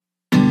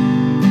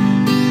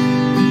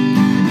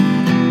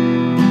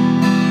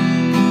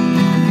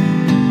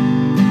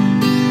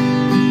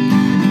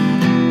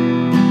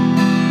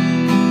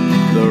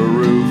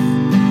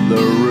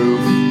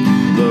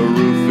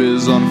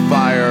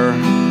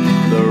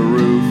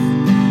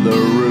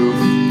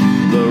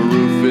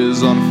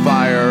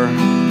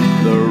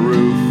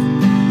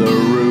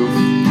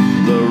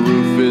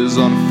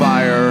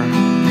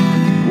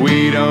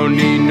We don't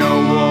need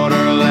no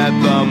water, let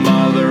the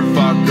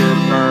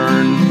motherfucker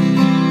burn.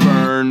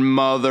 Burn,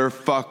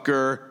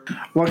 motherfucker.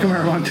 Welcome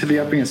everyone to the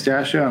Uppy and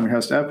Stash Show. I'm your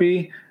host,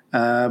 Uppy.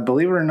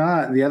 Believe it or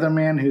not, the other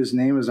man whose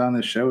name is on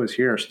this show is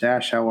here.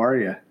 Stash, how are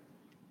you?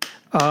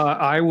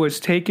 I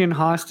was taken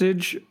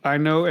hostage. I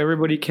know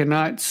everybody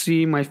cannot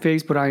see my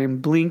face, but I am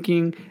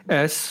blinking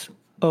SOS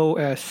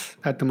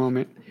at the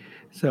moment.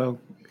 So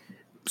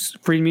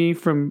free me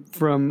from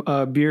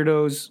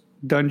Beardo's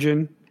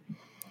dungeon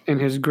and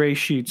his gray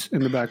sheets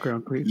in the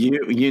background, please.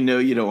 You know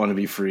you don't want to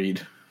be freed.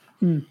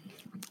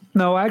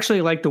 No, I actually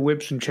like the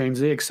whips and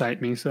chains. They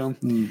excite me. So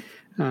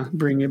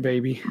bring it,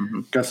 baby. Mm-hmm.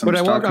 Got some But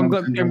Stockholm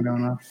syndrome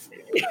going on.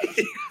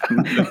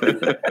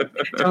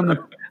 It's on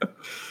the.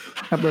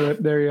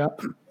 There you are.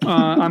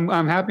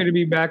 I'm happy to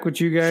be back with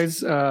you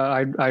guys.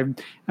 I'm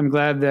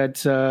glad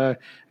that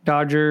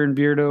Dodger and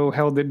Beardo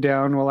held it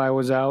down while I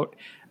was out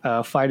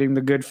fighting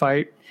the good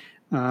fight,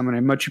 and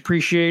I much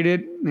appreciate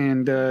it.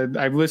 And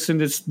I've listened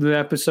to the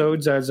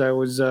episodes as I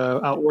was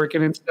out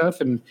working and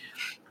stuff, and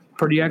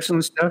pretty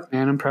excellent stuff,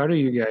 man. I'm proud of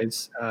you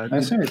guys.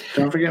 That's it.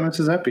 Don't forget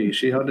Mrs. Uppy.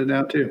 She held it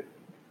down too.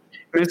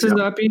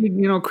 Mrs. Uppy,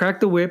 crack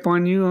the whip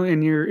on you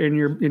in your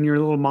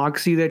little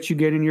moxie that you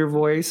get in your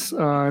voice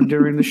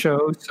during the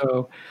show.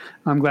 So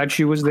I'm glad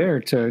she was there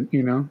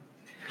to,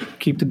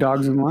 keep the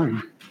dogs in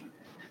line.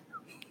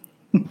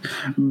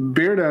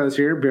 Beardo is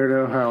here.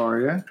 Beardo, how are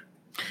you?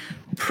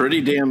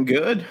 Pretty damn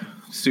good.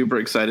 Super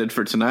excited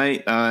for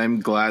tonight. I'm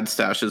glad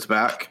Stash is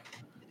back.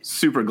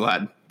 Super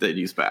glad that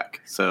he's back.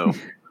 So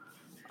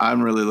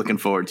I'm really looking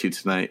forward to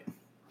tonight.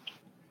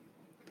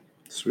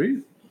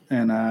 Sweet.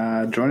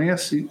 And joining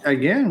us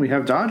again, we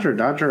have Dodger.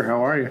 Dodger,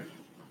 how are you?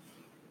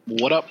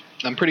 What up?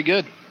 I'm pretty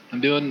good. I'm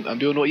doing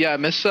well. Yeah,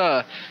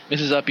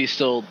 Mrs. Uppy's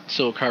still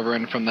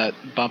recovering from that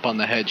bump on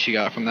the head she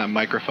got from that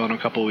microphone a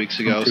couple of weeks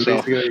ago. 2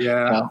 days ago,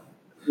 yeah.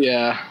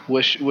 Yeah.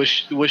 Wish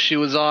she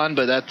was on,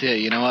 but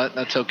you know what?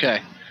 That's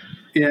okay.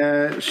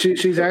 Yeah,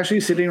 she's actually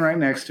sitting right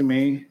next to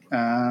me.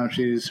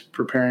 She's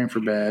preparing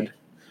for bed.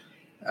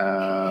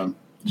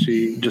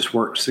 She just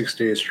worked 6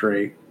 days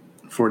straight,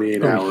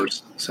 48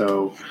 hours.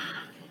 So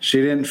she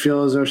didn't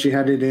feel as though she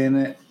had it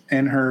in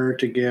her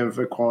to give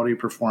a quality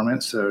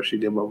performance. So she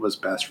did what was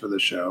best for the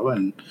show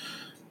and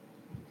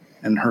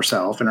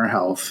herself and her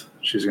health.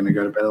 She's going to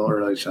go to bed a little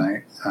early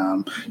tonight.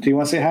 Do you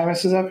want to say hi,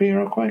 Mrs. Uppy,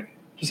 real quick?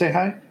 Just say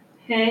hi.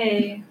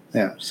 Hey.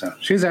 Yeah, so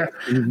she's there.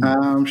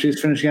 Mm-hmm.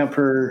 She's finishing up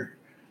her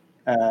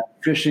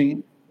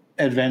fishing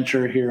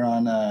adventure here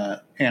on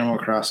Animal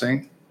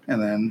Crossing,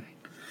 and then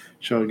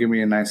she'll give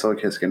me a nice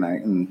little kiss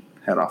goodnight and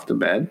head off to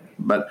bed.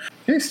 But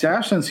hey,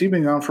 Stash, since you've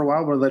been gone for a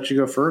while, we'll let you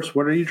go first.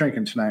 What are you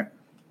drinking tonight?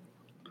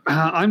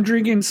 I'm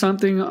drinking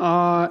something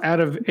out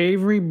of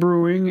Avery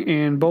Brewing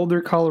in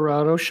Boulder,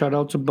 Colorado. Shout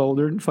out to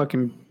Boulder,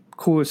 fucking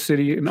coolest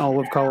city in all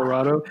of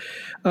Colorado.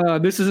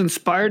 This is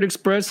inspired,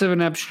 expressive,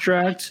 and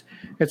abstract.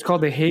 It's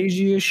called the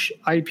Hazy-ish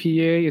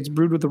IPA. It's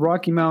brewed with the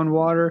Rocky Mountain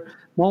water,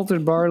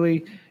 malted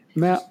barley,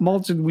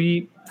 malted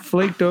wheat,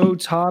 flaked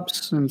oats,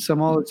 hops, and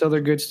all its other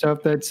good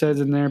stuff that says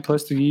in there,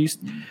 plus the yeast.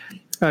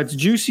 It's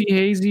juicy,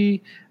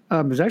 hazy.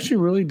 It's actually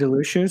really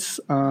delicious.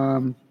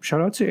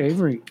 Shout out to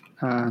Avery.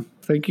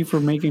 Thank you for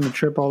making the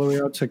trip all the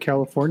way out to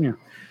California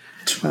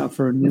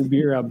for a new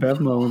beer out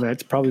Bevmo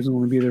that's probably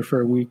going to be there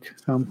for a week.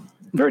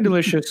 Very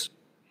delicious.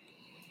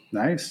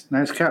 Nice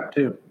cup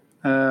too.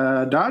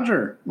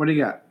 Dodger, what do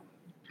you got?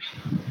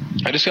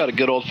 I just got a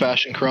good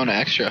old-fashioned Corona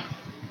Extra.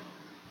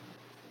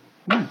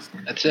 Nice.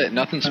 That's it.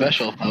 Nothing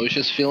special. I was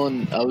just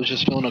feeling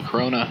a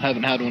Corona.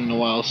 Haven't had one in a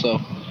while, so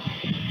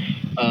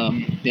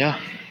yeah,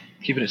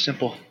 keeping it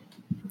simple.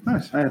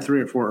 Nice. I had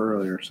 3 or 4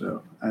 earlier,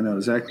 so I know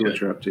exactly what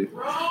you're up to.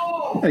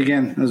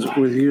 Again,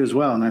 with you as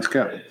well. Nice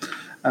cup.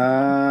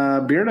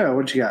 Beardo,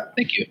 what you got?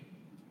 Thank you.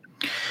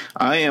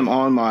 I am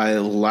on my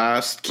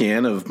last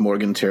can of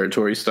Morgan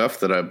Territory stuff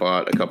that I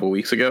bought a couple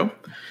weeks ago.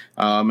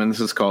 And this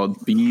is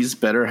called Bees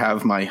Better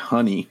Have My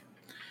Honey.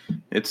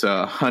 It's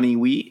a honey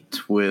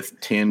wheat with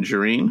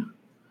tangerine,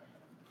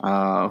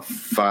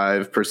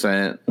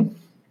 5%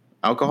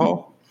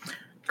 alcohol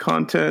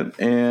content,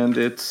 and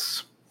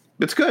it's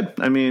good.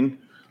 I mean,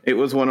 it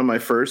was one of my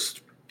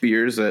first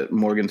beers at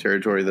Morgan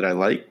Territory that I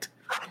liked.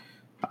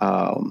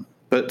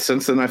 But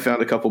since then I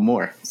found a couple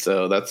more.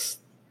 So that's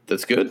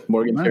good.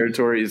 Morgan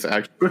Territory is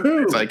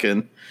actually I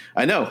can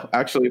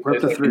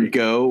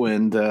go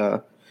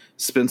and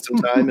spend some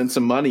time and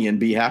some money and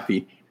be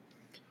happy.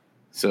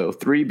 So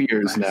 3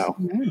 beers now,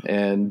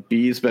 and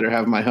Bees Better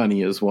Have My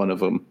Honey is one of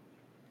them.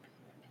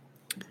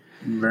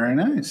 Very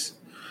nice.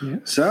 Yeah.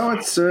 So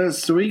it's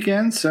the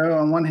weekend. So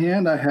on one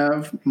hand, I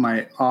have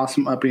my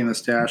awesome Uppy in the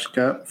Stash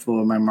cup full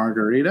of my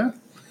margarita,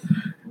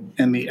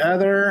 and the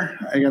other,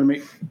 I got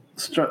to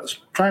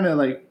trying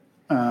to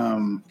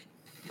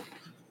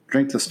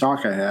drink the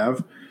stock I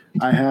have.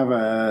 I have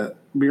a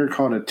beer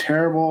called A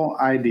Terrible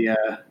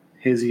Idea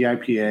Hazy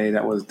IPA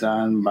that was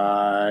done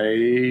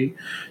by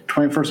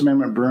 21st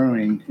Amendment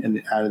Brewing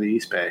out of the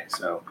East Bay.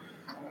 So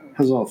it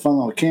has a little fun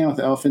little can with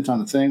the elephant on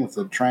the thing with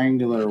a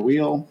triangular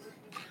wheel.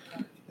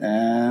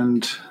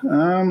 And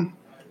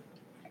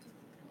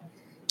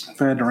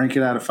if I had to rank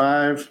it out of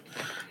 5,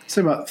 I'd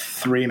say about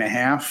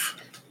 3.5.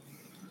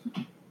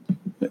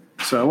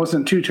 So it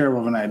wasn't too terrible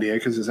of an idea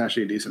because it's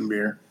actually a decent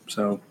beer.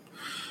 So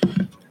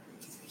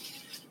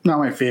not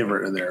my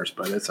favorite of theirs,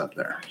 but it's up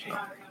there. So.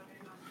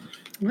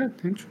 Yeah,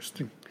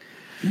 interesting.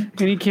 And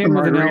he came The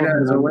with an margarita,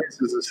 as album. always,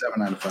 is a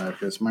 7 out of 5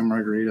 because my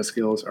margarita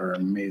skills are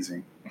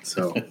amazing.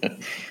 So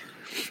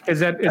Is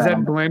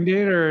that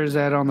blended or is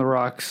that on the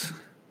rocks?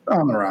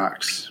 on the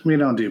rocks, we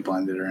don't do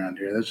blended around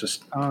here. That's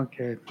just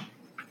Okay.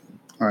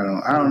 I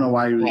don't know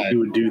why you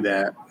would do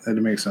that. That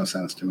makes no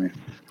sense to me.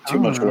 Too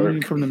much I don't know, work.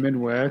 you're from the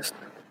Midwest.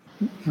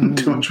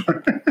 Too much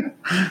work.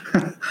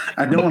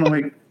 I don't want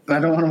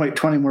to wait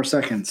 20 more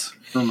seconds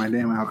for my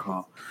damn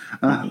alcohol.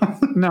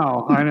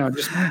 No, I know.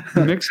 Just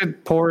mix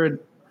it, pour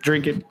it,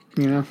 drink it.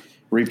 You know.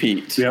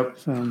 Repeat. Yep.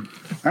 So, All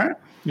right.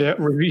 yeah,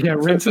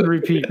 rinse and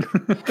repeat.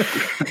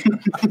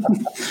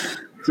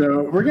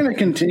 So we're going to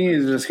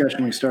continue the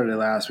discussion we started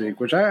last week,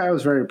 which I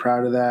was very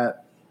proud of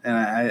that, and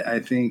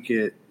I think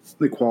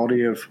the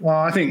quality of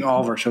I think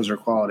all of our shows are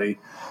quality,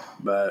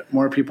 but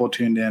more people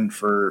tuned in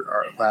for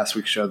our last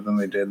week's show than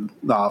they did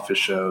the Office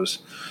shows.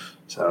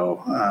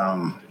 So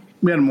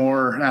we had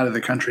more out of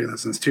the country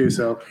listens too.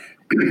 So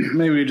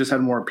maybe we just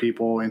had more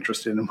people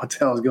interested in what the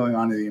hell is going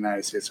on in the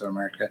United States of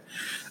America.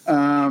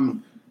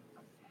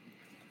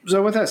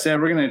 So with that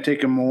said, we're going to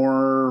take a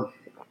more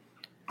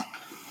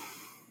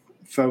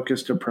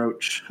focused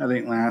approach. I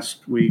think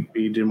last week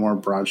we did more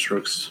broad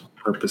strokes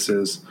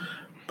purposes,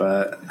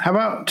 but how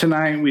about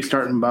tonight we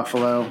start in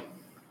Buffalo? I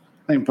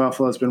think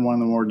Buffalo has been one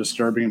of the more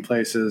disturbing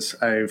places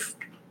I've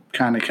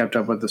kind of kept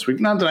up with this week.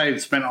 Not that I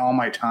spent all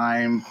my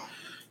time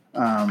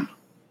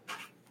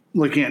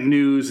looking at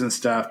news and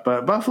stuff,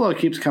 but Buffalo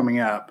keeps coming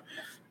up.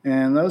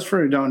 And those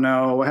who don't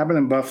know, what happened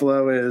in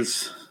Buffalo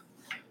is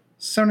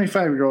a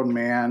 75-year-old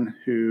man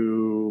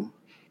who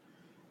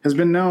has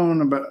been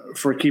known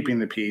for keeping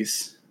the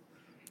peace.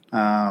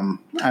 I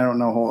don't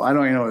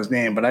even know his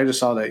name, but I just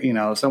saw that,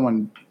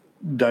 someone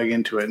dug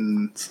into it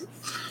and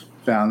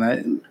found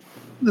that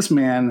this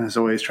man has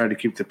always tried to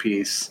keep the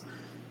peace.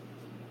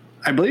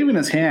 I believe in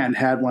his hand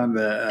had one of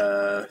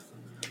the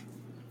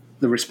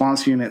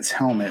response unit's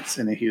helmets,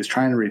 and he was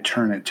trying to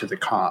return it to the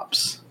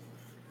cops.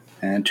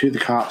 And two of the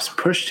cops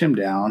pushed him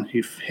down.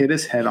 He hit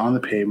his head on the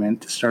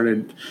pavement,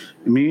 started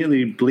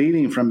immediately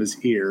bleeding from his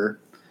ear.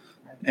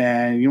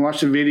 And you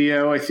watch the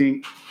video, I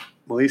think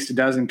at least a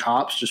dozen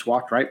cops just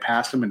walked right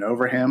past him and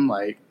over him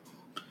like,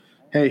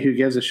 hey, who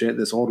gives a shit?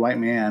 This old white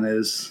man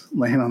is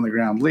laying on the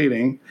ground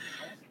bleeding.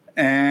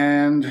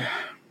 And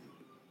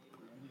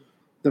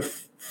the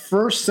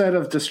first set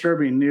of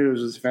disturbing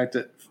news is the fact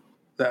that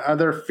the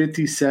other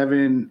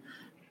 57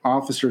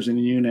 officers in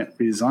the unit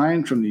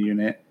resigned from the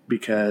unit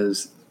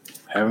because,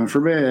 heaven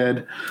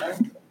forbid,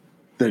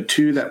 the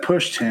two that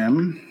pushed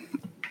him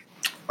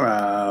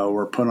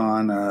were put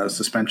on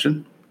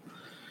suspension.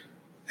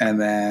 And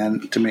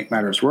then, to make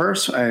matters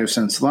worse, I have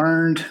since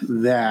learned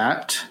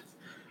that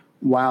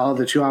while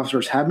the two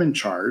officers have been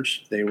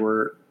charged, they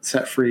were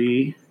set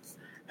free,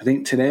 I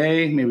think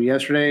today, maybe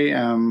yesterday,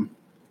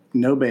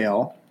 no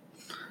bail.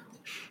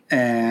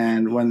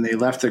 And when they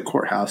left the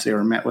courthouse, they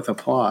were met with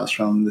applause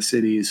from the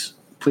city's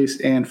police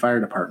and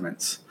fire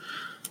departments.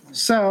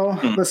 So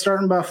let's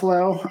start in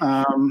Buffalo.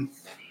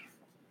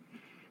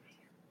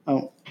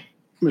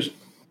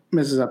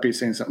 Mrs. Uppy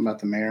saying something about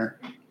the mayor.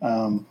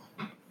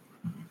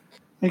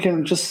 You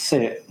can just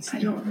say it. I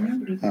don't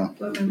remember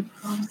what went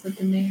across at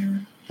the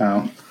mayor.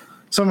 Oh,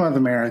 someone about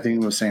the mayor, I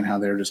think, was saying how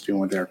they're just doing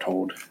what they're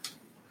told.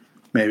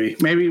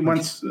 Maybe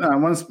once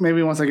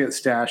I get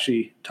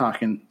Stashy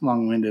talking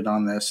long-winded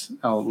on this,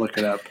 I'll look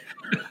it up.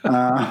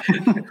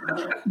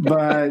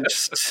 But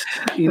just,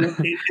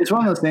 it's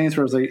one of those things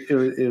where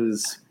it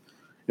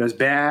was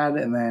bad,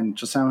 and then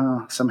just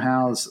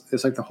somehow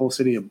it's like the whole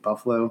city of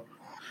Buffalo,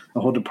 the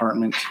whole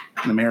department,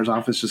 the mayor's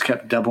office just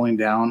kept doubling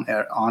down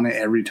on it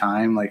every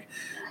time. Like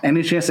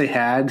any chance they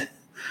had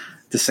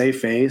to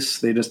save face,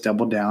 they just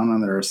doubled down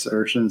on their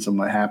assertions and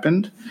what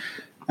happened,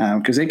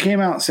 because they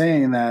came out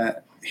saying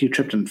that he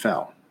tripped and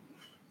fell.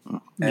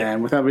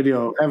 And without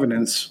video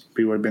evidence,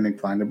 we would have been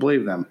inclined to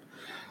believe them.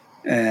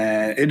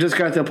 And it just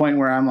got to the point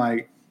where I'm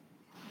like,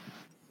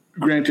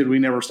 granted, we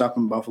never stop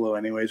in Buffalo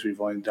anyways. We've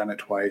only done it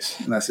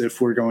twice. And that's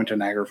if we're going to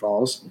Niagara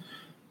Falls.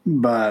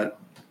 But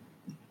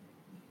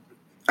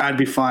I'd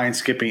be fine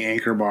skipping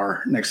Anchor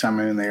Bar next time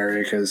I'm in the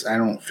area because I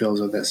don't feel as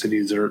though that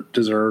city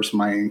deserves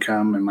my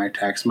income and my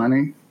tax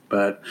money.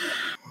 But,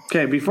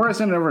 okay, before I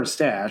send it over to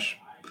Stash,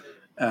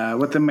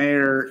 what the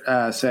mayor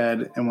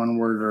said in one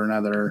word or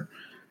another,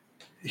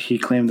 he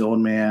claimed the old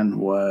man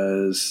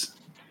was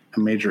a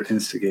major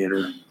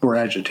instigator or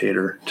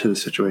agitator to the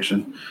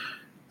situation.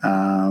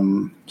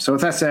 So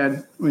with that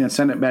said, we're going to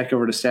send it back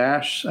over to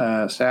Stash.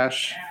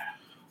 Stash,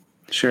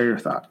 share your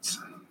thoughts.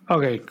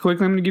 Okay,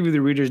 quickly, I'm going to give you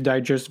the Reader's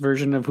Digest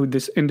version of who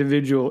this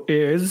individual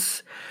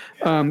is.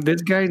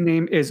 This guy's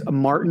name is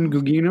Martin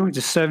Gugino. He's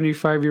a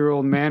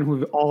 75-year-old man who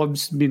have all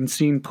been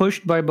seen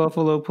pushed by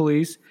Buffalo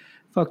police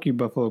Fuck you,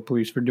 Buffalo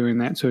Police, for doing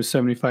that to a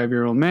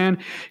 75-year-old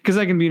man, because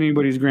I can be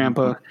anybody's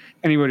grandpa,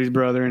 anybody's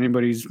brother,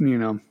 anybody's,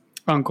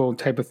 uncle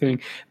type of thing.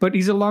 But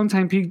he's a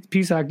longtime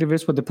peace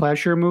activist with the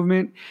Plowshare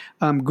movement,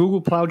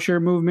 Google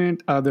Plowshare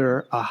movement.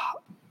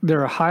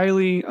 They're a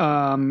highly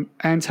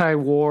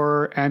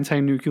anti-war,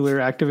 anti-nuclear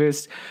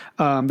activist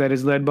that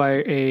is led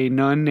by a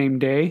nun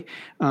named Day.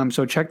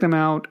 So check them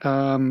out.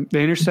 The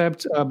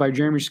Intercept by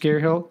Jeremy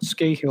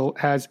Scahill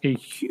has a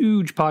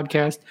huge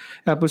podcast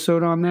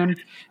episode on them.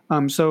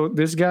 So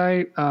this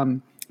guy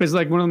is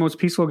like one of the most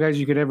peaceful guys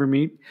you could ever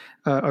meet,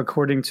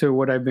 according to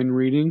what I've been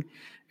reading.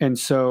 And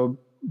so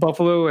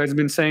Buffalo has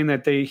been saying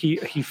that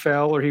he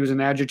fell, or he was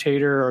an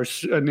agitator or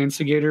an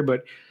instigator,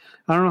 but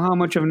I don't know how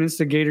much of an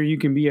instigator you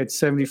can be at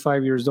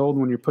 75 years old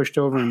when you're pushed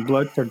over and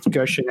blood starts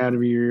gushing out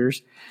of your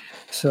ears.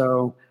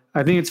 So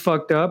I think it's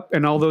fucked up.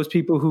 And all those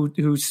people who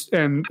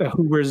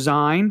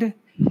resigned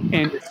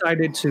and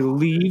decided to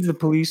leave the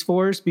police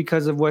force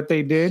because of what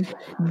they did,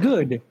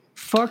 good.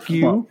 Fuck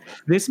you. Well,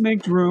 this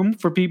makes room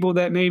for people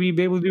that maybe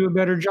be able to do a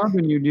better job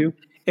than you do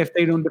if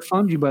they don't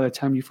defund you by the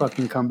time you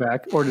fucking come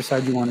back or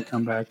decide you want to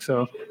come back.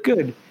 So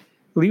good.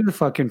 Leave the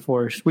fucking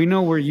force. We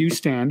know where you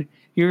stand.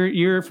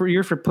 You're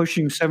for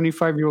pushing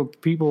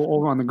 75-year-old people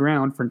over on the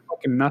ground for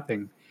fucking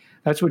nothing.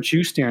 That's what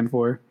you stand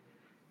for.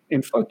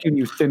 And fuck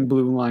you thin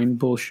blue line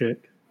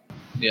bullshit.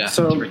 Yeah.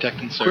 So protect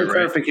and serve, quick right?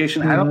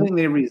 clarification. I don't think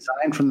they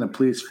resigned from the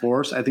police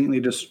force. I think they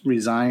just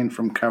resigned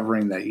from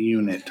covering that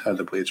unit of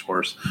the police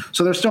force.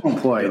 So they're still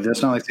employed.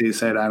 It's not like they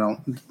said, I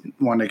don't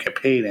want to get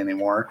paid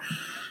anymore,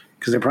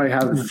 because they probably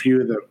have a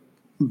few of the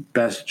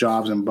best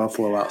jobs in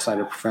Buffalo outside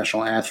of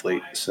professional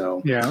athlete.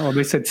 So yeah, well,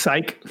 they said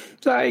psych.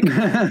 So I'm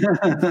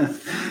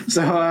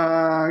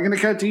gonna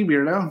cut to you,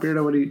 Beardo.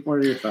 Beardo, what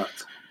are your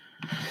thoughts?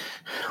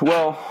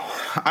 Well,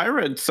 I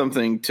read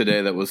something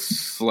today that was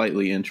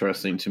slightly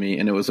interesting to me,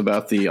 and it was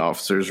about the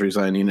officers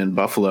resigning in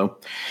Buffalo.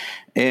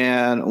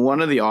 And one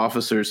of the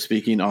officers,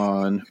 speaking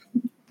on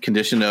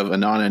condition of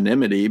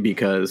anonymity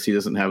because he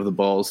doesn't have the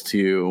balls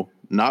to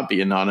not be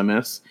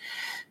anonymous,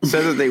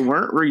 said that they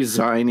weren't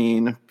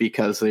resigning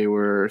because they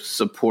were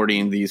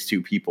supporting these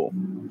two people.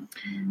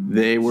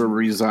 They were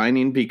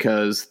resigning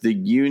because the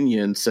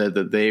union said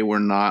that they were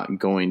not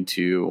going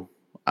to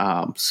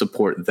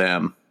support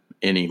them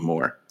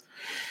anymore.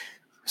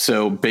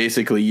 So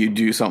basically, you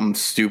do something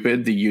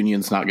stupid, the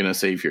union's not going to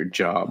save your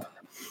job.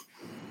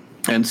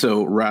 And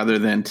so rather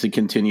than to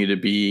continue to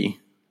be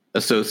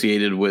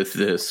associated with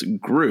this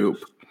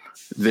group,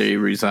 they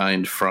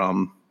resigned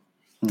from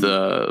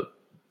the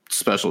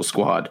special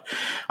squad.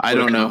 I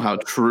don't know how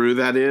true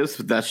that is,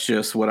 but that's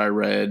just what I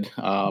read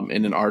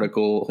in an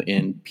article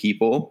in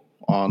People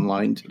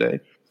online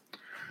today.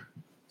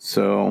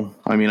 So,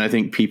 I mean, I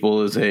think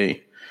People is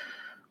a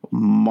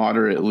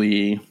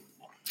moderately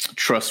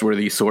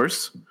trustworthy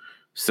source.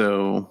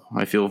 So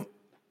I feel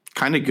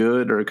kind of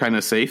good or kind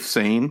of safe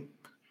saying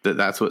that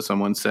that's what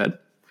someone said.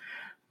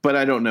 But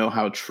I don't know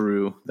how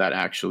true that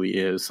actually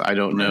is. I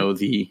don't know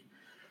the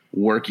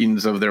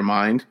workings of their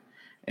mind.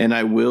 And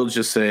I will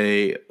just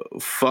say,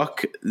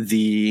 fuck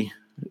the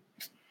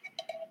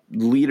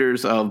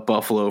leaders of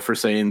Buffalo for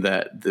saying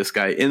that this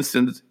guy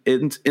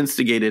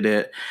instigated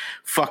it.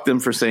 Fuck them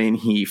for saying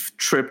he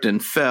tripped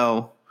and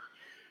fell.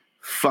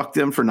 Fuck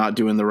them for not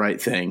doing the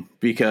right thing,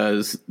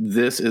 because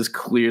this is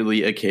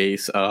clearly a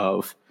case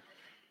of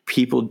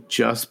people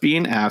just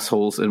being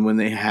assholes. And when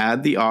they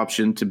had the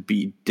option to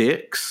be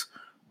dicks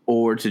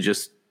or to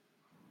just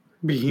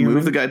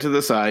move the guy to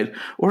the side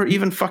or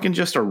even fucking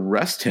just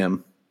arrest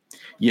him,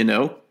 you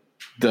know,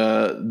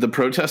 the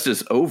protest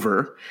is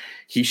over.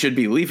 He should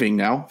be leaving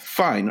now.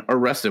 Fine,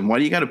 arrest him. Why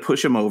do you got to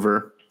push him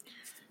over,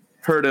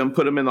 hurt him,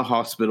 put him in the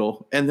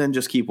hospital, and then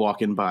just keep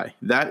walking by?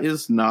 That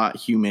is not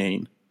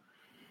humane.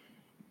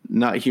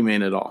 Not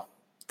humane at all.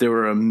 There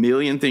were a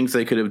million things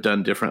they could have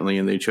done differently,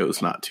 and they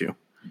chose not to.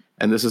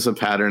 And this is a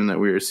pattern that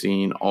we are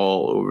seeing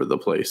all over the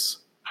place.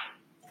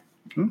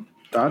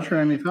 Dodger,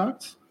 any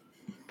thoughts?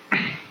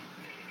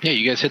 Yeah,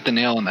 you guys hit the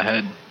nail on the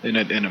head in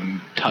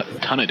a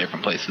ton of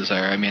different places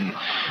there. I mean,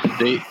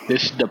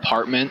 this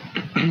department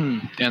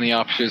and the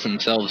officers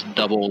themselves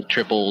doubled,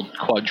 tripled,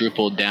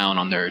 quadrupled down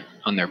on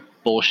their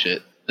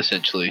bullshit,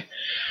 essentially.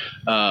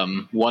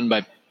 One,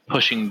 by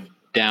pushing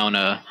down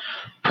a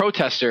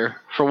protester.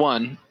 For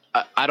one,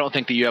 I don't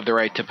think that you have the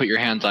right to put your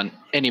hands on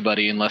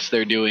anybody unless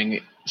they're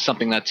doing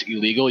something that's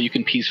illegal. You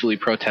can peacefully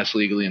protest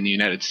legally in the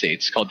United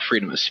States, called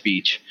freedom of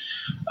speech.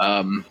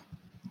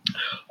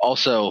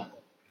 Also,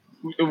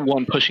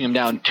 one, pushing him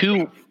down.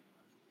 Two,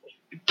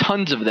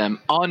 tons of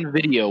them on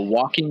video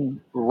walking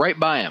right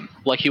by him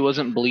like he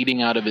wasn't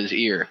bleeding out of his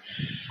ear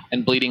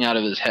and bleeding out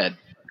of his head.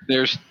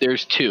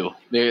 There's two.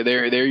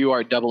 There you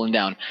are, doubling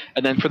down.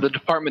 And then for the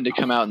department to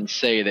come out and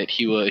say that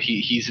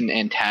he's an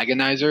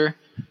antagonizer. Are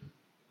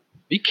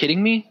you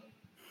kidding me?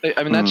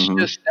 I mean,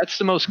 that's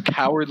the most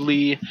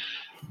cowardly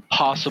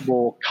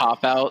possible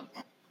cop out.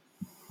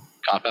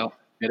 Cop out.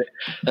 Get it?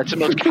 That's the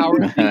most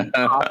cowardly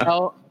cop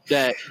out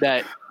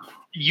that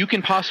you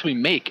can possibly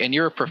make. And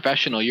you're a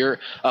professional. You're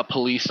a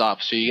police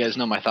officer. You guys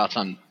know my thoughts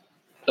on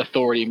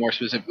authority, more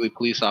specifically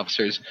police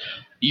officers,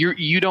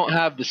 you don't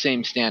have the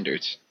same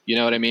standards. You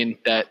know what I mean?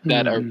 That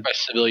a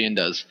civilian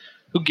does.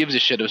 Who gives a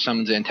shit if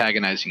someone's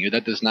antagonizing you?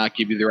 That does not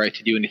give you the right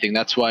to do anything.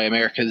 That's why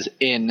America's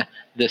in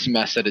this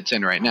mess that it's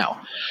in right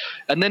now.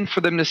 And then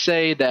for them to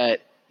say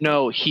that,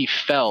 no, he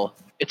fell.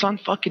 It's on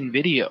fucking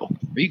video.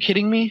 Are you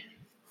kidding me?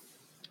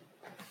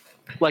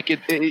 Like,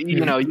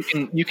 you know,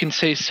 you can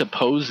say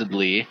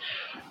supposedly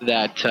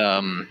that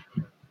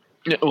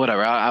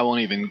whatever. I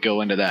won't even go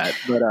into that.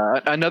 But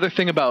another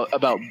thing about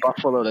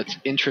Buffalo that's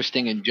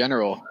interesting in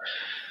general,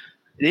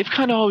 they've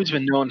kind of always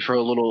been known for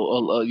a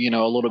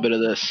little bit of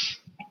this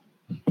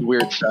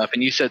weird stuff.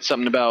 And you said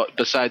something about,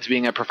 besides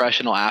being a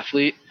professional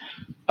athlete,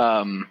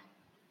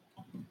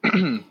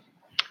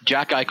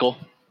 Jack Eichel,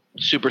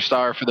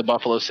 superstar for the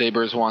Buffalo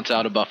Sabres, wants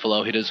out of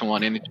Buffalo. He doesn't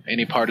want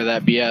any part of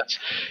that BS.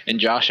 And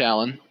Josh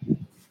Allen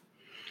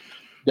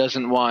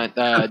doesn't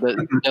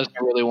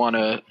really want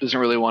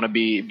to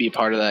be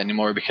part of that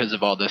anymore because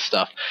of all this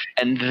stuff.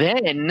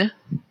 And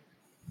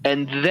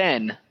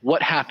then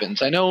what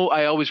happens? I know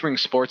I always bring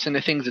sports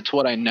into things. It's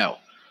what I know.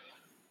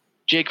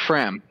 Jake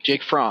Fromm.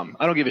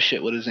 I don't give a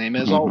shit what his name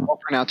is. I'll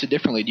pronounce it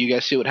differently. Do you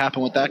guys see what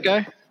happened with that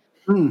guy?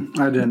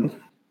 I didn't.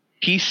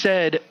 He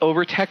said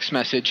over text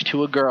message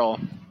to a girl,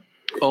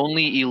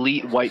 only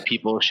elite white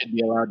people should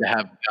be allowed to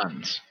have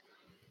guns.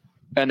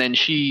 And then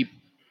she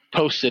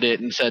posted it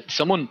and said,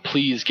 someone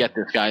please get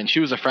this guy. And she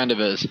was a friend of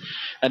his.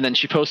 And then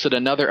she posted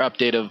another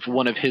update of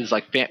one of his,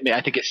 like,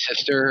 I think his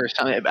sister or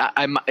something.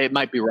 It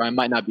might be wrong. It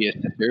might not be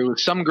his sister. It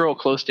was some girl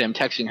close to him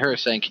texting her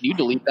saying, can you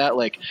delete that?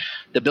 Like,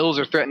 the Bills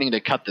are threatening to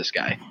cut this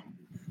guy.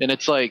 And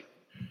it's like,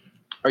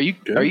 are you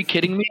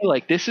kidding me?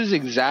 Like, this is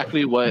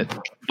exactly what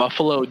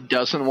Buffalo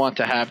doesn't want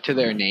to have to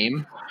their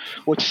name,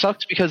 which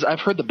sucks because I've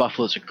heard the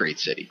Buffalo's a great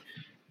city.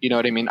 You know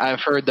what I mean?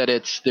 I've heard that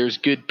there's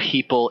good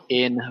people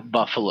in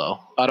Buffalo.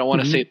 I don't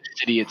want to say the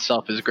city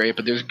itself is great,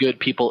 but there's good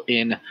people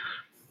in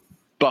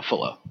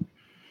Buffalo.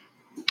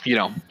 You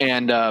know,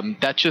 and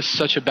that's just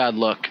such a bad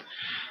look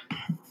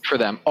for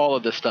them. All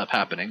of this stuff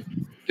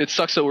happening. It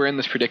sucks that we're in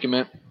this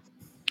predicament,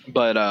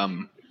 but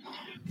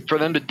for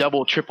them to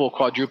double, triple,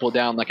 quadruple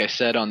down, like I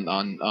said,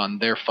 on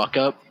their fuck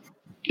up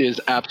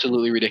is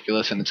absolutely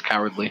ridiculous, and it's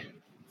cowardly.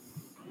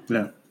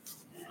 Yeah.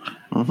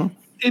 Mm-hmm.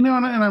 You know,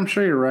 and I'm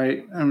sure you're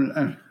right.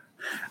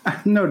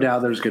 No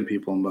doubt there's good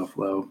people in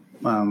Buffalo.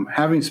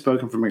 Having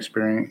spoken from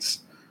experience,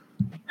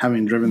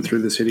 having driven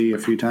through the city a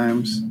few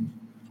times,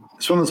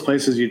 it's one of those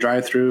places you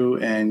drive through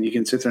and you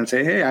can sit there and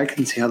say, hey, I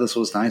can see how this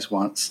was nice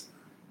once.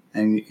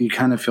 And you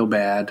kind of feel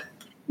bad.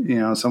 You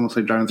know, it's almost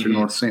like driving through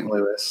North St.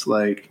 Louis.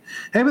 Like,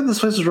 hey, but this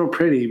place was real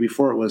pretty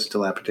before it was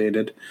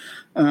dilapidated.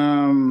 But,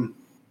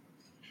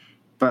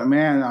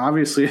 man,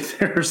 obviously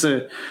there's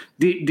a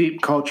deep,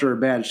 deep culture of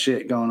bad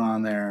shit going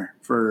on there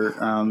for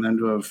them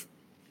to have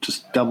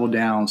just doubled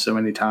down so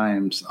many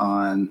times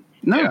on,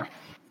 we didn't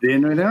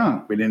do anything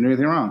wrong. We didn't do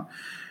anything wrong.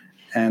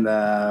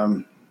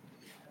 And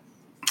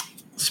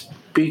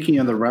speaking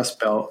of the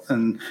Rust Belt,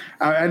 and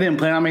I didn't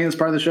plan on making this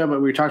part of the show,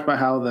 but we talked about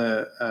how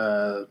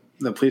the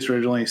police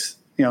originally,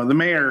 you know, the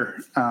mayor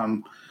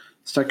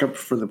stuck up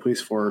for the police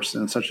force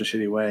in such a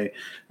shitty way.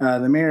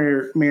 The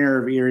mayor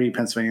of Erie,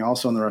 Pennsylvania,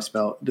 also in the Rust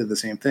Belt, did the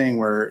same thing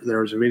where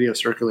there was a video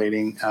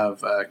circulating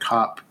of a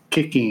cop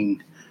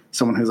kicking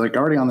someone who's like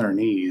already on their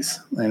knees,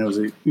 and it was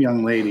a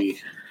young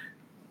lady.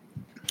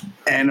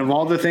 And of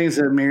all the things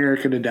that the mayor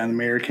could have done, the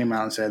mayor came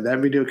out and said that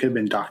video could have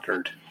been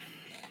doctored.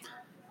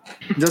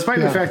 Despite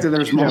the fact that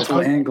there's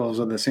multiple angles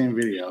of the same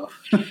video.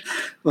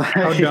 Like,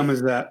 how dumb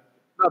is that?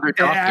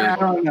 I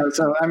don't know.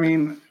 So, I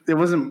mean, it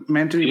wasn't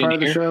meant to be part of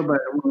the show, but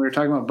when we were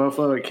talking about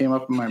Buffalo, it came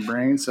up in my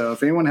brain. So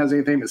if anyone has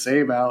anything to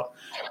say about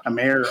a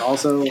mayor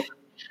also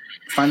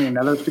finding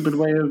another stupid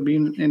way of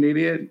being an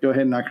idiot, go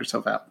ahead and knock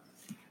yourself out.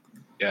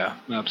 Yeah,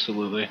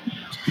 absolutely.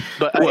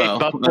 But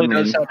Buffalo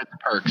does have its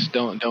perks.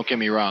 Don't get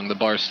me wrong. The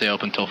bars stay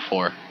open until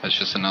 4. That's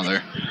just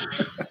another.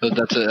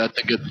 That's a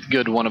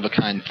good one of a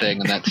kind thing,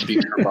 and that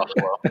speaks for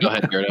Buffalo. Go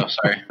ahead, Gerdo.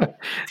 Sorry.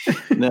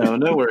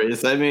 No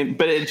worries. I mean,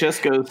 but it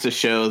just goes to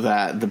show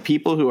that the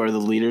people who are the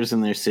leaders in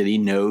their city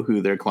know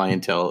who their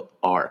clientele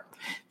are.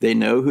 They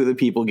know who the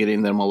people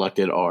getting them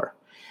elected are,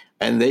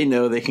 and they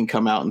know they can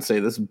come out and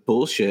say this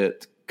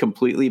bullshit,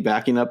 completely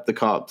backing up the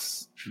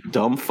cops'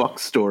 dumb fuck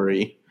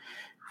story.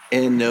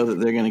 And know that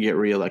they're going to get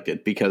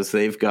reelected because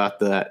they've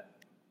got that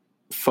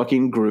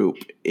fucking group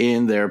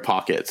in their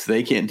pockets.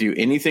 They can't do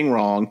anything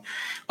wrong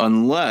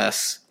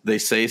unless they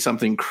say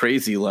something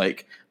crazy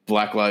like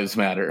Black Lives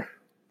Matter.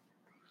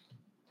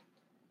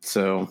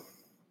 So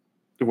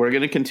we're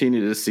going to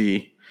continue to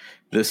see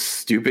this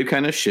stupid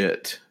kind of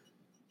shit.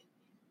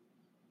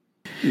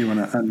 You want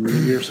to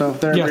unmute yourself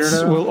there, yes,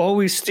 Beardo? We'll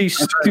always see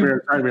stupid.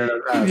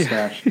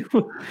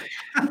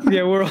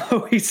 Yeah, we'll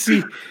always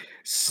see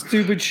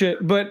stupid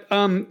shit. But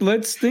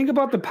let's think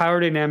about the power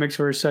dynamics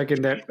for a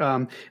second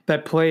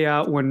that play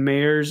out when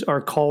mayors are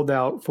called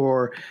out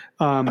for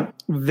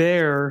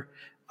their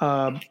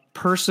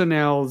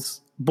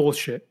personnel's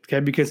bullshit. Okay,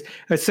 because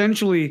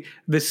essentially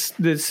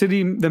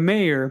the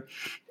mayor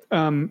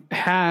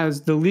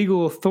has the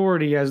legal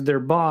authority as their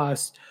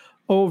boss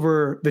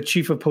over the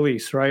chief of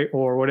police, right?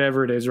 Or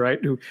whatever it is, right?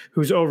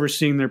 Who's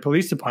overseeing their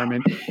police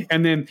department.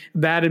 And then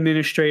that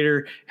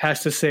administrator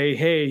has to say,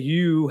 hey,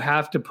 you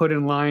have to put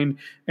in line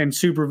and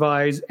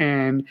supervise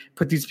and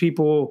put these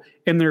people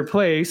in their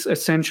place,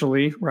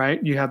 essentially,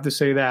 right? You have to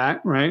say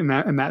that, right?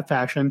 In that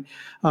fashion,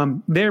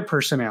 their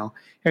personnel.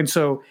 And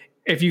so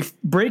if you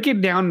break it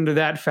down into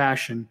that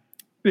fashion,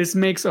 this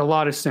makes a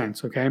lot of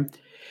sense, okay?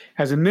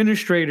 As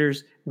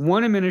administrators,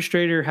 one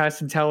administrator has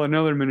to tell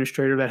another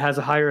administrator that has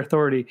a higher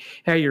authority,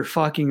 hey, you're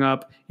fucking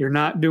up. You're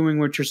not doing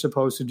what you're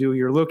supposed to do.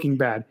 You're looking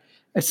bad.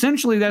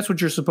 Essentially, that's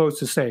what you're supposed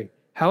to say.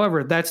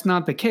 However, that's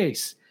not the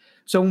case.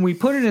 So when we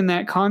put it in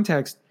that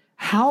context,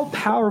 how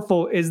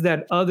powerful is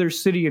that other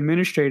city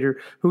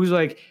administrator who's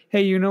like,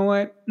 hey, you know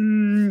what?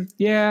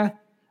 Yeah,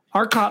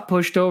 our cop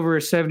pushed over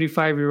a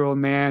 75-year-old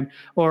man,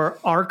 or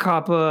our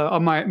cop,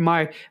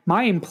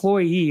 my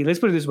employee, let's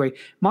put it this way,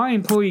 my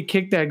employee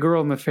kicked that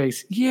girl in the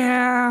face.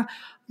 Yeah,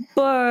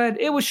 but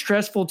it was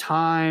stressful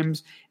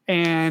times,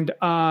 and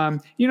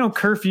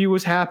curfew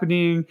was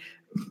happening,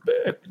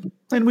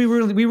 and we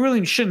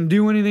really shouldn't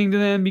do anything to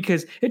them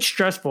because it's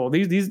stressful.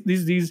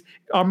 These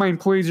all my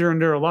employees are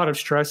under a lot of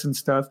stress and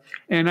stuff,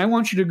 and I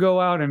want you to go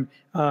out and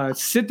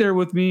sit there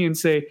with me and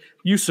say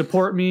you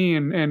support me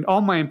and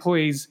all my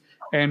employees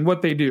and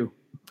what they do.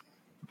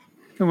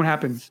 And what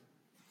happens?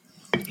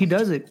 He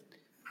does it.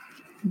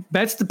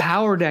 That's the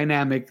power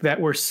dynamic that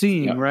we're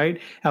seeing, right?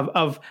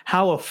 Of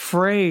how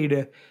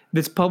afraid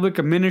this public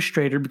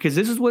administrator, because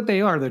this is what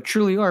they are, they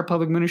truly are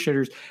public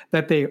administrators,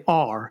 that they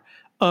are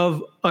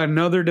of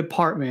another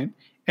department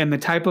and the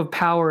type of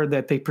power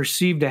that they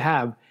perceive to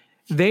have.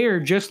 They are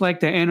just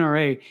like the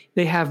NRA.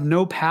 They have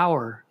no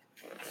power.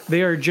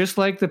 They are just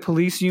like the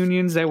police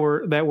unions that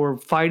were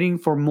fighting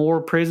for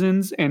more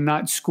prisons and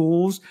not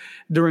schools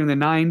during the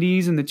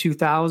 90s and the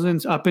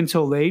 2000s up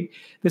until late.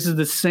 This is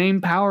the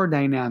same power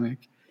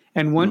dynamic.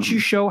 And once you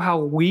show how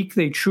weak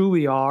they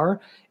truly are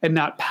and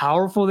not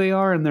powerful they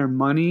are, and their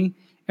money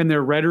and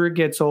their rhetoric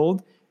gets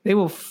old, they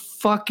will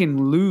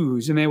fucking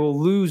lose, and they will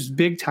lose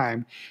big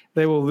time.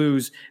 They will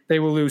lose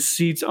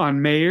seats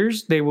on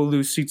mayors. They will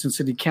lose seats in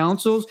city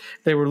councils.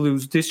 They will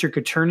lose district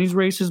attorneys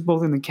races,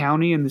 both in the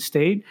county and the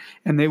state,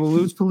 and they will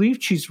lose police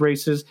chiefs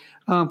races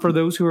for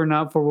those who are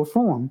not for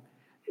reform.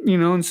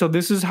 And so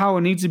this is how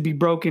it needs to be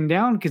broken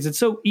down, because it's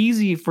so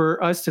easy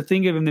for us to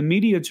think of in the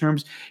media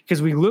terms,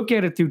 because we look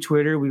at it through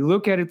Twitter, we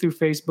look at it through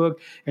Facebook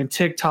and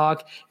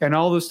TikTok and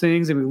all those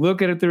things, and we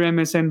look at it through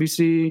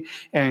MSNBC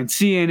and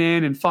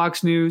CNN and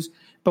Fox News.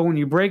 But when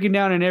you break it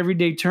down in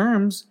everyday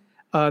terms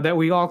that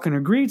we all can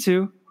agree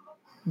to,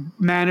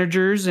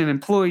 managers and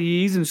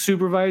employees and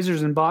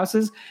supervisors and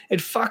bosses,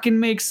 it fucking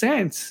makes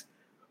sense.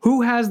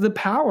 Who has the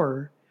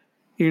power?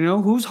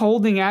 Who's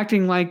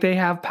acting like they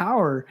have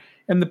power?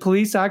 And the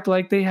police act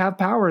like they have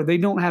power. They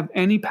don't have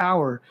any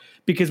power,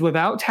 because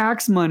without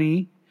tax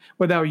money,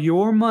 without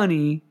your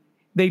money,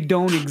 they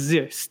don't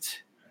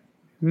exist.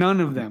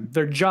 None of them.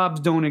 Their jobs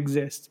don't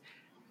exist.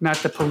 Not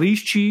the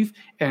police chief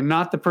and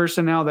not the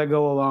personnel that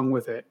go along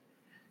with it.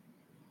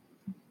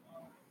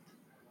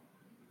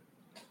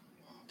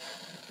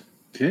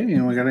 Okay,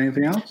 anyone got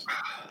anything else?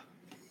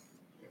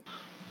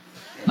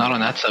 Not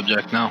on that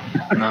subject, no.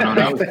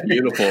 That was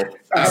beautiful.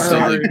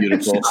 Absolutely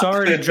beautiful.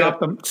 Sorry to drop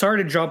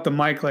the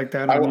mic like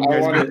that. I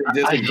wanted to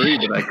disagree,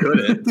 but I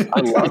couldn't. I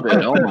love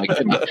it. Oh my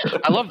goodness.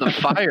 I love the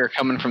fire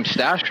coming from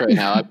Stash right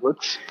now.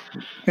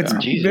 It's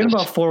been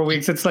about 4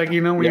 weeks. It's like,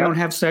 when you don't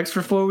have sex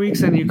for 4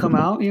 weeks and you come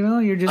out,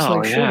 you're just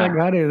shit, I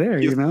got it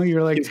there.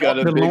 You're like,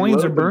 the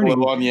loins are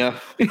burning. On you.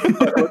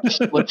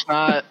 let's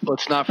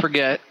not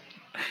forget.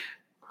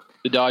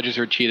 The Dodgers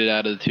were cheated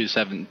out of the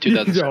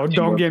 2017.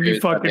 Don't get me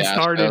fucking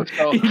started.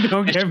 So,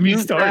 don't get me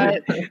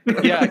started.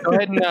 Yeah, go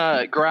ahead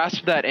and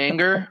grasp that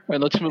anger,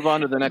 and let's move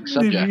on to the next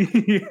subject.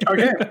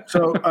 Okay,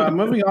 so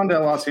moving on to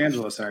Los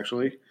Angeles,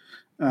 actually.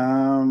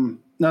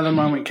 Another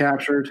moment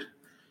captured.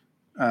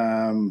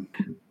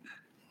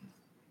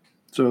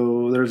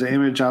 So there's an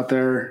image out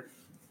there.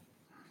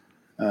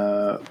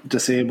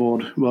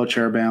 Disabled,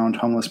 wheelchair-bound,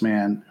 homeless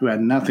man who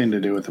had nothing to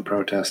do with the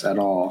protest at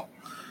all.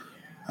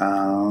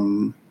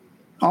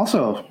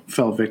 Also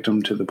fell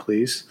victim to the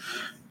police,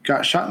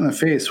 got shot in the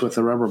face with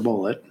a rubber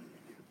bullet.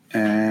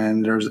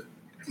 And I'm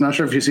not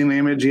sure if you've seen the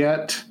image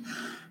yet.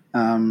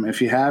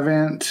 If you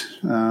haven't,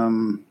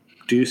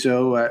 do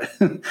so at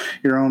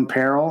your own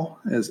peril.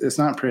 It's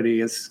not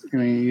pretty.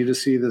 You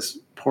just see this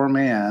poor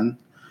man,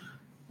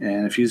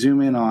 and if you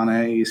zoom in on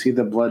it, you see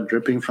the blood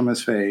dripping from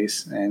his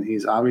face, and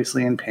he's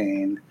obviously in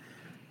pain.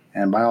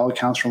 And by all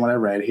accounts, from what I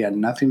read, he had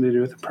nothing to do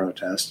with the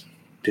protest.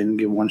 Didn't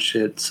give one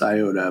shit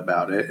iota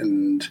about it,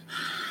 and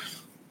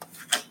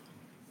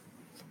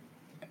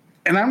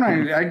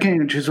I can't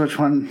even choose which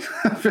one.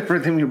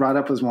 Everything we brought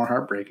up was more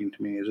heartbreaking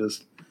to me. It's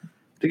just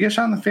to get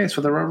shot in the face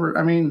with a rubber.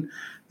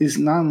 These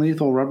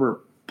non-lethal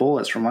rubber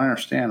bullets, from what I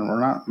understand, were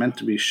not meant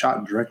to be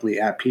shot directly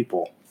at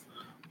people.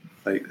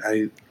 Like,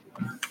 I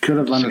could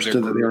have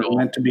understood that they were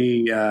meant to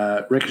be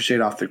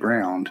ricocheted off the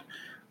ground.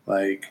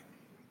 Like,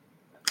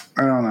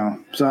 I don't know.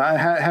 So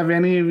have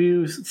any of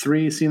you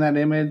three seen that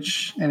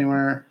image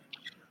anywhere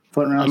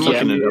floating around? I'm looking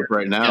social it media? up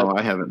right now. Yep.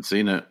 I haven't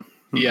seen it.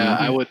 Yeah,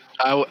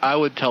 I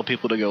would tell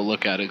people to go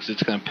look at it because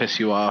it's going to piss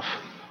you off.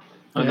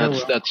 And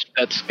Yeah,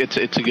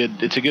 it's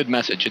a good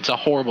message. It's a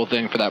horrible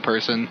thing for that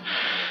person,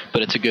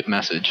 but it's a good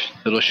message.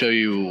 It'll show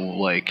you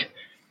like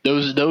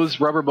those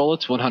rubber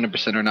bullets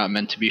 100% are not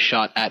meant to be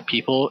shot at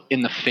people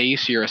in the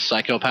face. You're a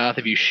psychopath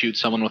if you shoot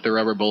someone with a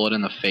rubber bullet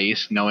in the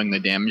face, knowing the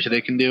damage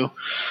they can do.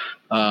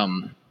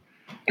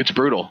 It's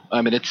brutal.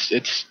 I mean,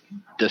 it's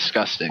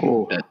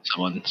disgusting that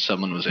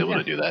someone was able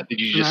to do that.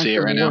 Did you just see it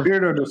right now?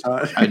 Beardo just saw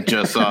it. I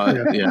just saw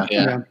it. Yeah.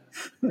 Yeah.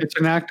 It's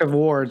an act of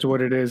war is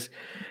what it is.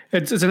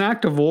 It's an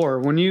act of war.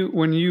 When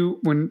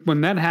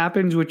that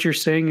happens, what you're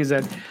saying is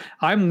that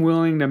I'm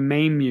willing to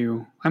maim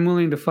you. I'm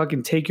willing to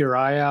fucking take your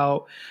eye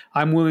out.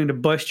 I'm willing to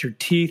bust your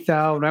teeth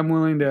out. I'm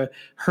willing to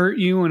hurt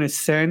you in a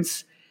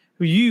sense.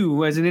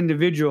 You as an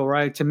individual,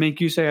 right? To make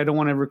you say, I don't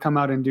want to ever come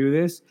out and do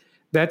this.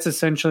 That's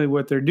essentially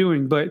what they're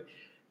doing. But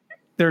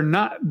they're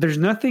not, there's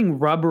nothing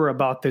rubber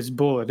about this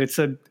bullet. It's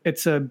a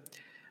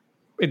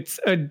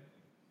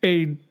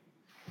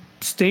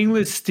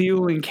stainless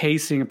steel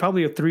encasing,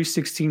 probably a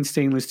 316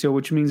 stainless steel,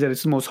 which means that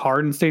it's the most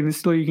hardened stainless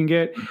steel you can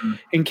get,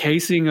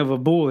 encasing of a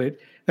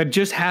bullet that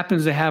just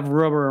happens to have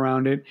rubber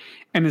around it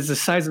and is the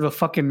size of a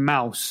fucking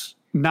mouse.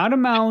 Not a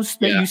mouse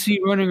that you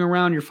see running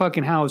around your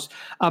fucking house,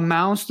 a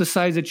mouse the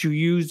size that you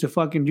use to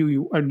fucking do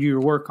your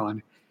work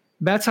on.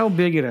 That's how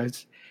big it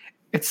is.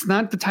 It's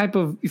not the type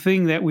of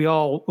thing that we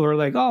all are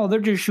like, oh, they're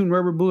just shooting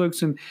rubber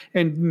bullets and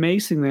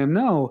macing them.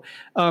 No.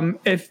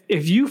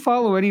 If you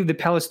follow any of the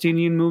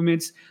Palestinian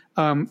movements,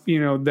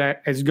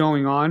 that is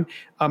going on,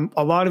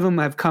 a lot of them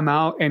have come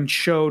out and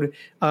showed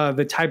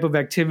the type of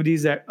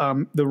activities that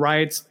the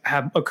riots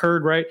have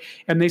occurred, right?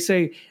 And they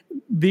say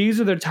these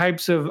are the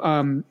types of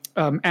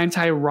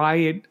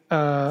anti-riot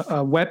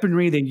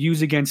weaponry they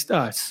use against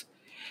us.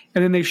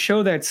 And then they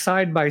show that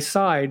side by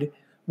side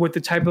with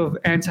the type of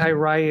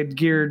anti-riot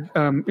geared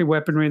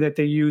weaponry that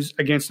they use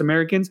against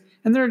Americans,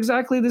 and they're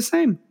exactly the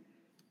same.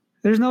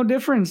 There's no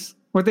difference.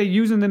 What they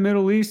use in the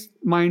Middle East,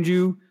 mind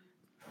you,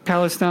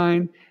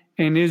 Palestine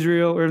and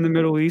Israel are in the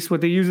Middle East.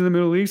 What they use in the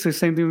Middle East is the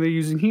same thing they're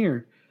using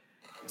here.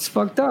 It's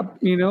fucked up,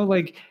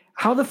 like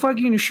how the fuck are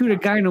you going to shoot a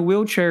guy in a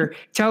wheelchair,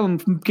 tell him,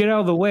 get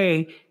out of the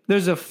way,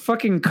 there's a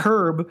fucking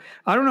curb.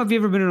 I don't know if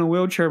you've ever been in a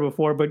wheelchair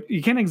before, but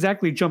you can't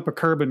exactly jump a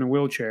curb in a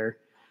wheelchair.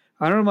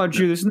 I don't know about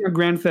you. This is not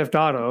Grand Theft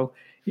Auto.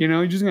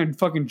 You're just going to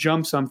fucking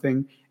jump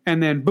something,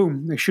 and then,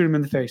 boom, they shoot him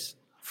in the face.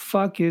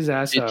 Fuck his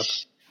ass up.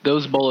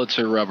 Those bullets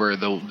are rubber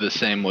the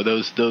same way.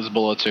 Those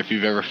bullets, if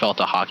you've ever felt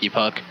a hockey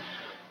puck,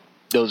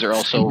 those are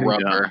also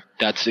rubber.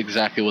 That's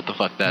exactly what the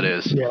fuck that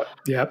is.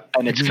 Yep.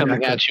 And it's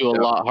coming at you a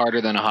lot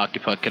harder than a hockey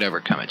puck could ever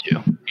come at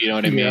you. You know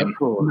what I mean?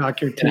 Cool. Knock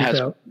your teeth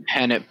out.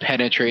 It has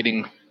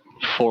penetrating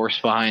force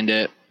behind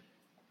it.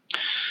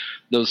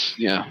 That's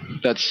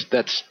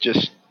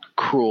just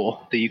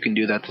cruel that you can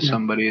do that to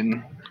somebody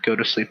and go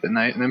to sleep at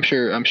night. And I'm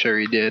sure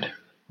he did.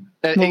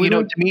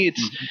 To me,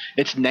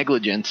 it's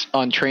negligence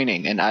on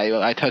training. And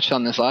I touched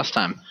on this last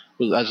time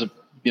as a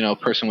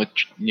person with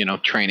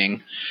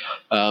training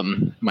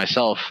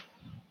myself.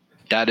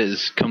 That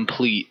is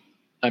complete.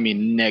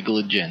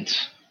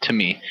 Negligence to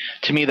me.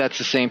 To me, that's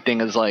the same thing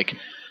as like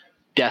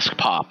desk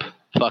pop,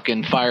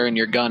 fucking firing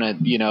your gun at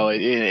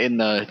in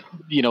the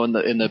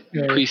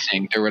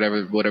precinct or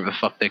whatever the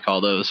fuck they call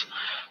those.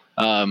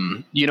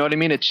 You know what I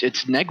mean?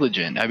 It's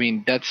negligent.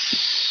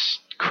 That's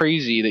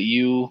crazy that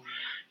you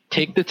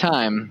take the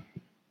time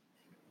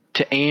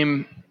to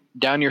aim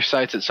down your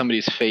sights at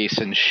somebody's face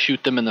and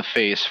shoot them in the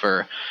face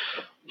for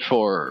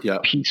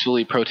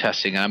peacefully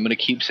protesting. And I'm going to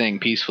keep saying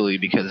peacefully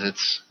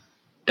because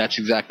that's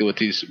exactly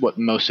what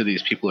most of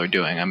these people are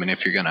doing.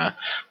 If you're going to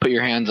put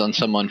your hands on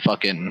someone,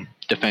 fucking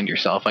defend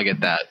yourself. I get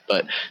that.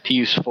 But to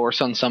use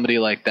force on somebody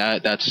like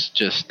that, that's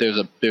just, there's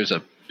a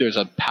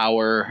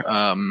power,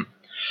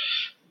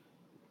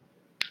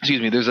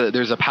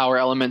 there's a power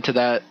element to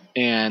that,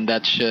 and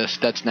that's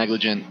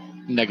negligence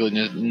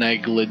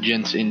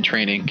in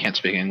training. Can't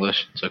speak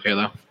English. It's okay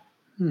though.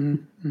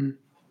 Mm-hmm.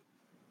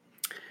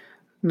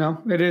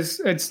 No, it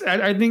is.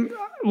 I think.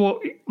 Well,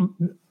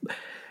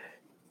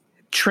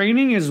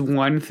 training is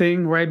one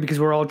thing, right? Because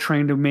we're all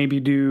trained to maybe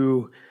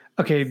do.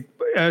 Okay,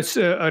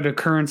 an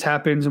occurrence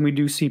happens and we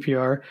do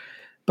CPR,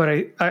 but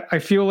I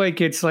feel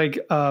like it's like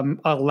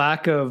a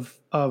lack of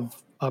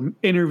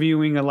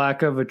interviewing, a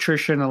lack of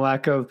attrition, a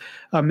lack of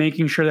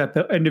making sure that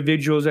the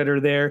individuals that are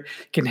there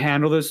can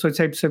handle those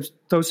types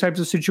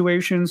of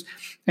situations.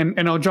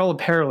 And I'll draw a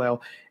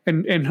parallel.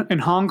 In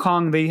Hong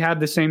Kong, they had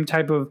the same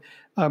type of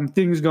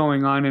things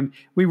going on, and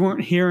we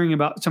weren't hearing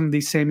about some of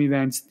these same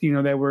events,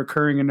 that were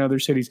occurring in other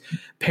cities.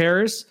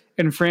 Paris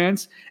in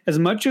France, as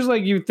much as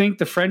like you think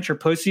the French are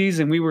pussies,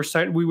 and we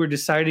were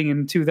deciding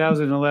in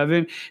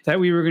 2011 that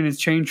we were going to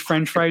change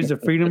French fries to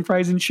freedom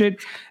fries and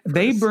shit,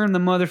 they burned the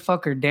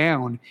motherfucker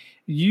down.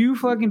 You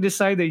fucking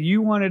decide that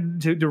you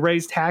wanted to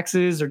raise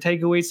taxes or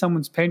take away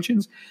someone's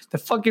pensions, the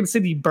fucking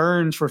city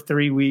burns for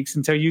 3 weeks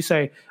until you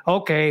say,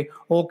 okay,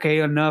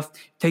 enough,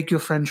 take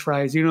your French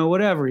fries,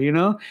 whatever,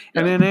 and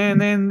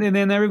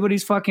then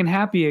everybody's fucking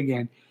happy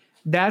again.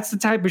 That's the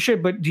type of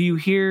shit. But do you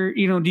hear,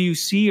 do you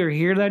see or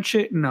hear that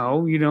shit?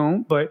 No, you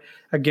don't. But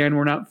again,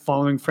 we're not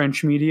following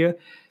French media.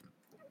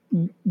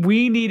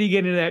 We need to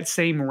get into that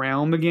same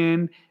realm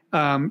again.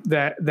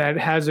 That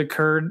has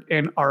occurred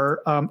in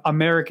our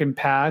American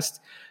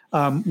past,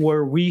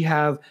 where we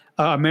have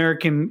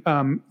American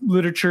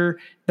literature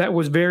that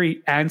was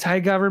very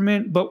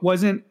anti-government, but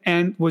wasn't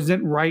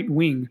right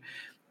wing.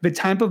 The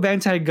type of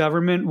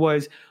anti-government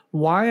was,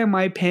 why am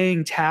I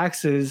paying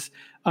taxes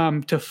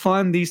to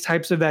fund these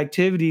types of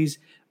activities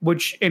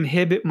which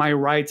inhibit my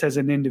rights as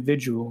an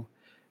individual,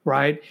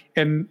 right?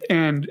 And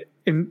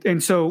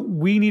so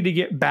we need to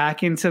get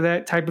back into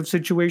that type of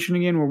situation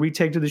again, where we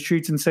take to the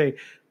streets and say,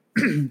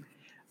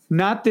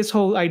 not this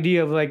whole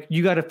idea of like,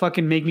 you got to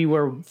fucking make me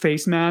wear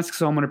face masks,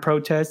 so I'm going to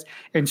protest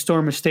and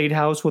storm a state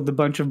house with a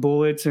bunch of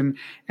bullets and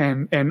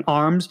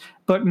arms,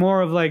 but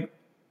more of like,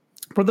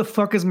 where the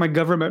fuck is my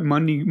government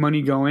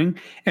money going,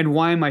 and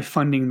why am I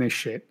funding this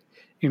shit?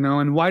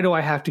 And why do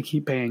I have to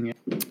keep paying it?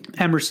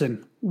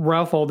 Emerson,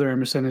 Ralph Waldo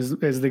Emerson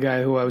is the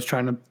guy who I was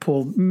trying to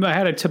pull. I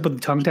had a tip of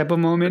the tongue type of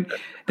moment.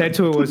 That's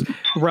who it was.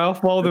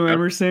 Ralph Waldo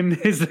Emerson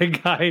is the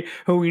guy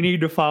who we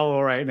need to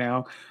follow right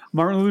now.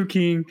 Martin Luther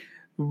King,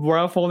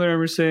 Ralph Waldo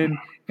Emerson,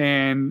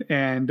 and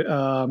Reyes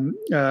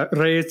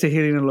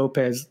Tejerina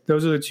Lopez.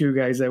 Those are the three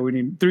guys we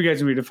need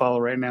to follow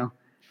right now.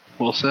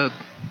 Well said.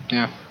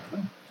 Yeah.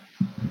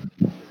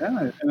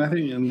 Yeah, and I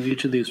think in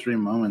each of these three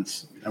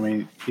moments, I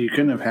mean, you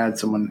couldn't have had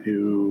someone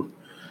who,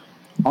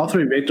 all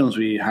three victims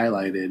we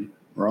highlighted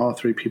were all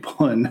three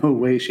people in no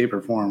way, shape,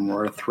 or form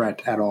were a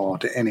threat at all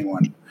to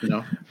anyone.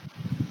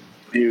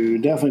 You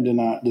definitely did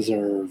not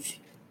deserve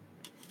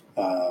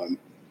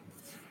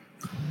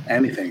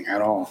anything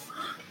at all.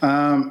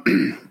 So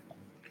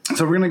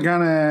we're going to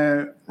kind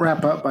of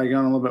wrap up by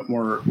going a little bit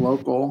more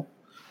local,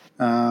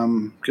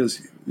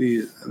 because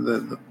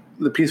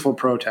the peaceful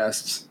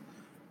protests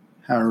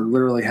are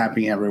literally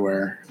happening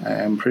everywhere.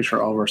 I'm pretty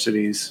sure all of our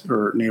cities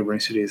or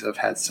neighboring cities have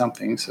had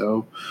something.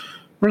 So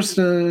we're just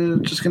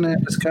going to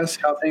discuss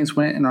how things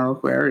went in our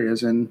local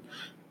areas. And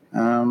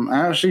I'm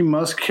actually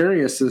most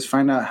curious to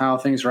find out how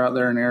things are out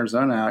there in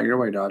Arizona, out your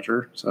way,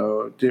 Dodger.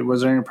 So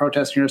was there any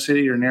protests in your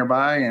city or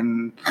nearby,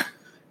 and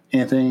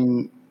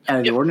anything out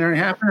of the ordinary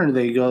happen, or did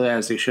they go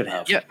as they should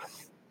have? Yeah.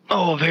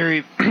 Oh,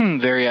 very,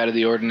 very out of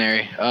the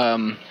ordinary.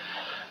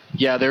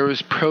 Yeah, there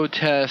was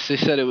protests. They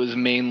said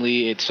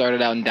it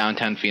started out in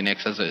downtown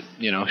Phoenix, as it,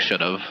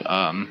 should have.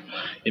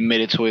 It made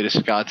its way to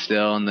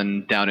Scottsdale and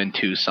then down in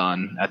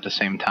Tucson at the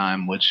same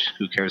time, which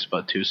who cares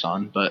about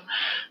Tucson? But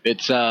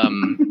it's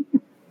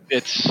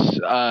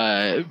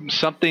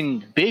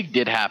something big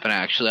did happen,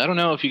 actually. I don't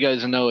know if you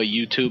guys know a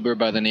YouTuber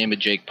by the name of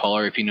Jake Paul,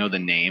 or if you know the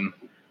name.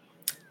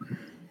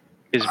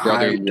 His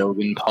brother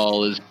Logan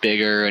Paul is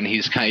bigger, and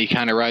he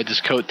kind of rides his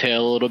coattail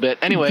a little bit.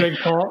 Anyway, Jake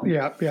Paul,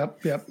 yep.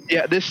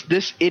 Yeah,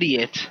 this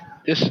idiot,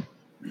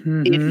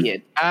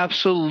 idiot,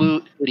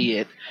 absolute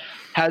idiot,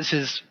 has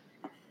his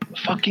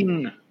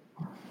fucking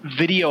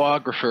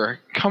videographer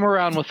come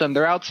around with them.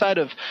 They're outside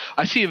of.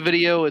 I see a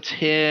video. It's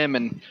him,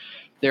 and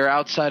they're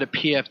outside of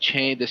this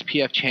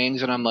PF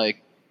Chang's, and I'm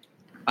like,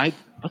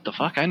 what the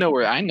fuck? I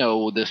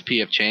know this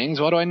PF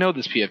Chang's. Why do I know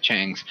this PF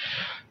Chang's?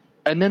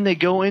 And then they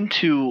go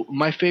into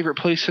my favorite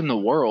place in the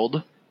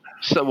world.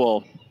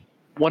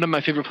 One of my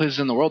favorite places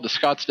in the world, the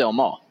Scottsdale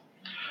Mall.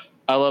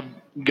 I love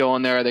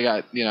going there. They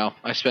got,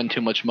 I spend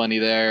too much money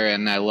there,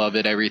 and I love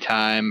it every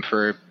time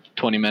for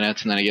 20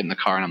 minutes, and then I get in the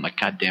car, and I'm like,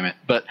 God damn it.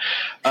 But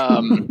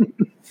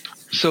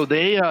so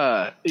they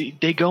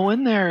go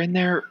in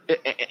there,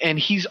 and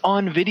he's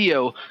on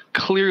video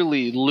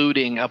clearly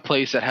looting a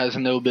place that has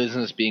no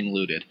business being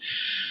looted.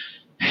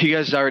 You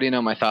guys already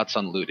know my thoughts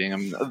on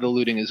looting. The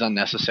looting is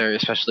unnecessary,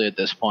 especially at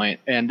this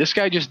point. And this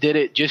guy just did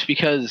it just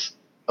because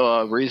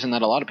reason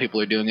that a lot of people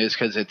are doing it is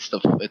because it's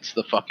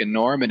the fucking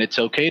norm, and it's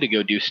okay to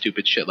go do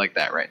stupid shit like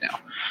that right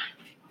now.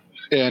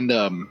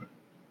 And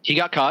he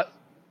got caught.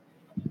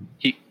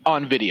 He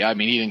on video. I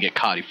mean, he didn't get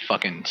caught. He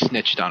fucking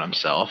snitched on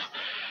himself.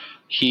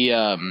 He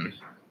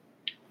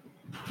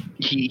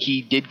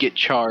did get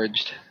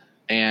charged.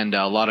 And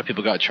a lot of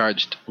people got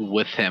charged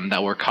with him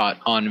that were caught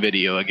on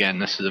video. Again,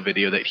 this is a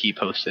video that he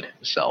posted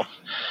himself.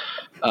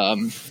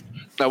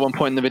 At one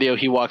point in the video,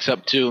 he walks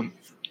up to,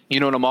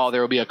 in a mall,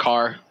 there will be a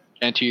car.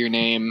 Enter your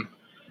name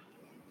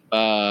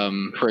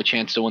for a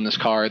chance to win this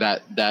car.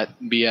 That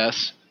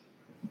BS.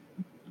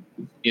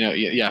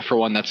 Yeah. For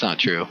one, that's not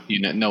true.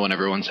 No one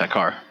ever wins that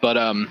car. But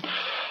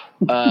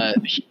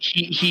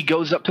he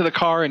goes up to the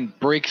car and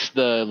breaks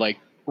the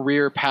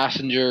rear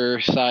passenger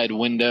side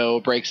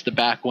window, breaks the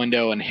back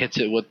window, and hits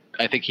it with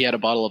I think he had a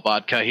bottle of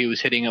vodka he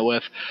was hitting it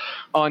with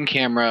on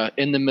camera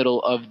in the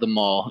middle of the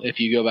mall. If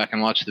you go back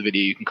and watch the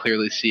video, you can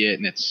clearly see it,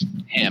 and it's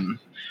him.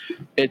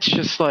 It's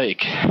just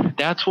like,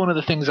 that's one of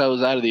the things that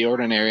was out of the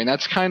ordinary, and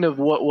that's kind of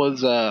what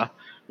was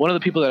one of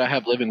the people that I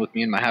have living with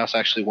me in my house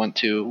actually went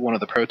to one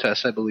of the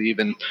protests, I believe,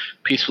 and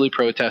peacefully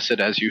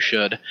protested, as you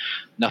should.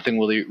 Nothing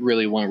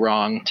really went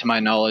wrong, to my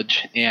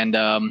knowledge. And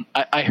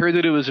I heard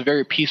that it was a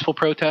very peaceful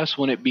protest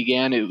when it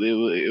began. It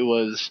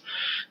was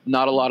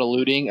not a lot of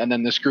looting, and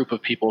then this group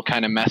of people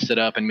kind of messed it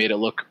up and made it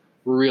look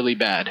really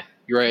bad,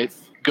 right?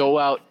 Go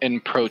out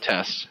and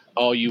protest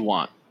all you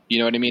want. You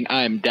know what I mean?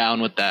 I am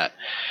down with that.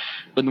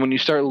 But when you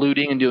start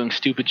looting and doing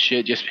stupid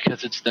shit just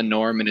because it's the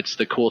norm and it's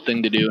the cool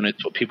thing to do and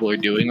it's what people are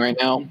doing right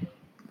now,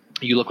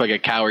 you look like a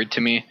coward to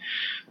me.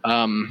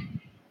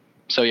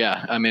 So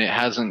yeah, I mean,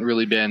 that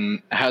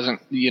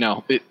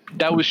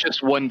was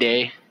just one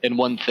day and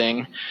one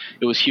thing.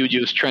 It was huge.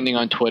 It was trending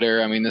on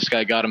Twitter. I mean, this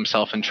guy got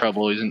himself in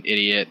trouble. He's an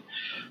idiot.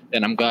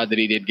 And I'm glad that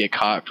he did get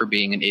caught for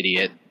being an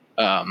idiot.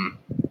 But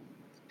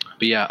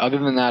yeah, other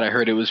than that, I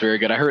heard it was very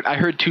good. I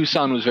heard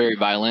Tucson was very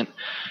violent,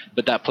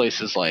 but that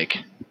place is like,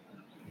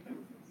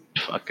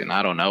 fucking,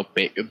 I don't know,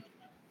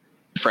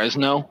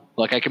 Fresno.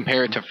 Like, I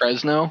compare it to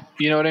Fresno.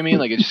 You know what I mean?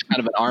 Like, it's just kind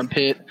of an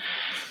armpit,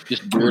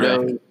 just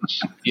weirdos.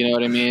 You know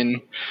what I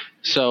mean?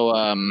 So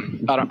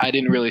I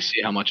didn't really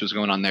see how much was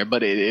going on there,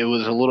 but it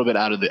was a little bit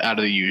out of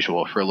the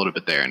usual for a little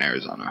bit there in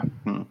Arizona.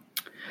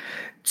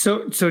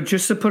 So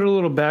just to put a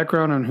little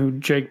background on who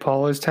Jake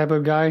Paul is, type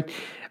of guy,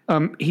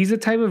 he's the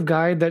type of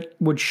guy that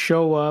would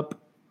show up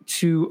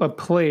to a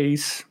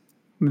place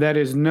that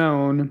is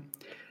known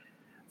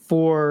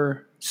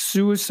for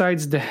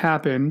suicides to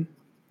happen,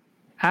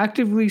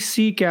 actively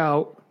seek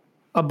out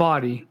a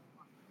body,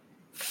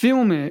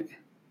 film it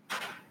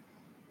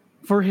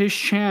for his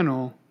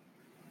channel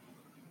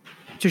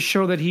to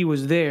show that he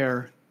was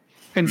there,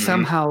 and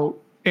somehow,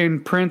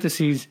 in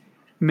parentheses,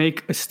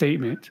 make a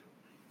statement.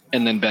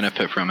 And then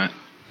benefit from it.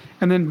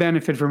 Wow.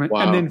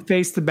 And then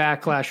face the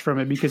backlash from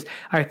it, because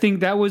I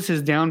think that was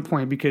his down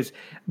point, because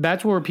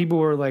that's where people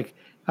were like,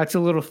 that's a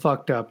little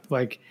fucked up.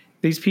 Like,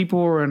 these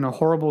people were in a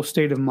horrible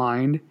state of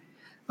mind.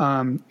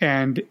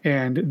 And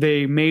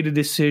they made a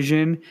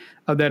decision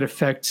that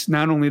affects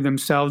not only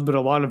themselves, but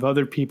a lot of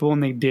other people,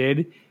 and they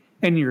did.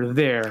 And you're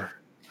there,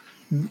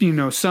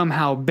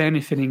 somehow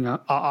benefiting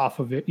off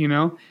of it,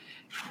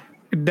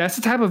 That's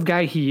the type of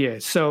guy he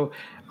is. So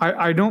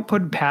I don't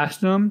put it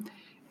past him.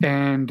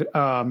 And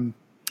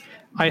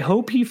I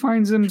hope he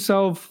finds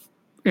himself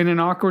in an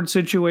awkward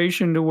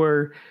situation to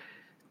where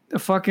a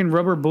fucking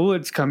rubber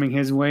bullet's coming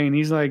his way, and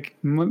he's like,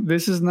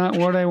 this is not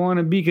what I want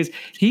to be. Because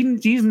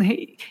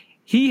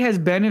he has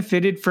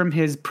benefited from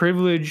his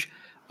privilege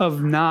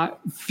of not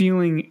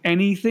feeling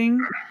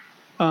anything,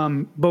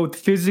 both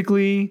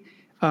physically,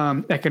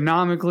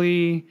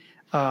 economically,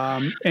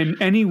 in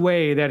any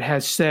way that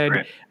has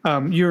said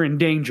you're in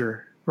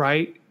danger,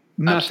 right?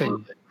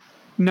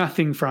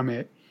 Nothing from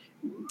it.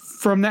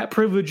 From that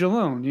privilege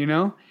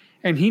alone,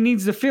 And he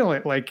needs to feel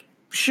it. Like,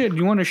 shit,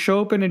 you want to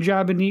show up in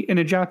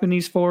a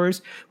Japanese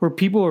forest where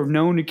people are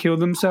known to kill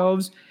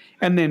themselves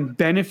and then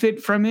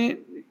benefit from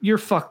it? You're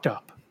fucked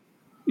up.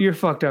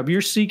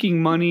 You're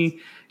seeking money.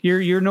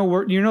 You're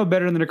no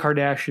better than a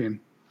Kardashian,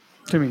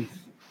 to me.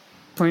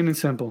 Plain and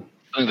simple.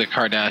 I think the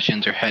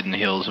Kardashians are head and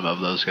heels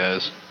above those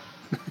guys.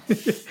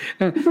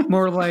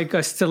 More like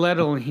a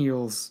stiletto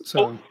heels. So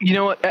well, you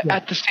know what?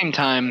 At the same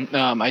time,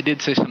 I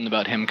did say something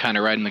about him kind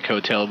of riding the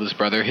coattail of his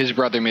brother. His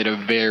brother made a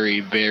very,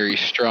 very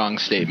strong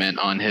statement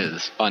on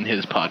his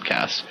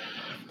podcast.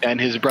 And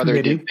his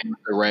brother did things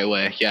the right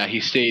way. Yeah, he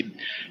stayed,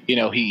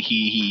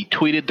 he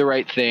tweeted the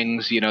right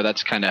things.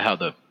 That's kind of how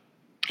the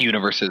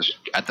universe is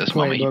at this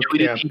moment. He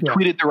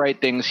tweeted the right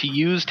things. He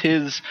used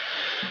his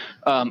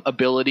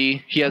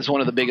ability. He has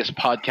one of the biggest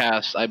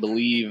podcasts, I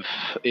believe,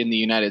 in the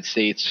United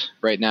States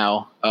right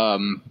now.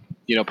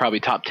 Probably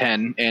top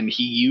 10. And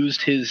he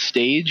used his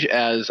stage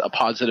as a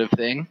positive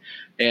thing.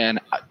 And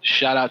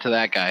shout out to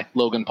that guy,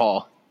 Logan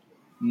Paul.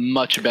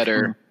 Much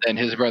better than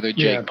his brother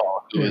Jake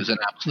Paul, who is an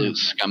absolute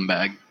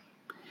scumbag.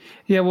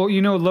 Yeah, well,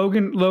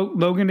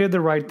 Logan did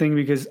the right thing,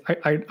 because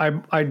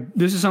I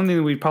this is something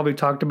that we probably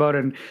talked about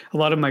in a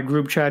lot of my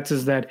group chats,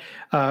 is that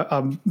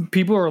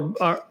people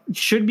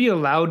should be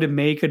allowed to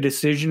make a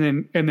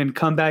decision and then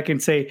come back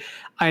and say,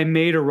 I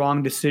made a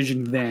wrong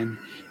decision then,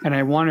 and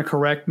I want to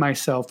correct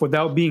myself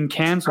without being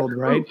canceled,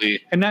 right?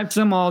 And that's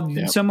some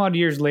odd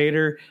years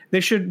later. They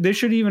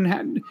should even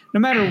have, no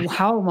matter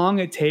how long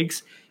it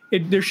takes,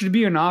 there should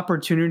be an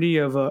opportunity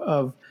of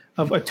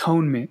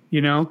atonement,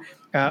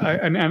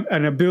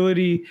 an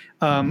ability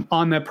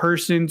on that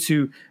person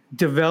to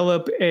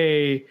develop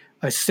a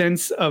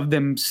sense of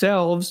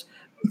themselves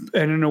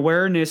and an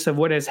awareness of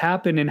what has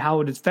happened and how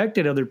it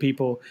affected other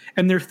people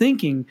and their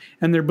thinking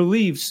and their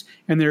beliefs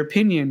and their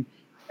opinion.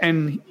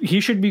 And he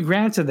should be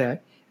granted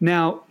that.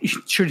 Now,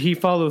 should he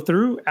follow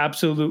through?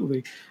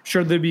 Absolutely.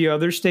 Should there be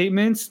other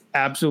statements?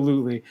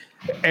 Absolutely.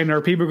 And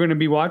are people going to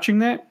be watching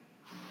that?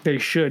 They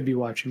should be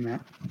watching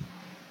that.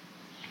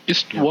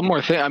 Just one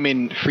more thing. I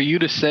mean, for you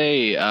to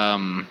say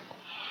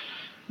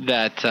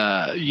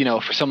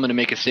for someone to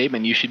make a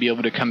statement, you should be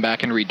able to come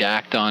back and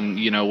redact on,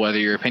 whether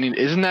your opinion.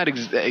 Isn't that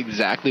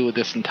exactly what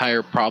this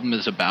entire problem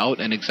is about,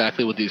 and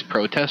exactly what these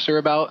protests are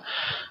about?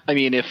 I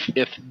mean,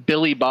 if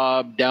Billy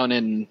Bob down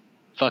in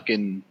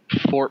fucking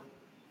Fort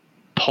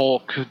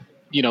Polk,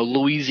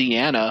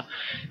 Louisiana,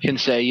 can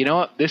say, you know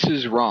what, this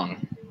is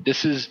wrong.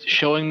 This is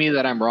showing me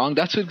that I'm wrong.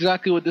 That's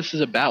exactly what this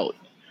is about,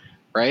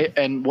 right?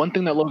 And one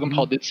thing that Logan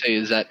Paul did say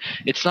is that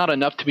it's not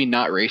enough to be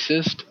not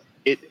racist.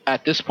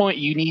 At this point,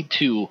 you need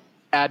to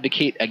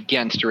advocate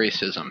against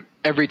racism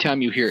every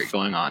time you hear it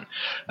going on.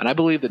 And I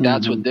believe that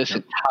that's what this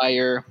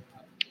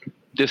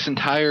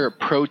entire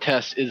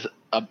protest is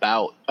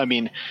about. I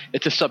mean,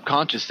 it's a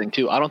subconscious thing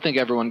too. I don't think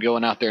everyone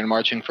going out there and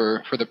marching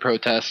for the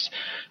protests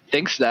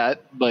thinks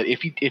that, but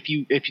if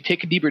you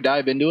take a deeper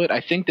dive into it,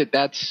 I think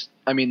that's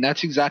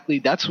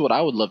what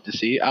I would love to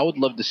see. I would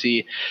love to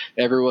see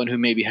everyone who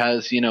maybe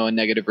has, a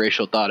negative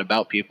racial thought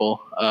about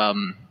people,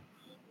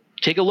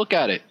 take a look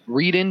at it,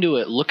 read into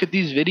it, look at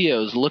these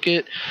videos, look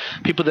at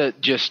people that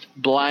just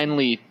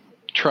blindly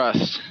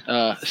trust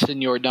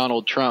Senor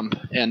Donald Trump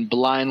and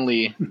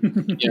blindly,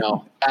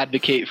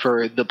 advocate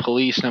for the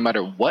police no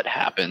matter what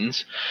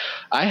happens.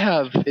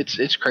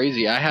 It's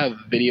crazy. I have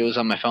videos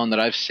on my phone that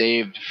I've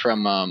saved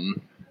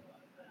from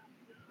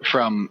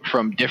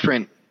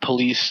different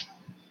police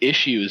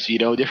issues,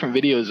 different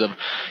videos of,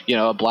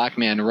 a black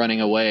man running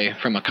away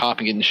from a cop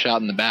and getting shot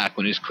in the back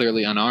when he's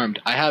clearly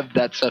unarmed. I have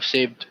that stuff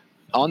saved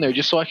on there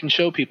just so I can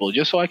show people,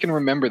 just so I can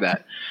remember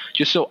that,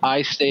 just so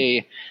I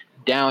stay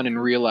down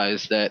and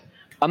realize that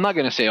I'm not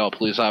going to say all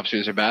police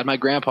officers are bad. My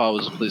grandpa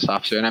was a police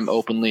officer, and I'm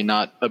openly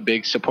not a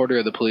big supporter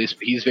of the police,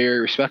 but he's very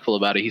respectful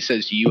about it. He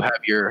says, you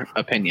have your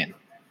opinion.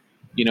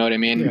 You know what I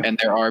mean? Yeah. And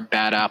there are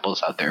bad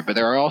apples out there, but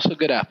there are also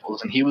good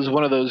apples, and he was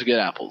one of those good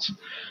apples.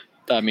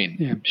 I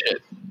mean,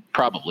 shit,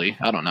 probably.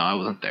 I don't know. I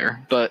wasn't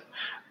there. But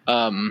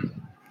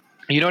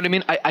you know what I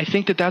mean? I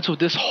think that that's what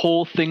this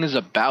whole thing is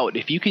about.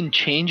 If you can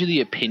change the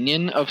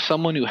opinion of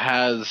someone who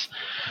has,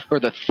 or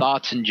the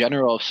thoughts in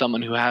general of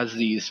someone who has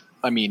these,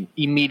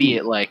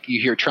 immediate, like,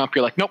 you hear Trump,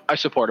 you're like, nope, I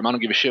support him. I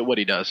don't give a shit what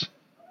he does.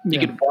 You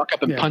could walk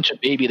up and punch a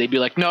baby. They'd be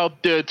like, no,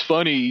 it's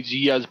funny.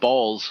 He has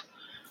balls.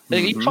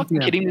 Like, are you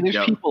fucking kidding me?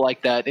 There's people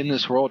like that in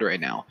this world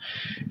right now.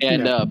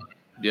 And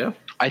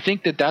I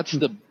think that that's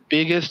the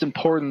biggest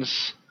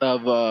importance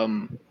of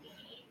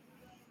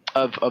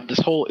this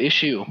whole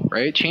issue,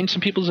 right? Change some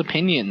people's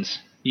opinions.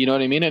 You know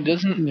what I mean? It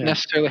doesn't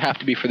necessarily have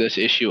to be for this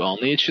issue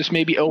only. It's just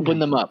maybe open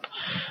them up,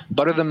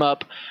 butter them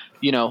up.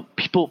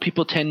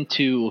 People tend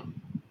to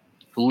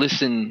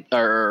listen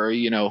or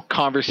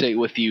conversate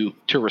with you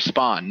to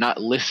respond,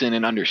 not listen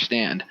and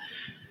understand.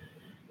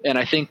 And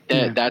I think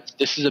that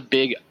this is a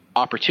big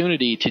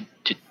opportunity to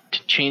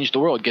change the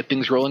world, get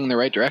things rolling in the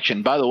right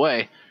direction. By the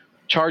way,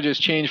 charges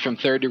changed from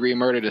 3rd-degree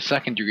murder to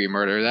 2nd-degree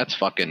murder. That's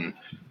fucking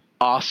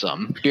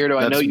awesome.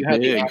 Beardo, I know you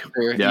had the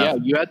answer. Yeah,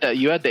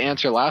 you had the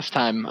answer last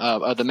time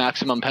of the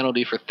maximum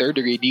penalty for 3rd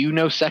degree. Do you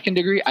know 2nd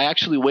degree? I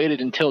actually waited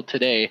until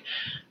today.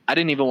 I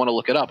didn't even want to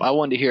look it up. I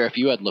wanted to hear if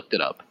you had looked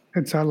it up.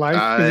 It's a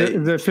life.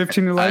 Is it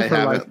 15 to life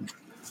or life?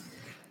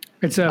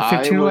 It's a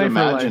 15 to life. I would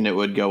imagine it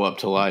would go up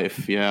to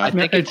life. Yeah, I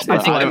think it's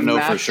I don't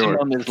know for sure.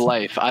 Is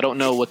life. I don't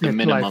know what the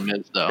minimum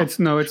is though. It's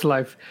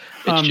life.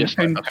 It's just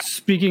and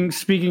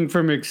speaking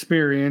from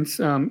experience,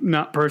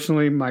 not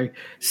personally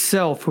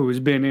myself who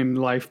has been in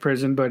life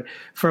prison, but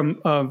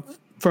from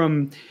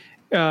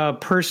a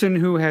person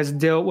who has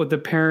dealt with a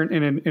parent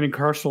in a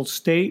carceral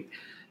state,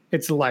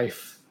 it's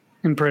life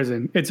in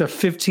prison. It's a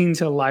 15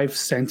 to life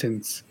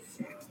sentence.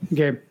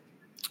 Okay.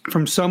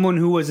 From someone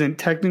who wasn't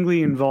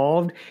technically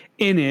involved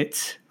in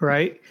it,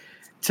 right,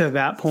 to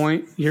that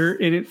point, you're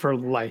in it for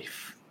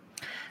life.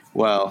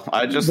 Well,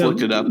 I just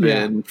looked it up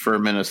for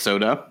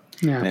Minnesota,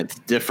 and it's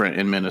different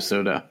in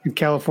Minnesota. In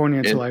California,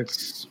 it's life.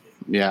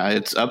 Yeah,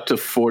 it's up to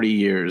 40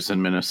 years in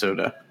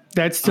Minnesota.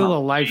 That's still a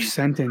life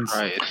sentence.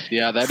 Right.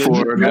 Yeah, that is.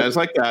 For guys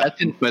like that,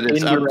 but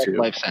it's up to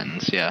life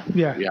sentence. Yeah.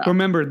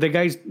 Remember, the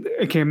guys.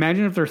 Okay,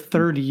 imagine if they're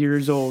 30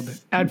 years old.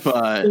 Add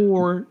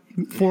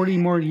 40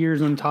 more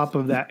years on top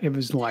of that. It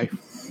was life.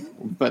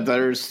 But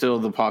there's still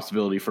the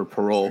possibility for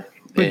parole.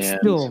 But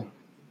still,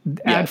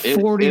 add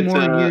 40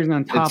 more years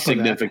on top of that. It's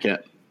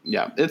significant.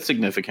 Yeah, it's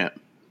significant.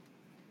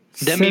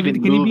 Them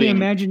even can moving. You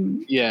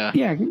imagine? Yeah.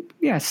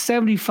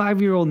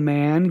 75-year-old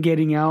man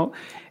getting out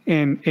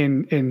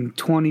in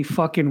 20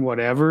 fucking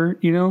whatever.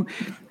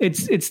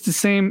 It's the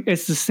same.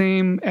 It's the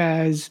same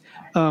as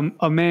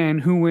a man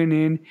who went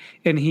in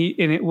and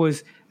it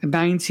was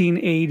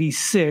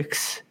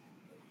 1986,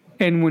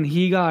 and when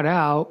he got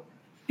out,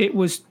 it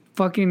was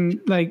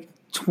fucking like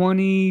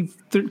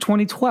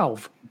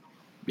 2012.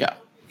 Yeah.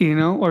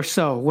 Or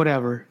so,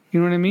 whatever. You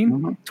know what I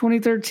mean?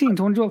 2013,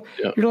 2012.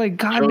 Yeah. You're like,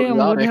 goddamn,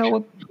 what the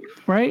hell?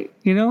 Right?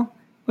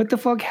 What the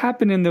fuck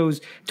happened in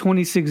those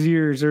 26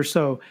 years or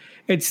so?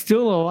 It's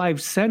still a life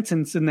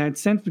sentence in that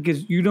sense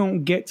because you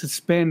don't get to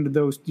spend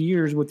those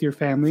years with your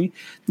family.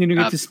 You don't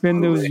get to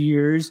spend those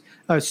years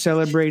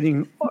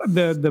celebrating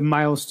the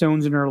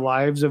milestones in our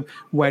lives of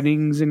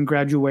weddings and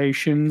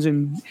graduations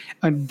and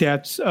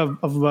deaths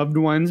of loved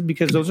ones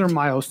because those are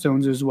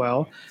milestones as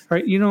well,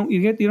 right? You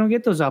don't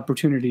get those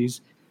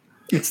opportunities.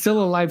 It's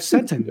still a life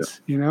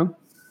sentence, you know.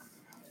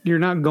 You're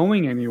not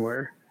going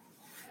anywhere.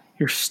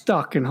 You're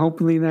stuck, and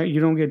hopefully that you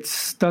don't get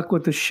stuck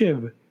with the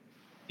shiv.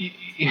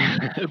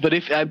 But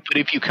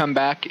if you come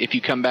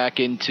back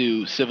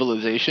into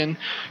civilization,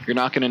 you're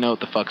not going to know what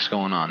the fuck's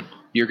going on.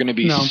 You're going to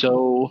be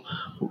so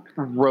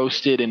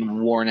roasted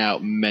and worn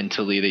out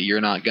mentally that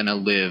you're not going to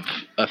live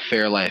a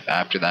fair life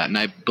after that. And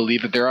I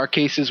believe that there are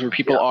cases where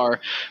people are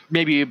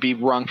maybe be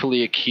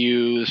wrongfully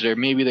accused, or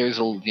maybe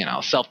there's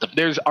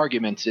there's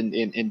arguments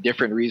in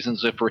different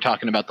reasons if we're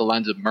talking about the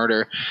lines of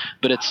murder.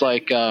 But it's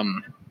like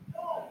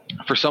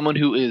for someone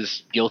who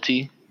is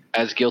guilty,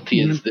 as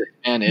guilty as this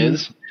man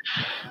is.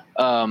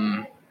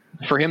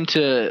 For him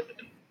to,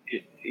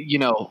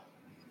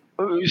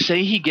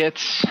 say he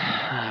gets,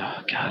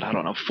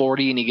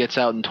 40 and he gets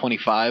out in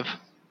 25.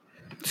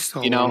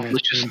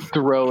 Let's just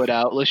throw it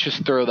out. Let's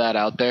just throw that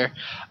out there.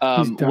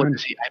 What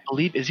is he? I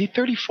believe, is he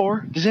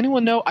 34? Does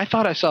anyone know? I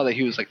thought I saw that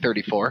he was like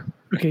 34.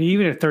 Okay,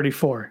 even at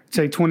 34,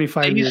 say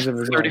 25 years of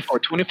his 34,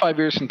 life. 25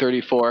 years from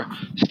 34.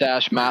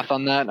 Stash math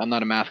on that. I'm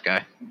not a math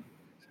guy.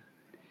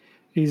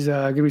 He's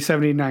going to be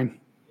 79.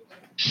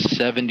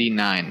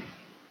 79.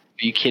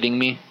 Are you kidding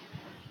me?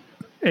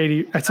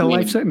 80. That's a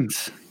life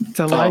sentence. It's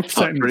a life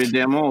sentence. Pretty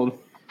damn old.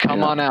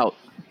 Come on out.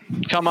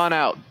 Come on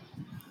out.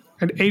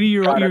 An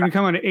 80-year-old. You're going to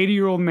become an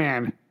 80-year-old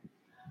man.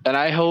 And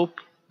I hope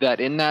that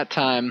in that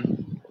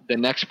time, the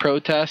next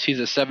protest, he's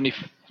a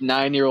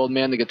 79-year-old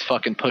man that gets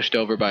fucking pushed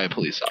over by a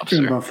police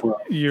officer. In Buffalo.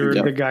 You're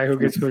the guy who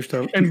gets pushed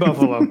over. In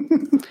Buffalo.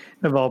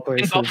 Of all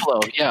places. In Buffalo.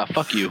 Yeah,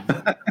 fuck you.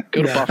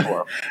 Go to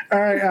Buffalo. All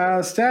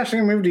right, Stash, I'm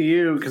going to move to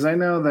you because I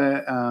know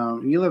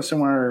that you live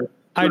somewhere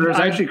where there's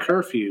actually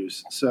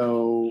curfews.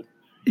 So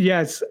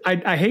yes,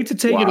 I hate to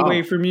take it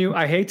away from you.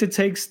 I hate to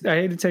take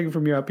it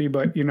from you, Uppy,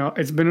 but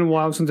it's been a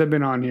while since I've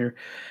been on here.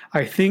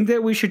 I think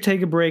that we should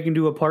take a break and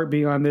do a part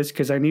B on this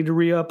because I need to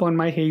re-up on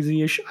my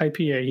hazy-ish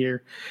IPA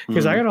here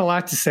because I got a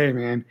lot to say,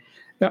 man.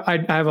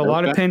 I have a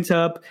lot of pent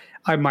up.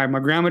 My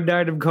grandma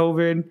died of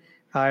COVID.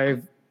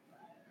 I've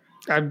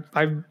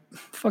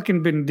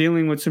fucking been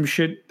dealing with some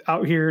shit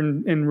out here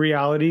in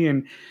reality,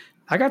 and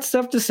I got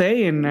stuff to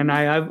say, and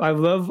I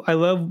love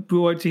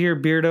what to hear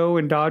Beardo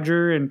and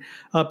Dodger and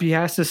Uppy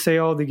has to say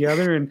all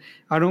together. And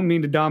I don't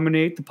mean to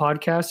dominate the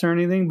podcast or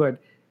anything, but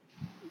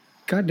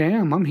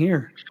goddamn, I'm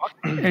here.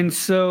 And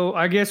so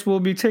I guess we'll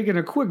be taking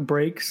a quick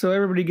break so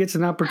everybody gets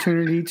an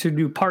opportunity to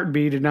do part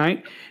B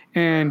tonight.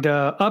 And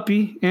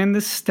Uppy and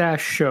the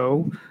Stash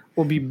Show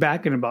will be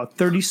back in about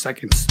 30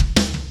 seconds.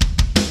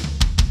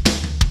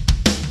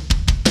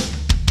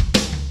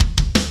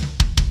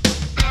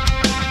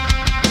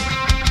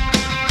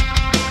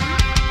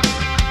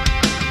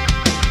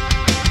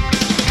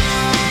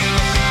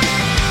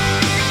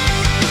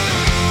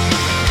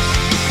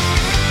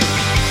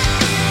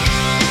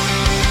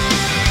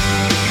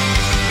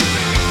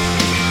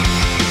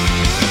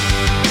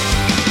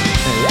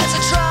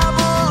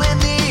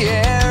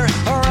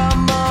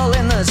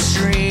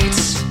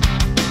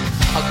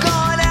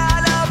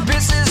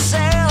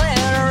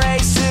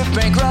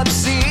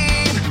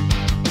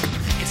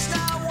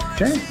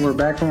 We're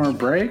back from our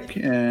break,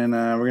 and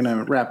we're going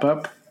to wrap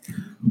up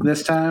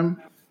this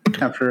time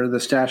after the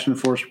Stash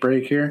enforced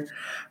break here.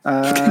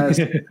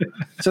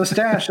 So,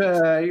 Stash,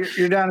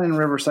 you're down in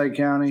Riverside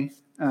County.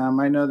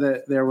 I know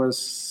that there was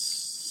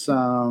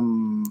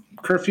some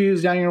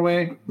curfews down your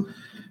way.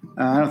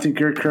 I don't think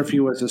your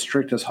curfew was as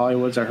strict as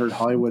Hollywood's. I heard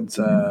Hollywood's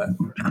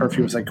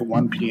curfew was like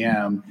 1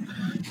 p.m.,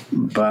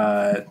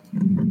 but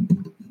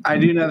I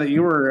do know that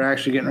you were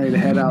actually getting ready to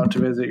head out to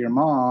visit your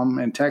mom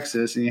in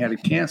Texas, and you had to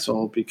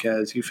cancel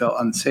because you felt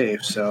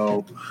unsafe.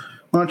 So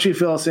why don't you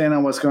fill us in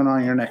on what's going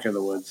on in your neck of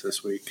the woods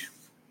this week?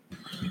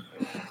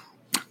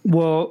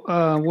 Well,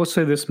 we'll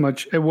say this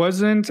much. It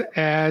wasn't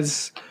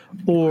as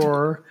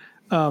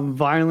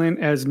violent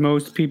as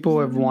most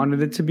people have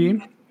wanted it to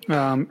be.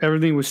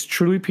 Everything was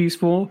truly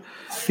peaceful.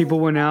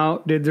 People went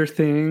out, did their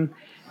thing,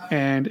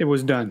 and it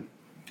was done.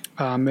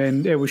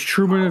 And it was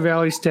true Moreno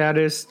Valley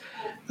status.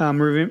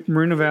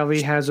 Moreno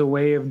Valley has a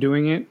way of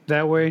doing it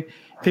that way.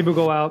 People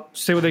go out,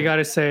 say what they got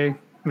to say,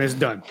 and it's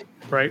done,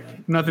 right?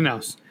 Nothing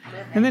else.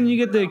 And then you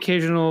get the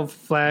occasional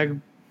flag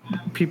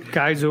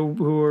guys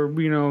who are,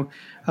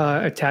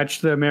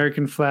 attached the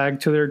American flag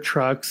to their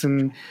trucks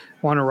and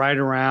want to ride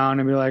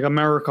around and be like,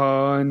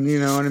 America, and you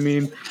know what I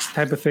mean,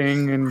 type of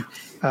thing. And,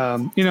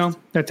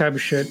 that type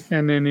of shit.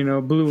 And then,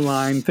 thin blue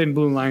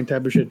line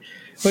type of shit.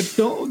 But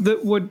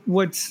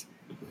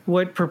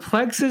what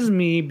perplexes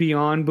me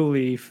beyond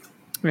belief,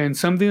 and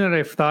something that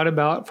I've thought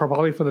about for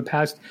the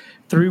past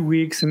 3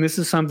 weeks, and this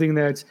is something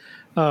that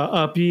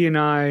Uppy and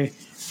I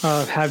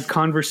had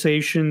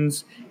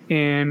conversations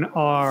in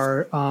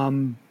our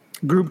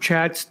group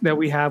chats that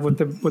we have with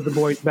the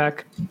boys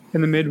back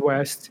in the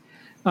Midwest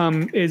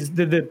is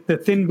the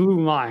thin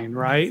blue line,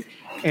 right?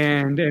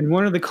 And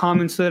one of the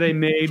comments that I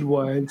made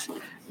was,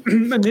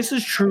 and this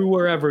is true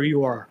wherever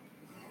you are,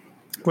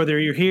 whether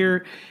you're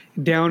here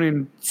down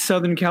in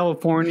Southern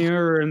California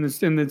or in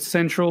the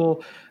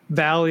Central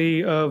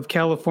Valley of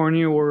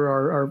California,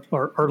 where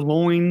our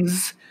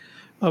loins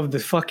of the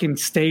fucking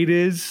state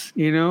is,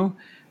 you know,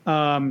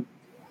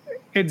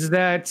 it's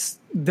that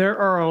there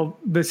are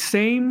the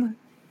same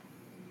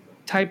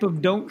type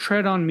of don't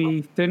tread on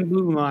me, thin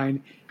blue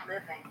line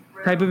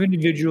type of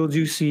individuals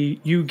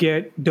you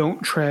get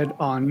don't tread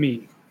on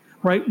me,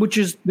 right? Which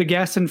is the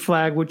Gaston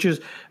flag, which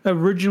is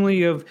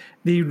originally of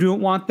you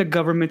don't want the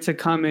government to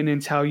come in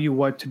and tell you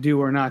what to do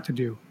or not to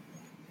do.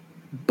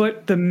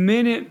 But the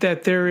minute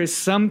that there is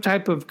some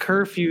type of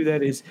curfew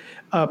that is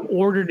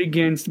ordered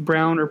against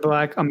brown or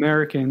black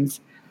Americans,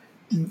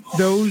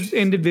 those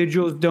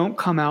individuals don't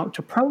come out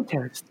to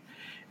protest.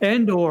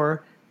 And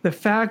or the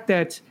fact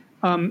that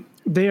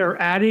they are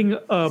adding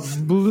a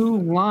blue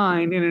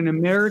line in an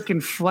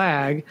American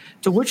flag,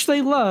 to which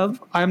they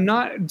love. I'm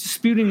not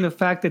disputing the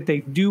fact that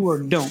they do or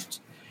don't.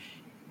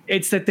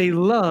 It's that they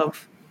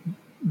love.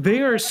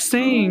 They are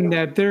saying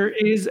that there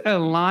is a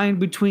line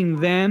between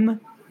them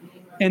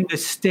and the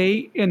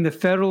state and the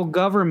federal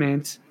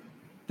government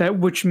that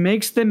which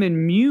makes them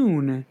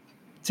immune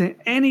to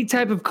any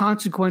type of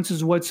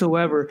consequences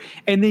whatsoever.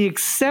 And they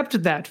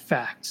accept that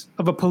fact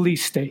of a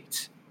police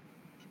state.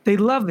 They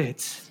love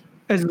it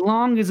as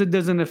long as it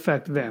doesn't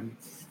affect them.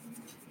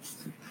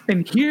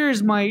 And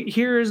here's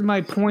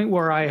my point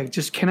where I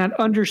just cannot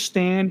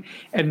understand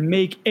and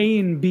make A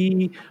and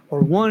B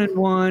or 1 and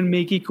 1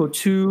 make equal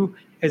 2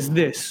 as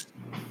this.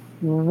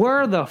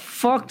 Where the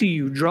fuck do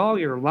you draw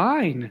your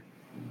line?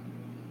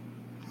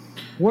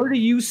 Where do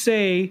you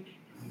say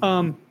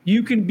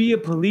you can be a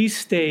police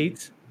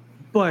state,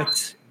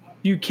 but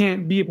you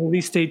can't be a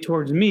police state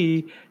towards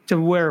me to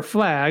wear a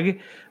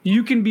flag?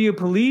 You can be a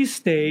police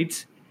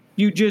state,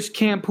 you just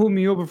can't pull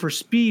me over for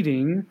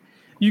speeding.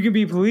 You can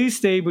be a police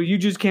state, but you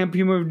just can't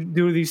pull me over to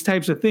do these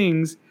types of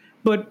things.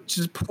 But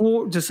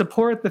to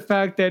support the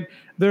fact that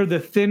they're the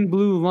thin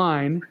blue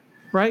line,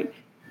 right?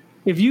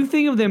 If you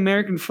think of the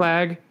American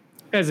flag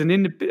as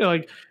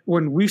like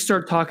when we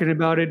start talking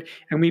about it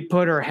and we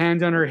put our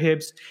hands on our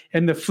hips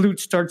and the flute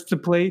starts to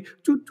play,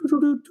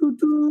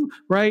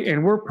 right?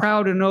 And we're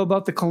proud to know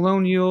about the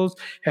colonials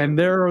and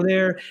they're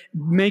there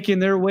making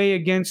their way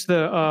against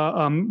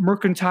the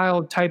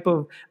mercantile type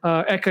of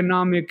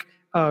economic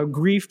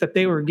grief that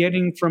they were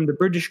getting from the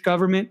British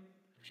government.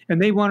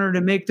 And they wanted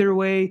to make their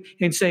way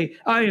and say,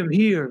 I am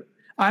here.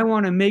 I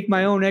want to make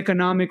my own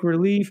economic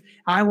relief.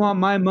 I want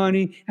my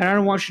money, and I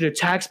don't want you to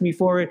tax me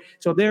for it.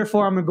 So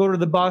therefore, I'm going to go to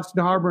the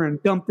Boston Harbor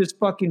and dump this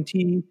fucking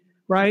tea,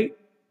 right?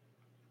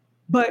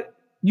 But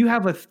you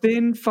have a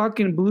thin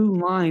fucking blue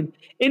line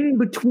in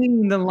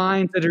between the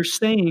lines that are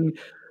saying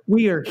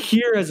we are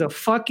here as a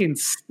fucking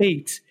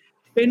state,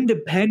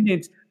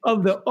 independent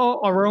of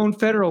our own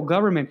federal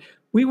government.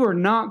 We were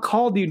not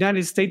called the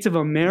United States of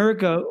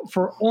America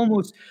for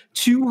almost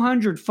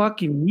 200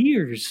 fucking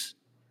years,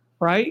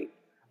 right?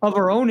 Of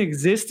our own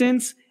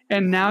existence,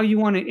 and now you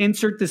want to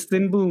insert this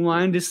thin blue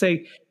line to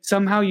say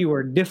somehow you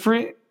are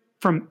different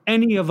from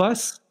any of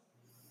us,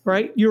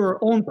 right? You're your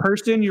own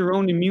person, your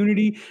own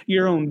immunity,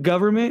 your own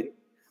government.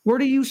 Where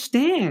do you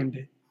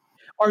stand?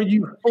 Are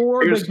you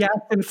for the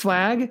Gaston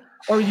flag?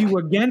 Are you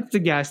against the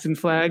Gaston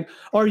flag?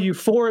 Are you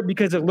for it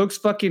because it looks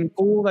fucking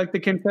cool like the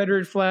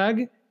Confederate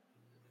flag,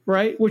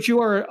 right? Which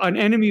you are an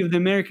enemy of the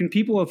American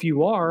people if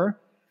you are,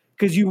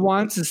 because you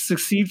want to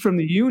secede from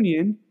the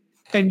Union.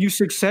 And you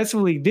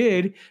successfully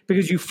did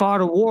because you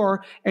fought a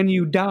war and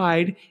you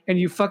died and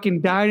you fucking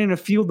died in a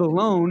field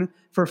alone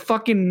for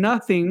fucking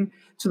nothing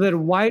so that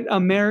white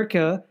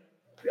America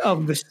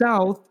of the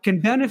South can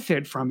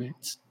benefit from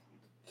it.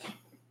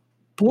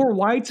 Poor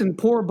whites and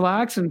poor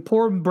blacks and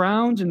poor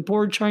browns and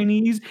poor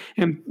Chinese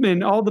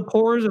and all the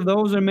poors of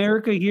those in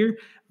America here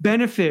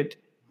benefit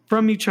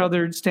from each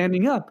other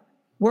standing up.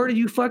 Where do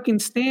you fucking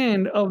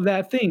stand of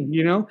that thing,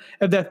 you know,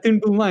 of that thin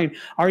blue line?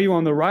 Are you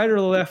on the right or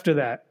the left of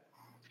that?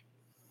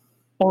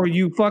 Or are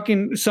you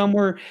fucking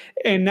somewhere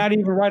and not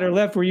even right or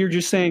left where you're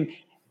just saying,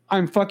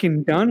 I'm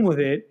fucking done with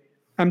it.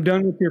 I'm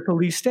done with your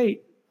police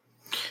state.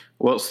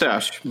 Well,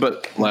 Stash,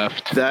 but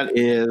Left. that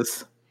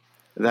is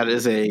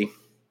a,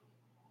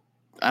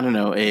 I don't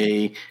know,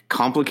 a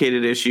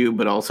complicated issue,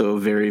 but also a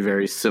very,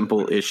 very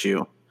simple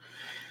issue.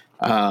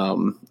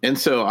 And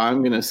so I'm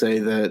going to say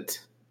that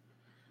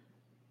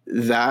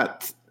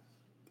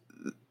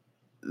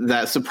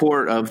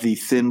support of the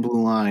thin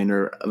blue line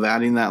or of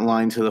adding that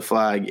line to the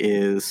flag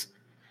is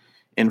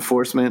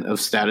enforcement of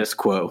status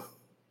quo.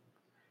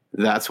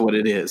 That's what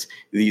it is.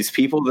 These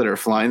people that are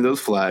flying those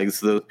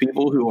flags, those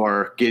people who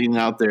are getting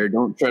out there,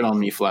 don't tread on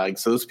me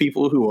flags, those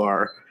people who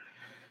are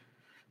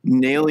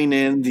nailing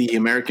in the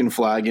American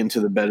flag into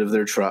the bed of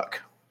their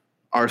truck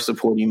are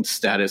supporting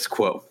status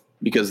quo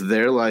because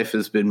their life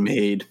has been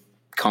made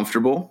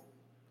comfortable.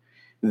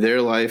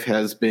 Their life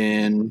has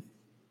been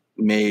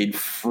made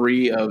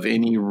free of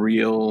any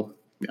real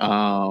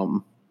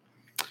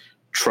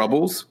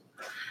troubles.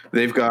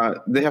 They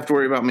have to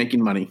worry about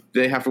making money.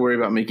 They have to worry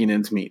about making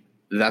ends meet.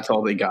 That's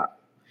all they got.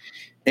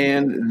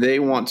 And they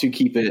want to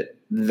keep it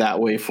that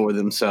way for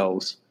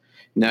themselves.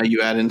 Now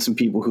you add in some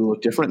people who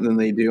look different than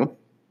they do.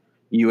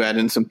 You add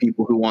in some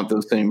people who want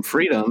those same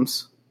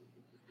freedoms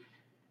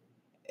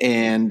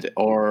and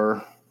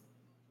are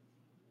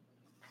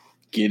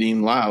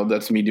getting loud,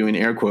 that's me doing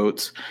air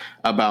quotes,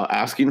 about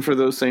asking for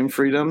those same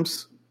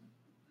freedoms.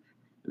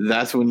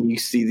 That's when you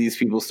see these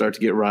people start to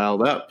get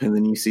riled up, and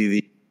then you see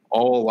the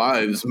all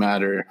lives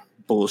matter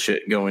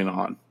bullshit going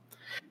on.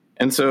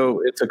 And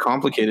so it's a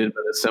complicated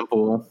but a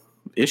simple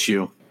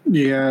issue.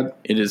 Yeah.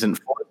 It is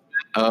enforcement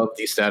of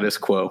the status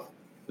quo.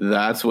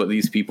 That's what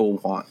these people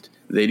want.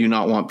 They do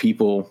not want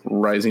people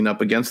rising up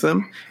against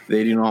them.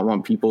 They do not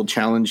want people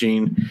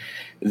challenging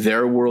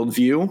their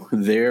worldview,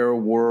 their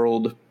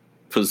world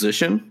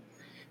position.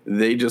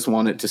 They just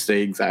want it to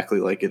stay exactly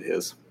like it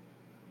is.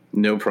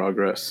 No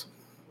progress.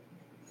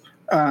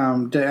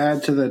 To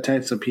add to the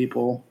types of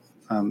people,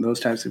 those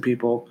types of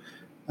people,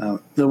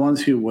 the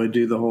ones who would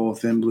do the whole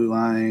thin blue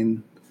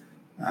line,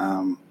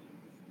 the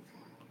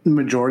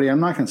majority, I'm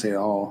not going to say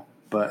all,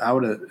 but I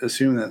would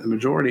assume that the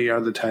majority are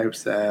the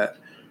types that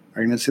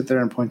are going to sit there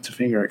and point the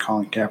finger at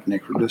Colin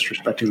Kaepernick for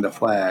disrespecting the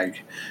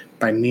flag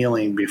by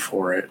kneeling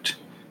before it.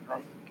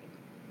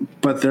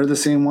 But they're the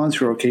same ones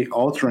who are okay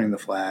altering the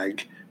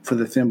flag for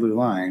the thin blue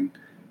line,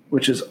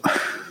 which is,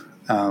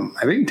 I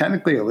think,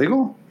 technically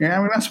illegal. Yeah,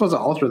 we're not supposed to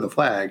alter the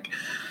flag.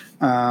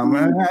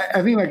 And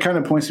I think that kind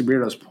of points to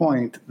Beardo's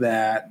point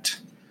that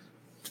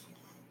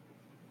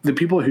the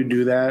people who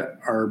do that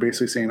are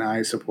basically saying,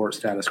 I support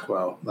status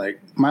quo. Like,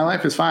 my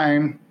life is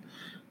fine.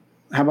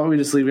 How about we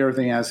just leave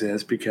everything as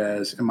is?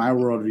 Because in my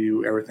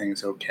worldview, everything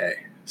is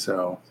okay.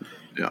 So,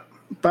 yeah.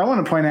 But I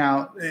want to point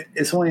out,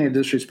 it's only a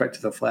disrespect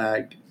to the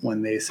flag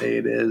when they say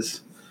it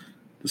is,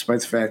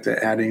 despite the fact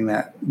that adding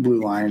that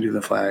blue line to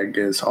the flag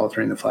is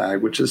altering the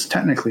flag, which is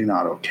technically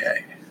not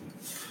okay.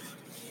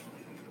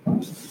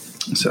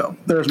 So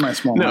there's my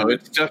small. No,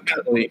 it's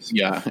definitely,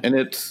 yeah. And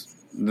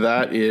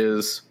that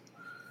is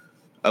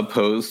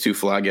opposed to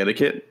flag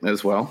etiquette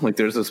as well. Like,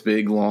 there's this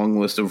big long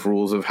list of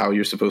rules of how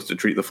you're supposed to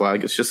treat the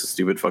flag. It's just a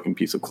stupid fucking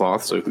piece of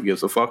cloth, so who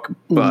gives a fuck?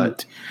 Mm-hmm.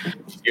 But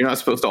you're not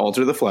supposed to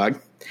alter the flag.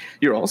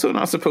 You're also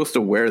not supposed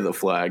to wear the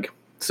flag.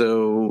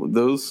 So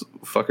those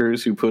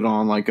fuckers who put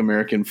on like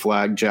American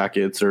flag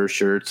jackets or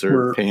shirts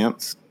or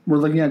pants. We're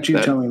looking at you,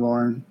 tell me,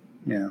 Lauren.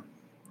 Yeah.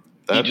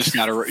 You just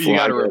gotta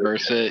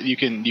reverse it. You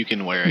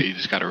can wear it. You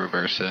just gotta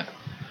reverse it.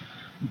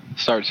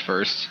 Starts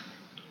first.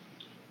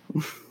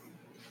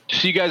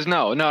 So you guys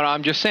know. No,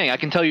 I'm just saying. I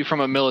can tell you from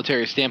a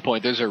military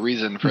standpoint, there's a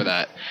reason for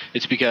that.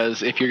 It's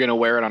because if you're going to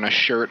wear it on a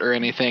shirt or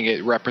anything,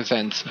 it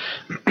represents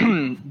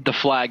the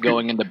flag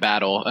going into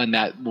battle, and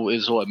that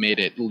is what made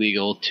it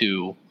legal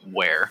to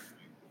wear.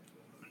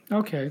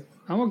 Okay,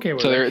 I'm okay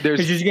with that.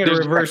 Because you got to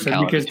reverse it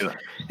because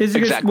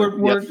exactly.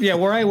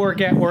 Where I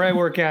work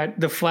at,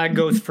 the flag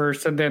goes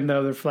first and then the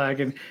other flag,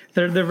 and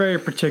they're very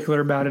particular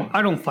about it.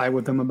 I don't fight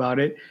with them about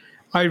it.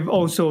 I've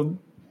also.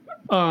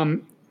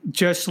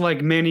 Just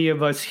like many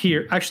of us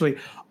here, actually,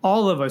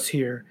 all of us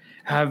here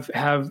have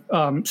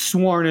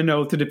sworn an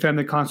oath to defend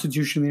the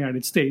Constitution of the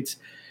United States.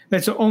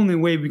 That's the only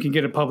way we can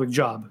get a public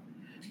job.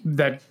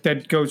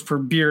 That goes for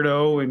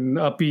Beardo and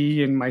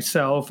Uppy and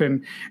myself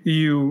and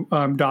you,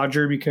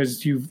 Dodger,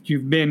 because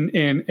you've been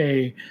in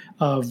a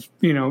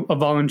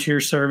volunteer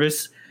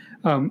service.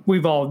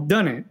 We've all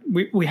done it.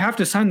 We have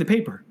to sign the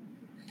paper,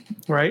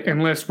 right?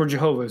 Unless we're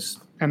Jehovah's.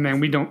 And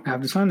then we don't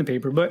have to sign the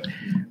paper. But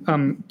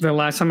the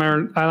last time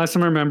I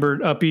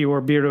remembered, Uppy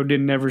or Beardo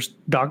didn't ever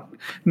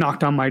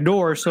knocked on my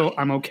door, so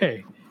I'm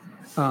okay.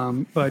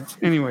 But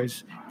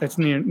anyways, that's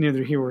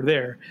neither here or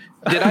there.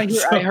 Did I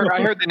hear?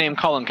 I heard the name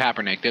Colin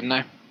Kaepernick, didn't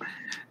I?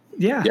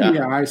 Yeah,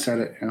 I said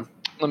it. Yeah.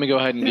 Let me go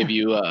ahead and give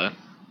you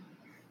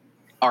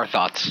our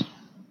thoughts.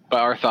 By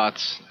our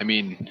thoughts, I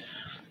mean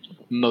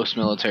most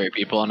military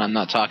people, and I'm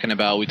not talking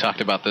about. We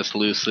talked about this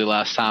loosely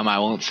last time. I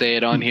won't say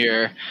it on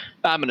here.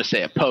 I'm going to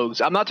say it.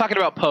 Pogues. I'm not talking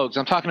about Pogues.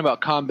 I'm talking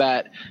about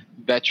combat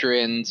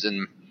veterans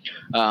and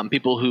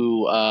people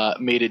who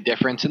made a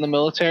difference in the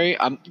military.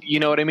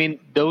 You know what I mean?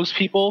 Those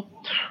people,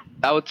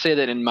 I would say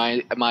that in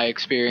my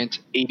experience,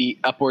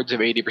 upwards of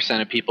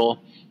 80% of people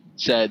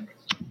said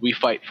we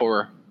fight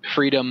for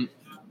freedom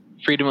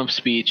of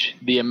speech,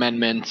 the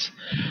amendments.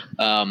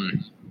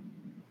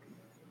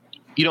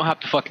 You don't have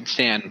to fucking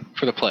stand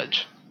for the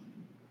pledge.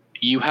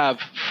 You have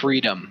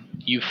freedom.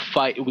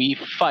 We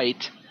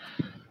fight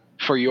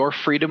for your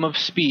freedom of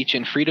speech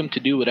and freedom to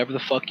do whatever the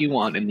fuck you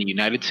want in the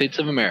United States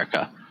of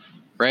America,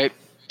 right?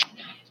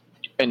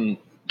 And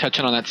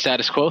touching on that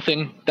status quo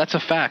thing, that's a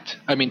fact.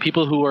 I mean,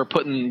 people who are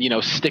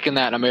sticking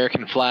that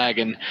American flag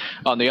and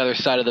on the other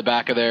side of the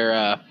back of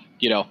their,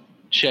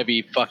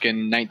 Chevy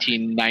fucking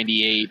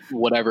 1998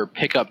 whatever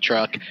pickup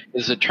truck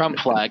is a Trump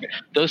flag.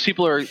 Those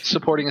people are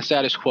supporting a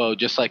status quo,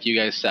 just like you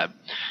guys said,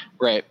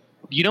 right?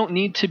 You don't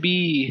need to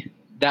be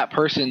that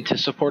person to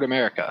support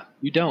America.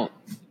 You don't.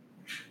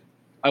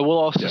 I will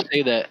also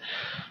say that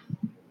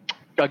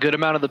a good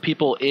amount of the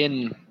people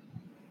in,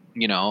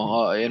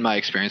 in my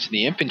experience in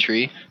the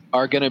infantry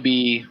are going to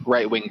be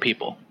right-wing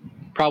people.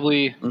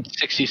 Probably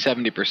 60,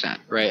 70%,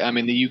 right? I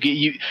mean,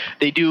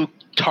 they do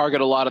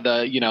target a lot of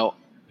the,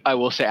 I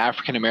will say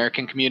African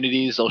American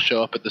communities. They'll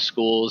show up at the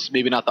schools,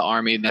 maybe not the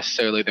Army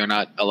necessarily. They're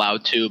not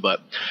allowed to,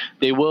 but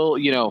they will,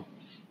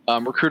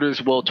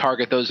 recruiters will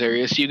target those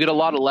areas. So you get a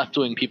lot of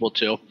left-wing people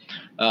too.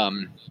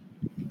 And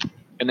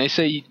they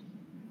say,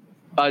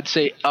 I'd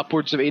say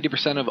upwards of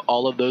 80% of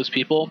all of those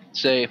people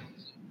say,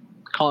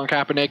 Colin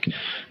Kaepernick,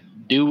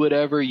 do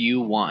whatever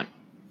you want.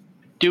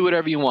 Do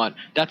whatever you want.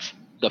 That's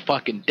the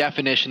fucking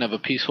definition of a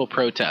peaceful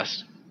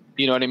protest.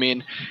 You know what I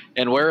mean?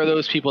 And where are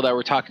those people that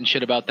were talking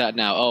shit about that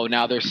now? Oh,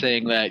 now they're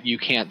saying that you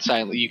can't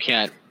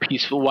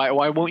peaceful.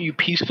 Why won't you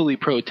peacefully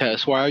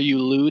protest? Why are you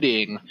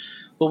looting?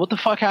 Well, what the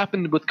fuck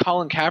happened with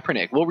Colin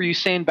Kaepernick? What were you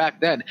saying back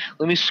then?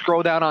 Let me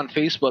scroll down on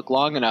Facebook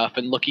long enough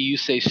and look at you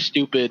say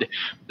stupid,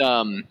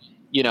 hiding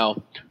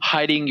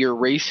your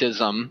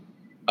racism.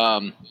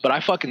 But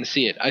I fucking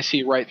see it. I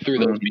see right through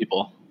those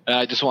people. And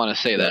I just want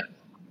to say that.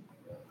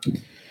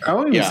 I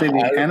would even say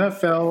the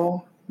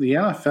NFL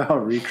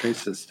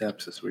retraced its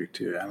steps this week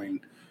too. I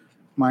mean,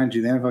 mind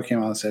you, the NFL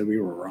came out and said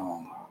we were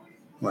wrong.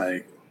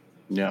 Like,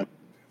 yeah,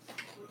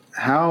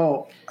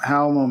 how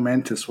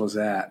momentous was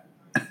that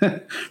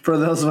for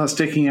those of us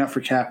sticking up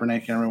for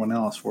Kaepernick and everyone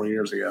else 4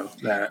 years ago?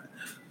 That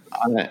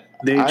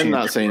I'm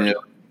not saying it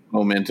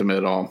momentum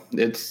at all.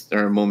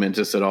 Or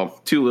momentous at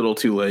all. Too little,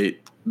 too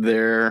late.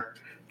 They're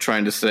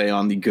trying to stay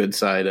on the good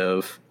side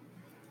of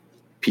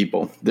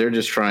people. They're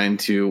just trying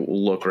to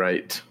look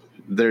right.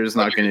 There's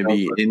not going to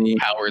be any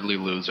cowardly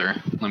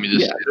loser. Let me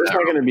just say there's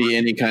not going to be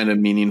any kind of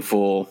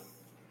meaningful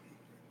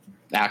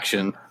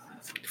action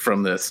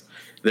from this.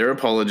 They're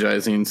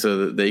apologizing so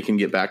that they can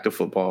get back to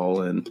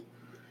football, and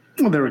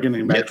they were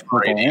getting back to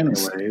football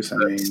anyways. I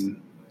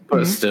mean,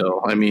 but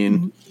still, I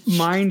mean,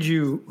 mind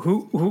you,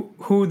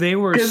 who they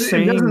were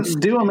saying it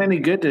doesn't do them any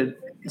good to.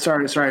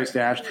 Sorry,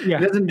 Stash.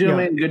 Yeah, it doesn't do them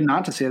any good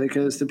not to say that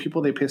because the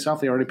people they pissed off,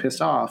 they already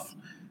pissed off.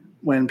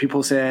 When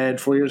people said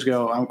 4 years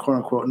ago, I'm quote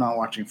unquote not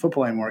watching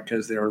football anymore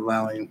because they were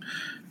allowing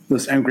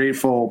those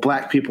ungrateful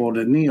black people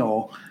to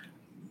kneel,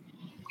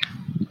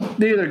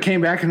 they either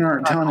came back and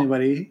aren't telling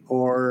anybody,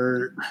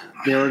 or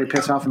they already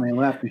pissed off and they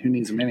left. And who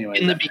needs them anyway?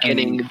 In the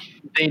beginning,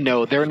 they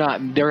know they're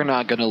not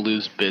going to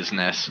lose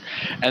business,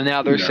 and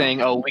now they're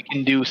saying, "Oh, we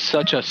can do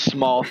such a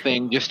small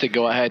thing just to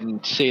go ahead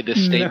and say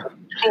this statement."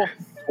 Cool,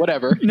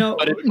 whatever. No,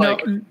 but it's no.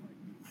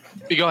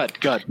 Go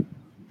ahead.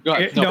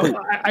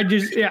 I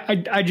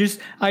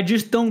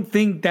just don't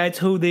think that's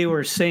who they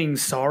were saying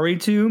sorry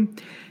to.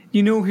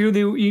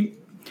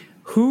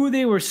 Who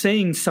they were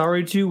saying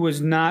sorry to was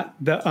not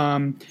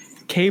the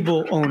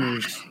cable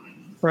owners,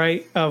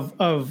 right? Of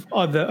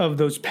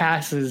those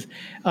passes.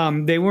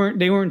 They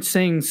weren't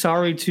saying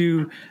sorry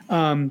to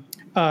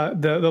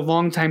the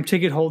longtime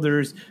ticket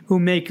holders who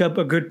make up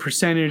a good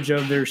percentage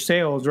of their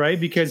sales, right?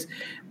 Because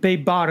they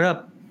bought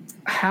up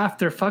half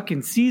their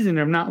fucking season,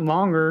 if not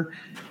longer.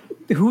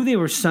 Who they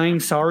were saying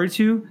sorry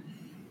to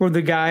were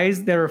the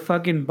guys that are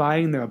fucking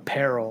buying their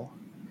apparel.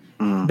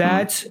 Mm-hmm.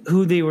 That's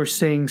who they were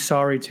saying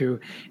sorry to.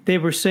 They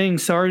were saying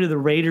sorry to the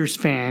Raiders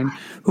fan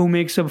who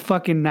makes up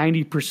fucking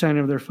 90%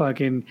 of their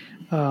fucking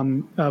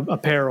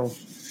apparel.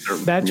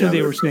 That's who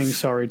they were saying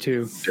sorry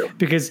to. Yeah.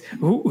 Because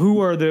who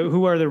are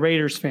the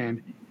Raiders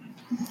fan?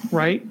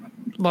 Right?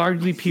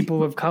 Largely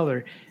people of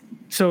color.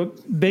 So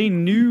they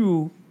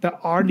knew the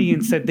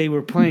audience that they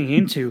were playing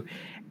into.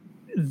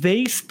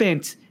 They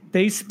spent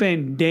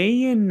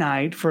day and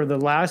night for the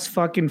last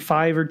fucking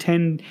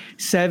 7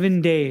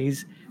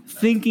 days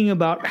thinking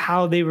about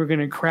how they were going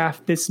to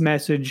craft this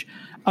message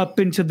up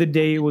until the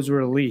day it was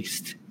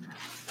released.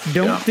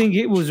 Don't think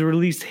it was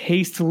released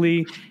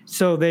hastily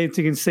so they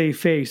can save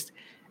face.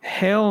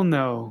 Hell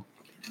no.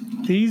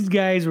 These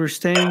guys were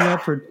staying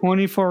up for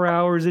 24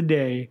 hours a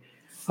day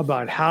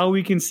about how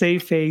we can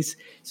save face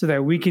so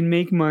that we can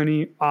make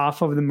money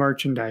off of the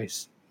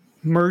merchandise.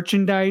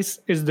 Merchandise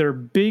is their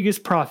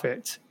biggest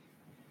profit.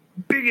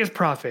 Anybody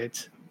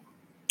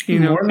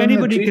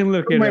can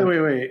look at it.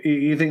 Wait.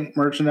 You think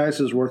merchandise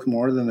is worth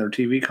more than their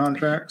TV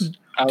contracts?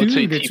 I would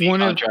say TV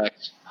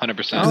contracts,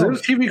 100%.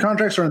 Those TV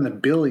contracts are in the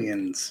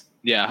billions.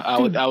 Yeah, I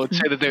would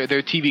say that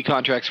their TV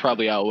contracts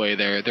probably outweigh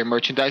their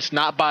merchandise,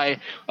 not by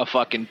a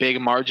fucking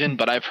big margin,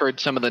 but I've heard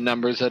some of the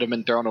numbers that have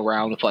been thrown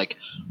around with like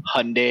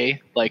Hyundai,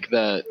 like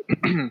the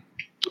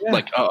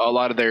like a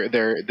lot of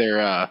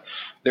their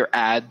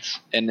ads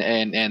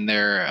and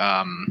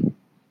their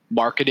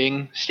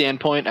marketing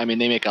standpoint. I mean,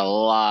 they make a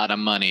lot of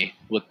money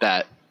with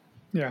that.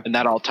 Yeah. And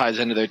that all ties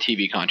into their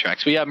TV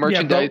contracts. But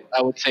merchandise,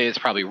 I would say, is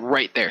probably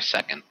right there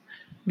second.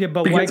 Yeah,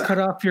 but why cut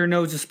off your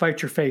nose to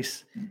spite your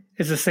face?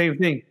 It's the same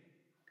thing.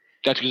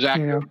 That's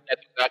exactly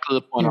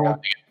the point I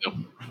want to get to.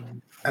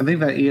 I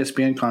think that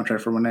ESPN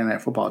contract for Monday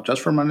Night Football,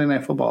 just for Monday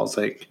Night Football, is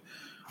like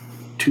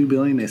 $2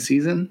 billion a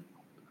season,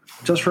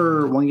 just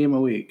for one game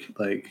a week.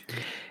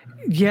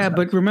 Yeah,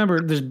 but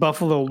remember, there's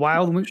Buffalo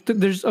Wild Wings.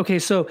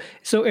 So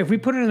if we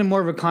put it in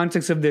more of a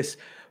context of this,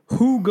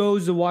 who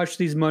goes to watch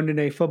these Monday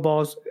Night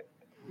Footballs?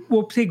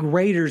 We'll take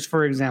Raiders,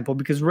 for example,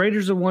 because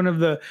Raiders are one of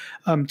the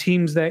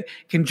teams that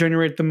can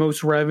generate the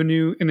most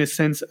revenue in a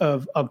sense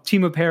of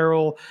team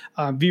apparel,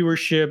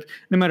 viewership,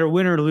 no matter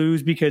win or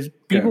lose, because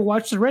people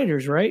watch the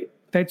Raiders, right?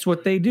 That's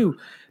what they do.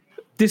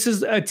 This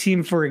is a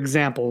team, for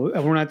example.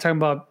 We're not talking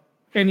about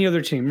any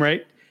other team,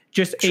 right?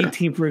 Just a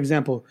team, for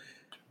example.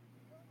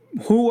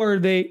 Who are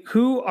they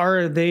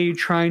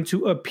trying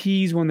to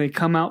appease when they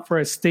come out for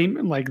a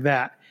statement like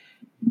that?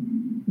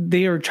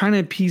 They are trying to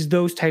appease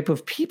those type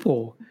of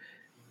people.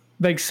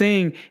 Like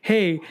saying,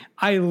 hey,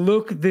 I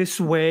look this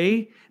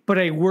way, but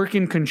I work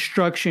in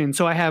construction,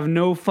 so I have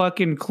no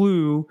fucking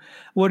clue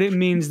what it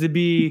means to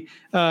be,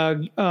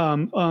 involved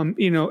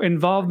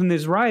in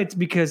these riots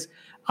because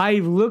I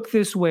look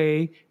this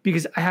way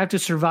because I have to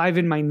survive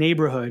in my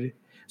neighborhood.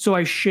 So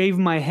I shave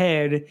my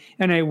head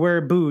and I wear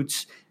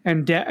boots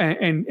and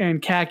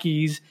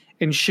khakis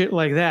and shit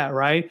like that,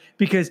 right?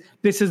 Because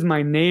this is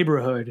my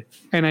neighborhood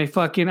and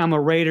I'm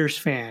a Raiders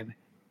fan.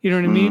 You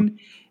know what I mean?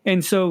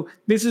 And so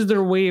this is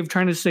their way of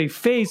trying to save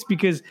face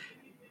because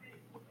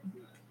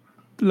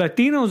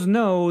Latinos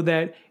know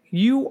that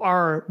you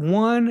are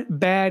one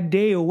bad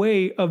day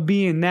away of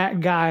being that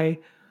guy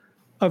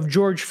of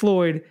George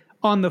Floyd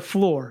on the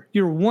floor.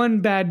 You're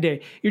one bad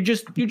day. You're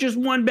just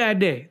one bad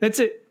day.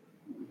 That's it.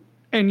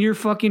 And you're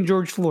fucking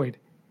George Floyd.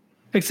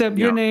 Except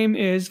your name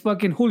is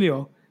fucking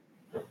Julio.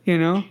 You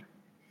know?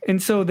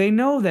 And so they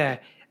know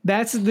that.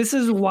 This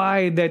is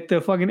why that the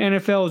fucking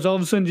NFL is all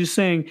of a sudden just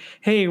saying,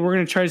 hey, we're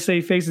going to try to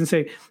save face and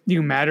say,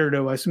 you matter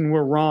to us and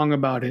we're wrong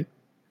about it.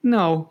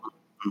 No.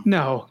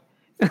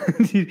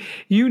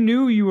 You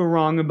knew you were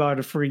wrong about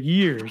it for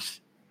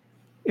years.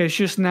 It's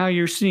just now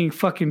you're seeing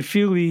fucking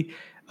Philly,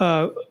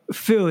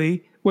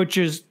 which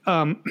is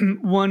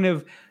one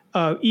of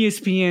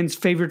ESPN's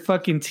favorite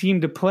fucking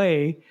team to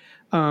play,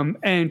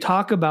 and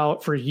talk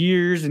about for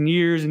years and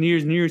years and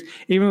years and years,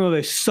 even though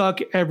they suck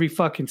every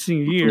fucking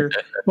single year,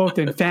 both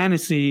in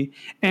fantasy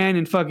and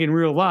in fucking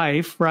real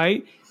life,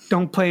 right?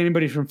 Don't play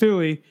anybody from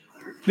Philly.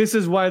 This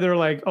is why they're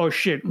like, oh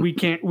shit,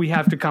 we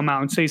have to come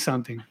out and say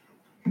something.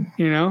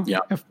 You know? Yeah.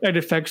 It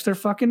affects their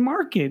fucking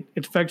market.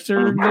 It affects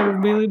their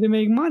ability to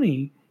make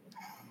money.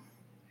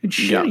 It's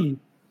shitty.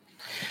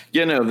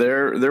 Yeah, no,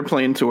 they're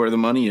playing to where the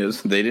money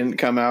is. They didn't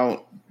come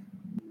out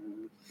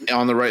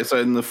on the right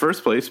side in the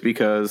first place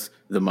because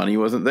the money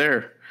wasn't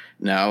there.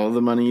 Now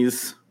the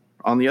money's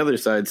on the other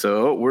side,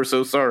 so we're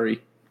so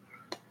sorry.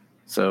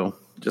 So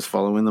just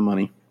following the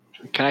money.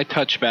 Can I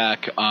touch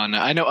back on?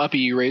 I know Uppy,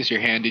 you raised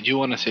your hand. Did you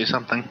want to say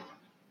something?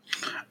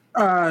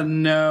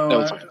 No. That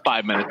was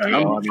 5 minutes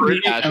ago.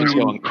 Ash was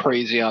going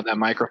crazy on that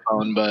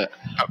microphone, but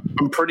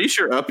I'm pretty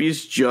sure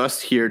Uppy's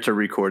just here to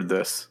record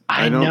this.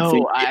 I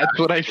know. That's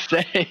what I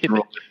said.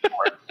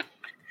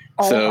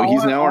 So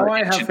he's now. All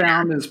I have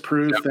found is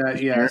proof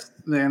that yes,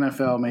 the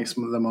NFL makes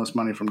the most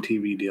money from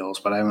TV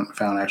deals, but I haven't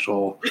found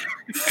actual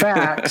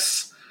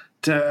facts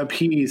to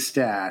appease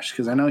Stash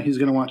because I know he's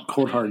going to want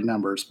cold hard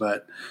numbers,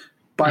 but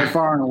by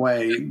far and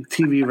away,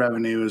 TV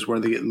revenue is where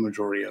they get the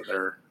majority of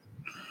their.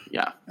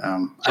 Yeah,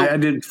 I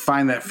did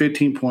find that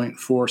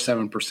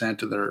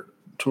 15.47% of their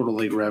total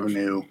league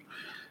revenue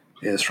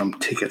is from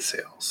ticket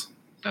sales.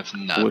 That's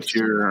nuts. What's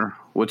your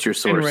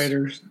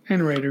source?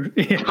 And Raiders.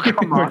 Yeah.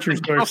 What's your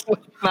source?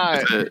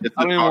 I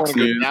don't even want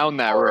to go down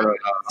that road.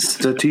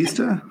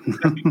 Statista?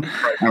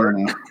 I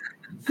don't know.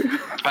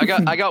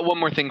 I got one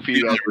more thing for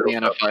you guys for the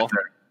NFL.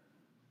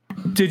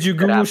 Did you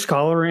Google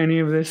Scholar any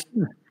of this?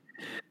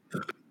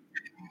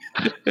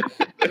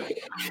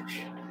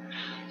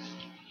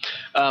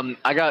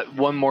 I got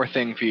one more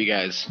thing for you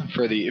guys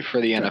for the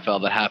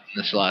NFL that happened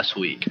this last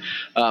week.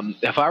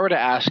 If I were to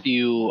ask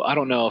you, I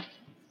don't know if.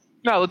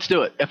 No, let's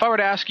do it. If I were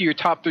to ask you your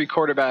top 3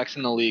 quarterbacks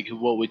in the league,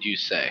 what would you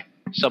say?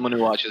 Someone who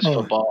watches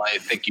football, I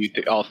think you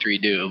all 3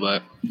 do,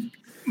 but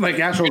like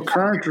actual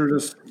current or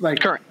just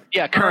like current?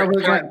 Yeah,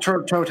 current.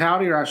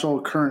 Totality or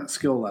actual current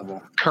skill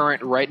level?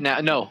 Current right now.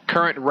 No,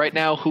 current right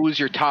now. Who is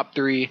your top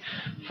 3?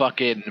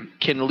 Fucking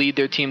can lead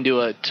their team to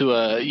an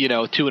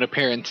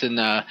appearance in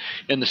the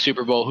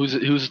Super Bowl. Who's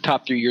the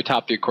top 3? Your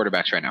top 3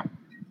 quarterbacks right now?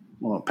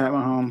 Well, Pat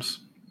Mahomes.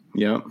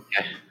 Yep.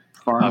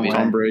 Okay.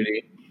 Tom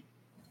Brady.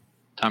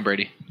 Tom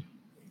Brady.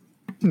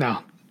 No.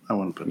 I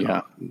wouldn't put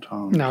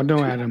Tom. No,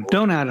 don't add him.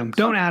 Don't add him.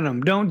 Don't add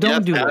him. Don't do that.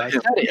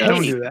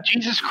 Don't do that.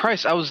 Jesus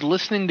Christ! I was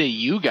listening to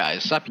you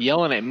guys. Stop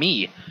yelling at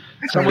me.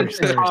 Someone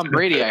said Tom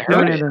Brady. I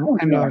heard it.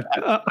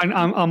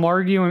 I'm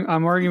arguing.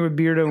 I'm arguing with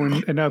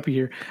Beardo and Uppy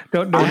here.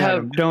 Don't add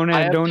him. Don't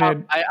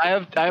add. I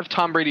have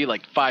Tom Brady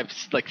like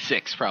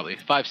 6 probably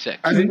 5, 6.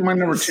 I think my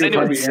number 2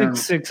 probably Aaron.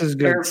 6 is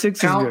good.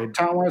 6 is good.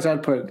 Talent wise,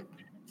 I'd put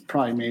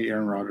probably maybe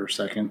Aaron Rodgers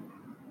second.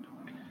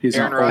 He's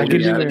Aaron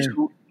Rodgers.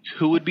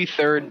 Who would be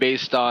third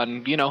based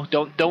on,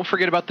 don't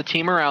forget about the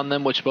team around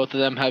them, which both of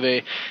them have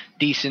a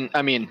decent.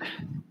 I mean,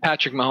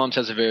 Patrick Mahomes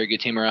has a very good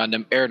team around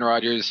him. Aaron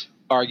Rodgers,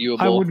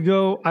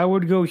 arguable. I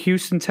would go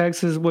Houston,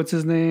 Texas. What's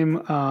his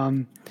name?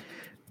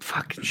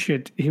 Fucking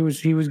shit. He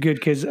was good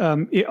because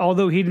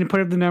although he didn't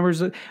put up the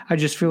numbers, I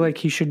just feel like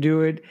he should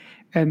do it.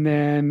 And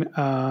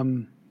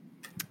then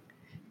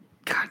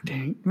God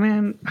dang,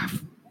 man.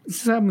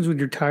 This happens when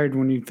you're tired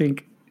when you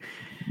think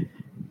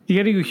you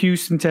got to go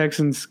Houston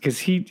Texans because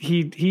he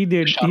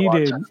did.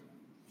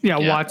 Yeah,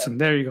 Watson.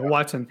 There you go,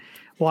 Watson.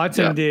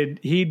 Watson did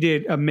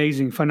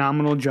amazing,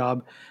 phenomenal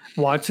job.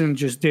 Watson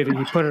just did it.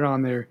 He put it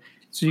on there.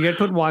 So you got to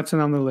put Watson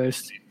on the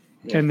list,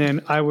 and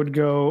then I would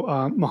go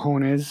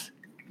Mahomes.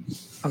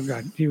 Oh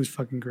God, he was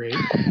fucking great.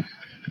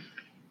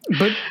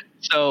 But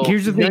So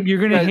here's the thing: you're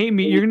gonna hate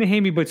me. You're gonna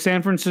hate me. But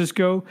San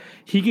Francisco,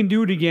 he can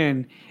do it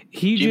again.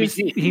 He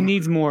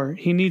needs more.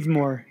 He needs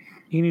more.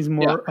 He needs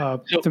more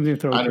something to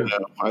throw. I don't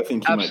know. I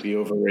think he might be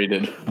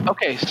overrated.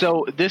 Okay,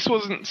 so this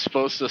wasn't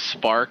supposed to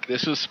spark.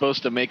 This was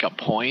supposed to make a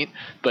point,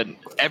 but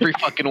every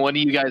fucking one of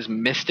you guys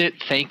missed it.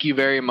 Thank you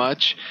very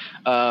much.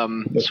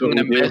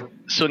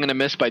 Swinging a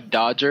miss by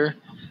Dodger.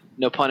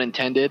 No pun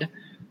intended.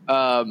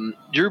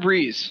 Drew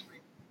Brees.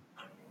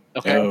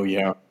 Okay. Oh,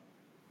 yeah.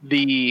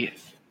 The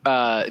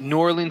New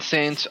Orleans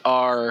Saints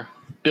are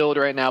billed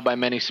right now by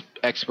many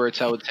experts.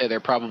 I would say they're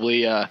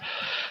probably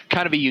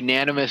kind of a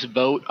unanimous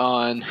vote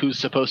on who's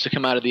supposed to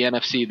come out of the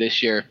NFC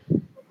this year.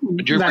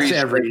 Drew That's Brees,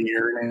 every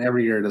year, and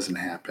every year it doesn't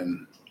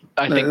happen.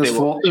 I think they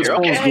will. It's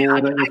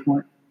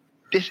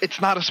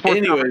not a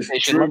sports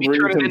conversation. Let me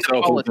turn it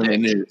into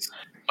politics.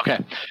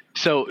 Okay,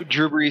 so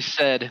Drew Brees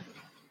said,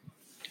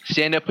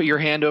 stand up, put your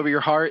hand over your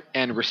heart,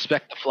 and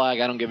respect the flag.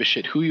 I don't give a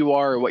shit who you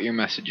are or what your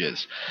message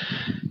is.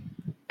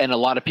 And a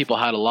lot of people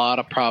had a lot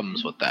of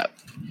problems with that.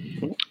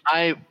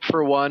 I,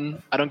 for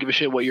one, I don't give a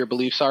shit what your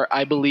beliefs are.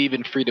 I believe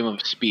in freedom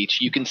of speech.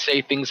 You can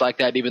say things like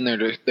that even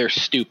though they're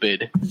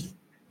stupid,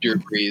 Drew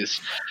Brees.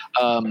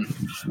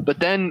 But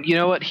then, you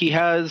know what? He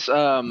has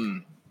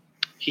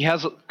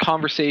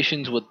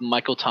conversations with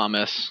Michael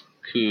Thomas,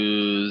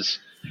 who's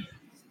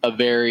a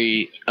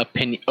very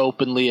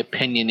openly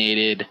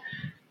opinionated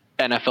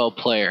NFL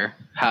player.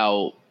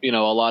 How, you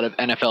know, a lot of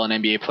NFL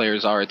and NBA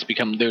players are.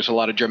 There's a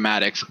lot of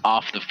dramatics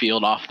off the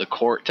field, off the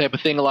court type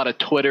of thing, a lot of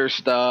Twitter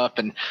stuff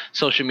and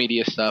social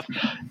media stuff.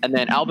 And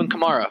then Alvin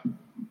Kamara,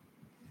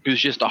 who's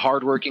just a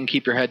hardworking,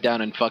 keep your head down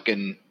and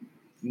fucking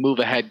move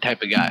ahead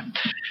type of guy.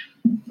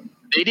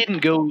 They didn't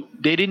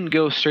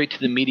go straight to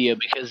the media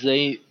because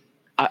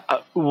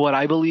what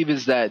I believe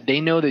is that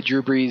they know that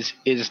Drew Brees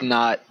is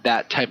not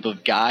that type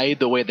of guy,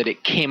 the way that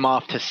it came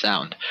off to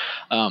sound.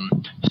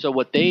 So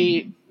what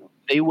they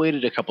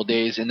waited a couple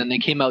days, and then they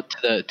came out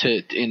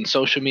in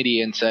social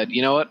media and said,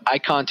 you know what, I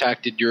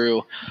contacted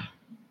Drew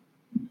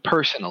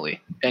personally,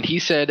 and he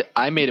said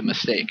I made a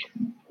mistake.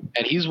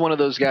 And he's one of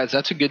those guys.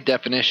 That's a good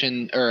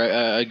definition or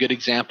a good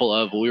example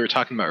of what we were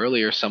talking about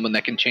earlier, someone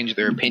that can change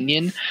their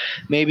opinion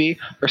maybe,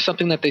 or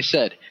something that they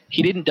said.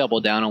 He didn't double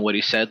down on what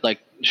he said, like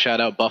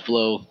shout out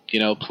Buffalo, you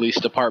know, police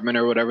department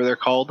or whatever they're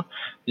called,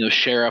 you know,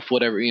 sheriff,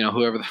 whatever, you know,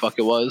 whoever the fuck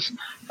it was.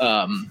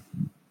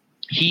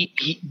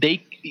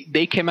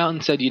 They came out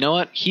and said, you know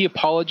what, he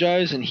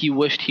apologized and he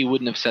wished he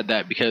wouldn't have said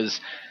that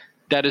because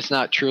that is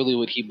not truly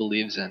what he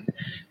believes in.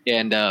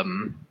 And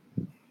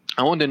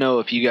I wanted to know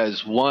if you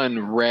guys,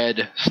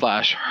 read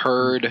 /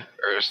 heard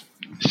or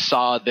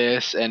saw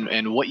this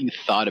and what you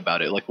thought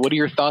about it. Like, what are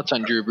your thoughts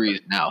on Drew Brees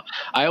now?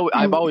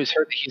 I've always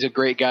heard that he's a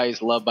great guy.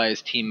 He's loved by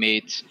his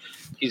teammates.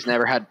 He's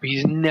never had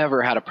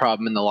a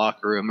problem in the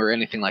locker room or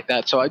anything like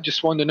that. So I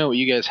just wanted to know what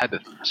you guys had to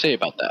say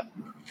about that.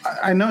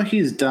 I know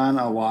he's done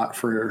a lot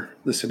for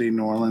the city of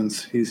New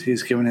Orleans.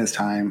 He's given his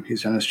time.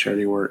 He's done his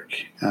charity work.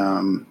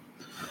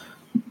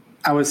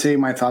 I would say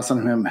my thoughts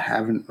on him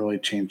haven't really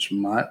changed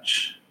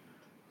much.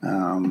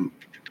 And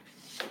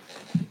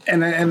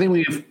I think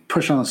we've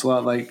pushed on this a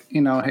lot. Like, you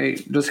know, hey,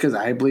 just because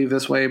I believe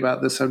this way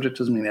about this subject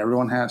doesn't mean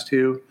everyone has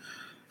to.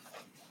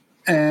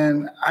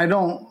 And I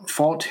don't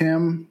fault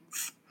him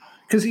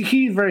because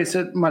he very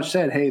much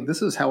said, hey,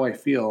 this is how I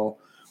feel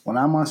when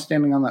I'm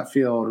standing on that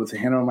field with a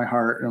hand on my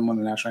heart and when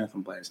the national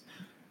anthem plays.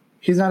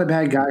 He's not a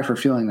bad guy for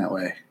feeling that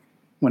way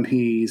when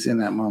he's in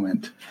that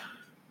moment.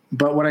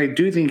 But what I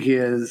do think he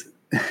is,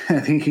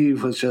 I think he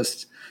was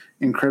just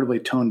incredibly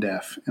tone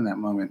deaf in that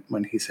moment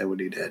when he said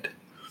what he did.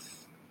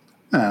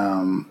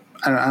 I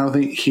don't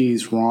think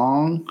he's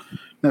wrong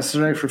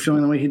necessarily for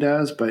feeling the way he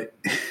does, but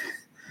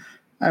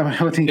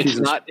I would think it's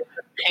not his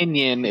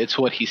opinion. It's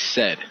what he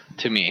said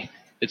to me.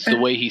 It's the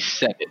way he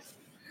said it.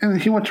 And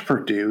he went to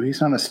Purdue.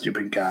 He's not a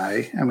stupid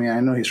guy. I mean,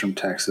 I know he's from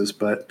Texas,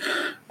 but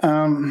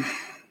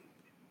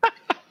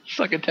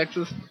suck at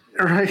Texas,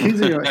 right? He's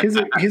a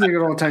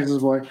good old Texas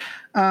boy.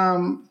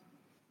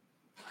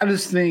 I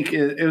just think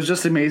it was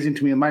just amazing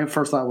to me. My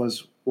first thought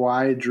was,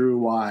 why, Drew?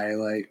 Why?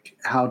 Like,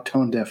 how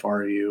tone deaf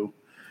are you?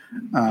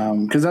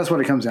 Because that's what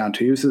it comes down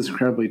to. He was just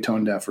incredibly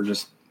tone deaf for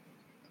just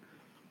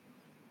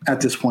at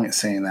this point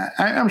saying that.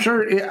 I'm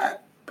sure.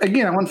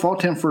 Again, I wouldn't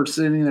fault him for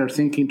sitting there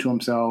thinking to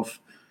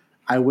himself,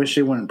 I wish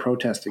they wouldn't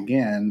protest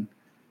again,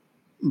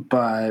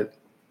 but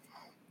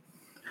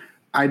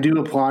I do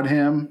applaud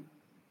him,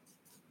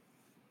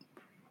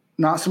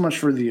 not so much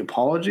for the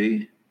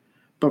apology,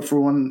 but for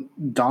when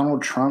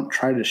Donald Trump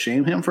tried to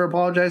shame him for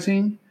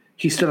apologizing,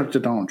 he stood up to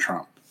Donald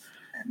Trump.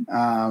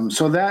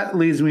 So that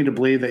leads me to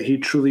believe that he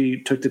truly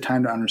took the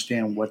time to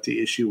understand what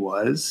the issue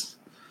was.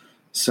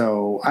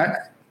 So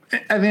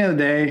at the end of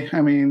the day,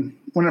 I mean,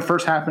 when it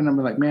first happened, I'm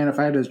like, man, if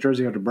I had his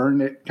jersey, I would have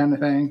burned it, kind of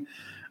thing.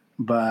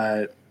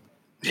 But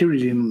he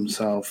redeemed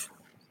himself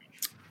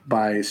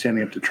by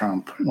standing up to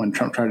Trump when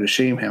Trump tried to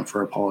shame him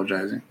for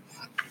apologizing.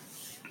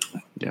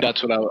 Yeah.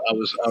 That's what I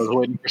was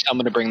waiting for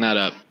someone to bring that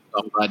up.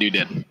 I'm glad you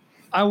did.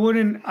 I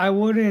wouldn't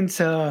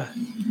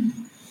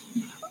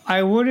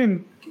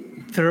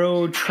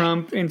throw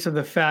Trump into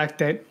the fact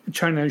that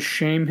trying to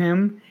shame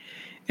him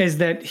is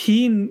that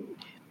he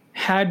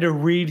had to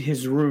read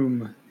his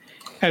room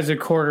as a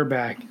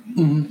quarterback.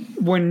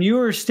 Mm-hmm. When you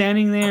are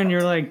standing there and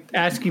you're like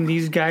asking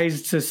these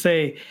guys to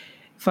say,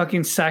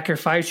 fucking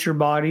sacrifice your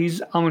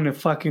bodies, I'm going to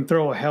fucking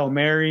throw a Hail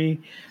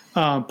Mary,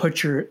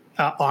 put your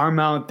arm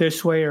out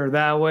this way or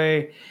that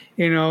way,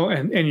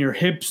 and your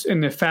hips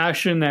in the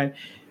fashion that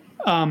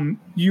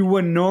you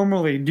wouldn't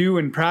normally do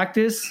in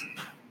practice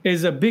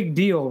is a big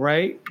deal,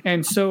 right?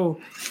 And so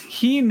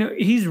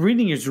he's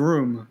reading his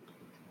room.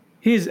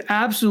 He is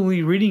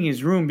absolutely reading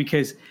his room,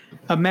 because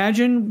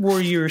imagine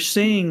where you're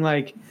saying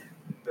like,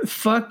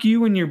 fuck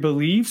you and your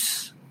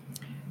beliefs,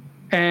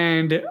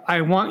 and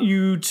I want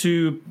you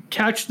to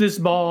catch this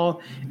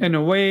ball in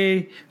a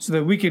way so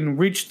that we can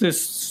reach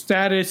this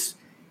status.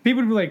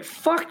 People would be like,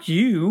 fuck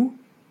you,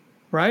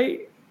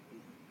 right?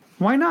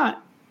 Why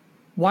not?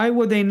 Why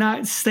would they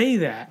not say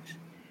that?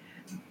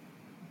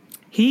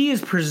 He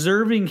is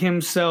preserving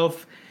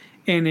himself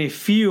in a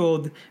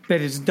field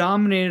that is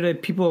dominated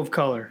by people of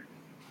color.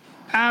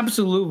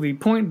 Absolutely,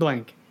 point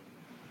blank.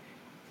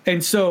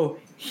 And so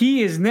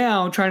he is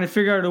now trying to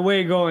figure out a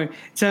way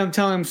telling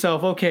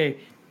himself, okay,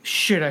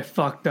 shit, I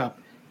fucked up.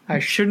 I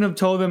shouldn't have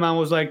told him I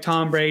was like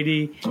Tom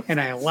Brady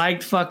and I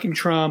liked fucking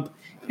Trump.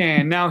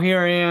 And now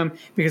here I am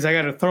because I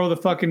got to throw the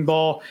fucking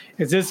ball.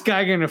 Is this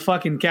guy going to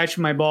fucking catch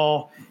my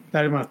ball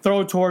that I'm going to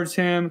throw towards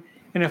him?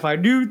 And if I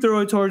do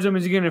throw it towards him,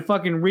 is he going to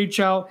fucking reach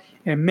out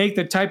and make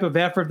the type of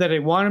effort that I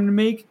want him to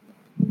make?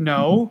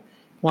 No.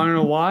 Want to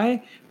know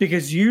why?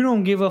 Because you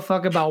don't give a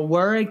fuck about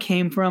where I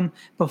came from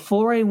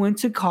before I went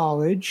to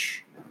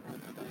college,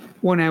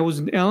 when I was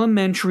in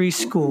elementary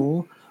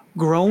school,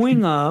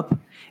 growing up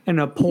in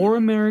a poor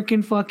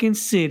American fucking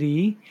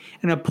city,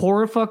 in a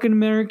poor fucking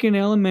American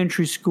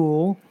elementary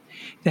school,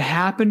 that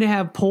happened to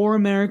have poor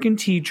American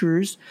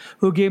teachers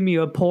who gave me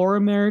a poor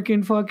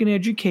American fucking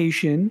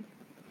education.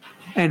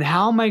 And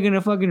how am I going to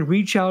fucking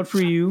reach out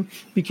for you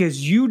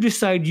because you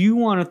decide you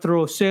want to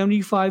throw a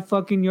 75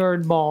 fucking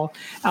yard ball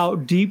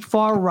out deep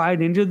far right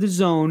into the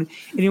zone,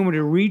 and you want me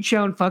to reach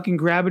out and fucking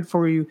grab it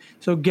for you?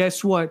 So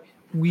guess what?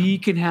 We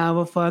can have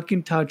a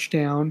fucking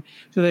touchdown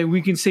so that we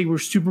can say we're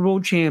Super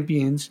Bowl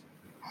champions,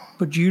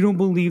 but you don't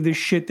believe the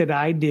shit that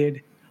I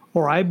did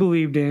or I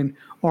believed in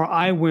or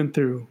I went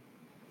through.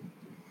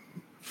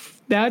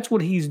 That's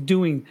what he's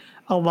doing.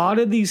 A lot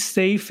of these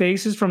save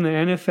faces from the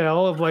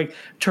NFL of like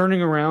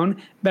turning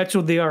around, that's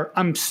what they are.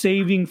 I'm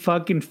saving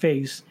fucking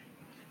face.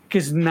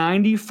 Because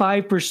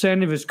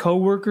 95% of his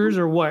coworkers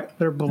are what?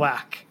 They're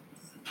black.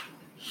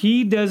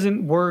 He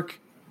doesn't work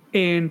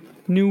in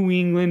New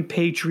England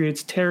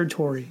Patriots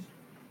territory.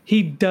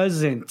 He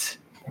doesn't.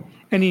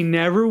 And he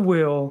never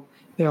will.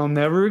 They'll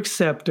never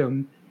accept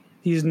him.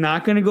 He's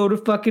not going to go to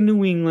fucking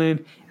New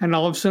England and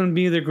all of a sudden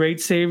be the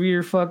great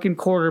savior fucking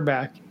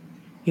quarterback.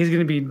 He's going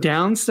to be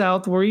down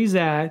south where he's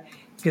at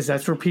because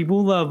that's where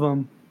people love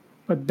him.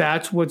 But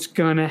that's what's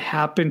going to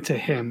happen to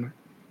him.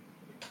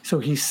 So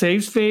he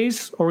saves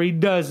face or he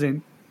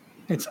doesn't.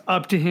 It's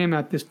up to him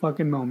at this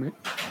fucking moment.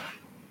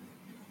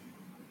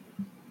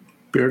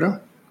 Beardo?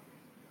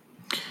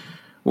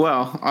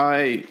 Well,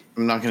 I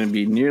am not going to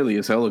be nearly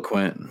as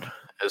eloquent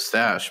as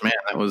Stash. Man,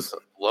 that was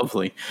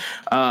lovely.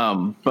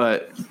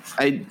 But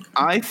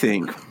I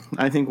think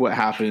what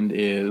happened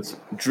is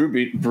Drew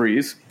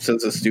Brees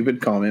says a stupid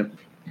comment.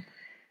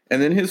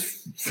 And then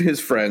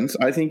his friends,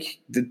 I think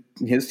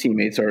his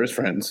teammates are his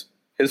friends.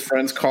 His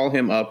friends call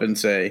him up and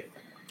say,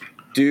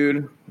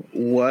 dude,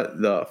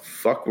 what the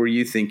fuck were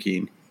you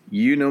thinking?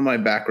 You know my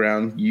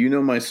background. You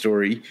know my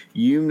story.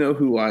 You know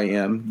who I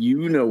am.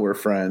 You know we're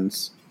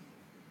friends.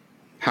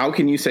 How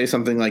can you say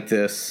something like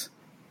this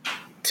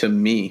to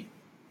me?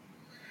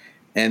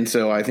 And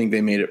so I think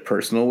they made it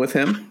personal with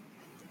him.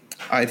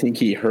 I think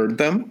he heard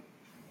them.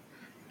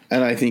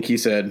 And I think he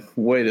said,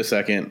 wait a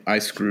second, I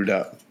screwed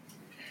up.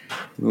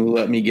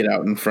 Let me get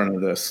out in front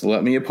of this.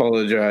 Let me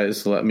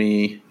apologize. Let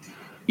me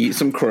eat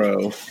some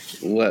crow.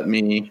 Let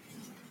me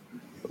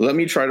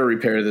try to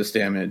repair this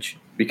damage.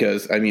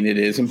 Because, I mean, it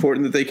is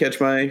important that they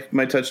catch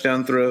my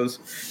touchdown throws,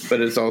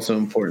 but it's also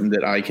important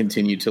that I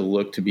continue to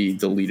look to be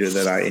the leader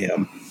that I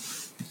am.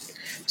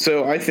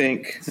 So I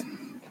think,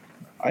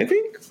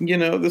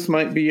 this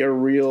might be a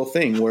real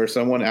thing where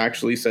someone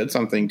actually said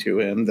something to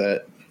him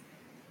that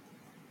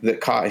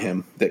caught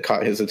him, that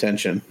caught his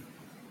attention.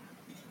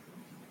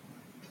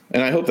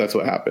 And I hope that's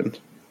what happened.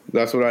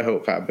 That's what I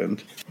hope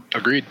happened.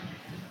 Agreed.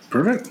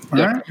 Perfect. All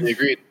right.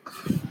 Agreed.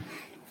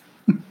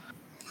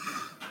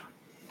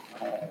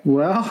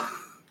 Well,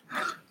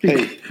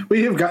 hey,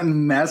 we have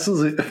gotten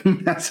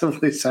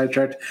massively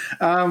sidetracked.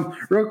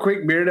 Real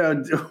quick,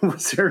 Beardo,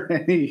 was there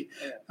any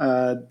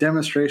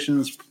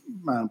demonstrations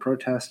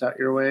protests out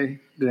your way?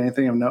 Did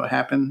anything of note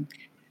happen?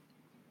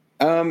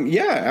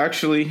 Yeah,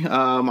 actually,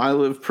 I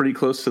live pretty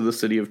close to the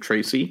city of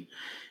Tracy,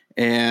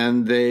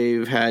 and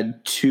they've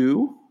had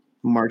 2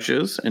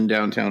 marches in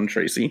downtown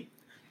Tracy.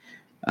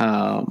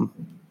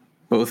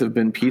 Both have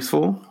been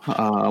peaceful.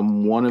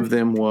 One of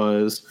them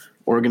was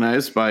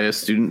organized by a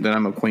student that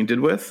I'm acquainted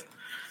with,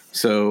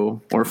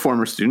 or a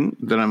former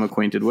student that I'm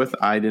acquainted with.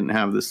 I didn't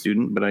have the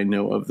student, but I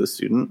know of the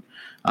student,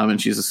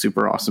 and she's a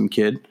super awesome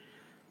kid.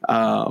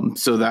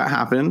 So that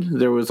happened.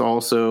 There was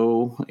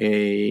also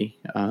a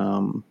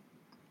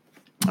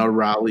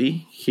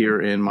rally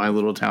here in my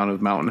little town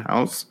of Mountain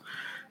House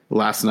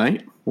last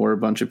night, where a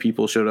bunch of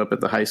people showed up at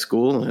the high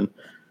school and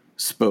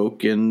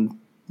spoke and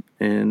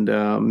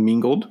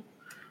mingled.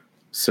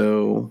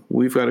 So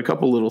we've got a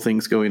couple little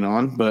things going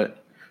on,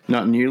 but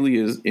not nearly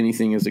as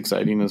anything as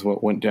exciting as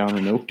what went down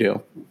in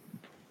Oakdale.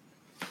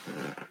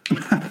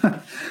 I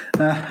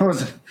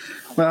was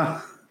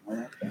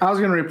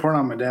going to report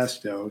on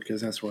Modesto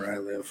because that's where I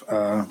live.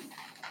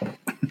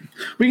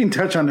 We can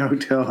touch on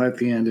Oakdale at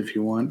the end if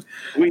you want.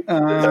 We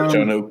can touch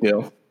on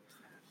Oakdale.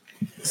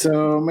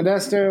 So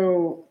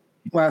Modesto,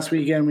 last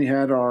weekend we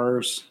had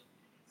ours,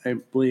 I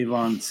believe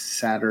on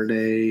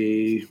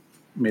Saturday,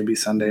 maybe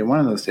Sunday, one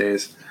of those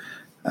days.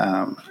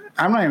 I'm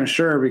not even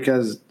sure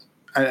because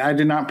I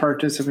did not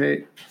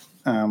participate.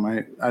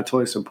 I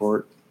totally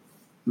support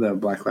the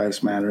Black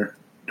Lives Matter.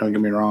 Don't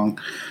get me wrong.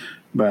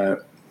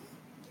 But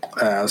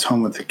I was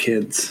home with the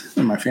kids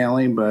and my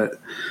family. But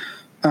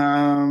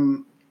I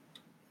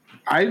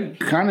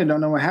kind of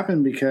don't know what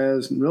happened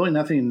because really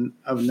nothing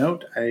of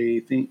note,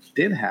 I think,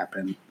 did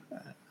happen.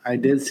 I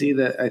did see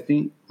that I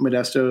think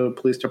Modesto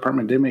Police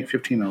Department did make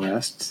 15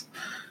 arrests.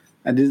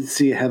 I did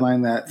see a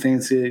headline that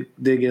things did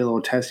get a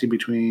little testy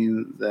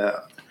between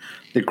the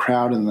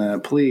crowd and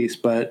the police,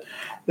 but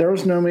there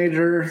was no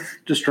major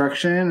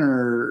destruction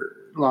or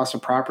loss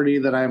of property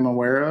that I'm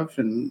aware of.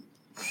 And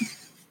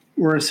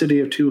we're a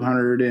city of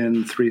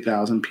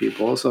 203,000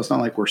 people, so it's not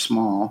like we're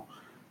small.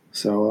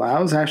 So I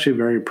was actually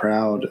very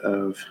proud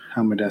of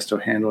how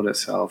Modesto handled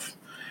itself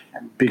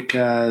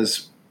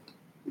because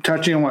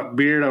touching on what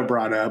Beardo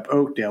brought up,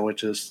 Oakdale,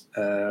 which is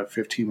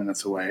 15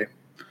 minutes away,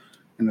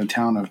 in a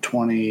town of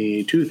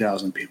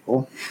 22,000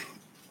 people,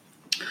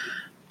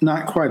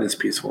 not quite as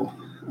peaceful.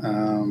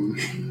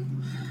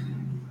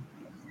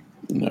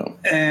 No.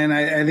 And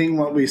I think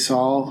what we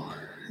saw,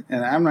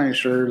 and I'm not even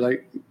sure,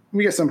 like,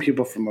 we get some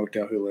people from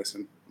Oakdale who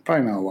listen.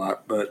 Probably not a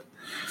lot, but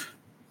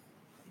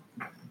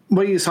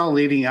what you saw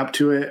leading up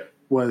to it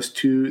was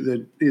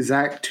the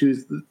exact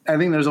 2. I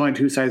think there's only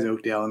 2 sides of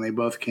Oakdale, and they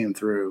both came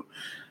through.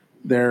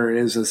 There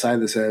is a side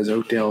that says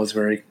Oakdale is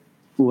very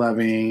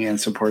loving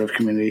and supportive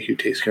community who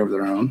takes care of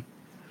their own.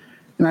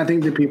 And I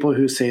think the people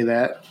who say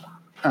that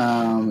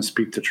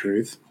speak the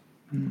truth.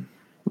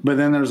 But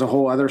then there's a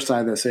whole other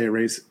side that say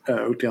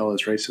Oakdale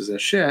is racist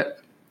as shit.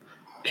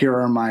 Here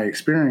are my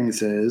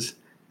experiences.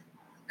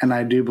 And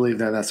I do believe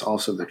that that's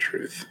also the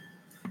truth.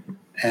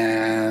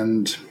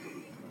 And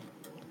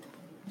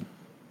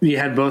you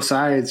had both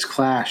sides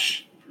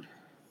clash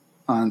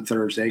on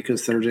Thursday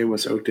because Thursday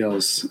was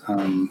Oakdale's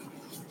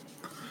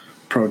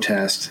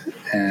protest.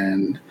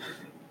 And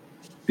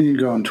you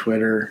go on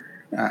Twitter.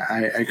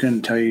 I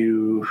couldn't tell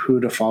you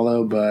who to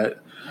follow,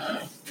 but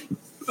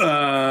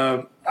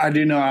I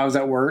do know I was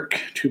at work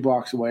 2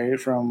 blocks away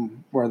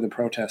from where the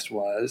protest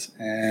was.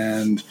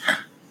 And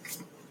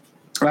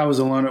I was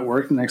alone at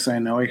work. The next thing I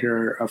know, I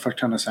hear a fuck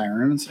ton of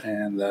sirens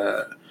and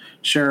the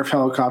sheriff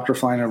helicopter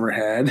flying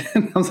overhead.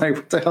 And I was like,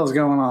 what the hell's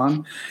going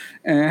on?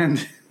 And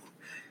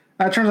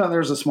it turns out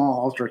there's a small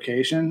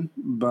altercation.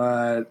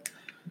 But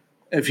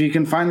if you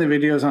can find the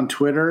videos on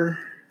Twitter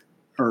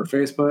or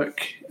Facebook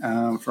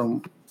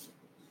from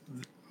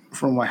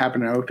what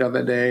happened in Oakdale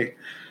that day,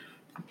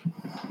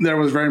 there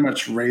was very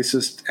much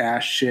racist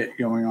ass shit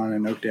going on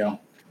in Oakdale.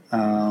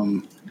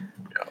 And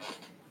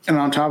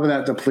on top of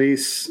that, the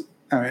police,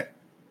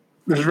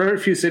 there's very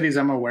few cities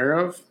I'm aware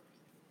of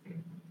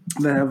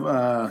that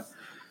have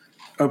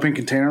open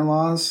container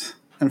laws.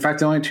 In fact,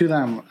 the only 2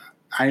 that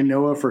I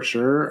know of for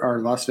sure are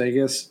Las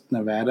Vegas,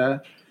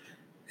 Nevada,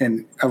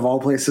 and of all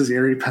places,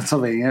 Erie,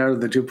 Pennsylvania are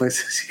the 2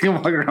 places you can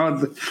walk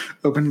around with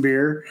open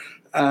beer.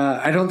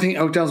 I don't think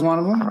Oakdale's one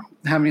of them,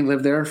 having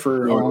lived there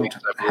for a long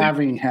time,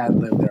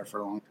 lived there for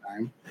a long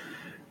time.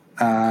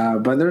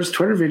 But there's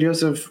Twitter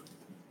videos of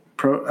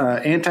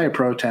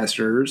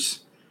anti-protesters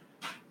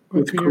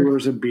with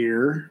coolers of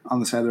beer on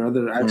the side of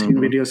the road. I've seen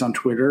videos on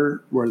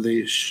Twitter where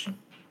they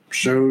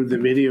show the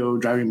video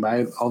driving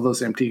by all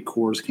those empty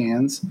Coors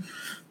cans.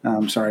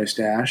 Sorry,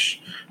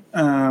 Stash,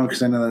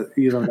 because I know that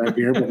you don't like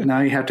beer, but now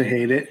you have to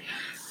hate it.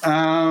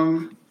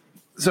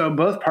 So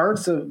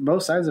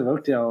both sides of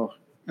Oakdale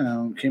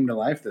came to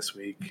life this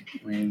week.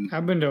 I mean,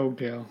 I've been to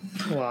Oakdale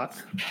a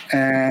lot.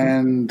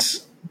 And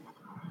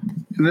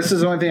this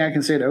is the only thing I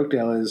can say to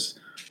Oakdale is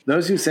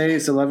those who say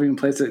it's a loving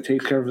place that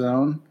takes care of its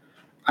own,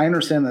 I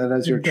understand that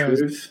that's your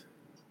truth.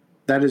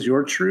 That is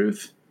your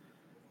truth.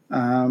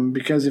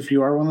 Because if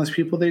you are one of those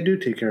people, they do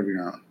take care of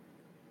your own.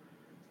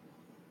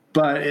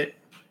 But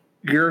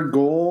your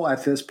goal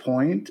at this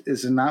point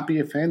is to not be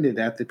offended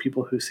at the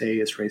people who say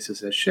it's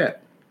racist as shit,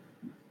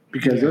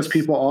 because those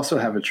people also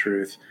have a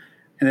truth.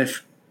 And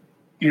if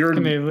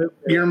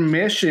your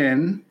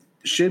mission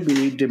should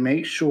be to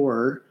make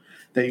sure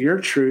that your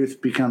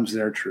truth becomes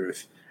their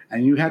truth,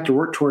 and you have to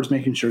work towards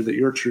making sure that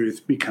your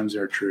truth becomes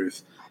their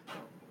truth.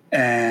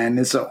 And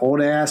it's an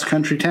old ass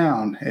country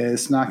town.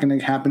 It's not going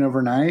to happen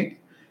overnight.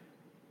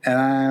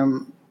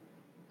 And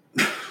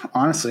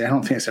honestly, I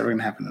don't think it's ever going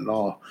to happen at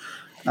all.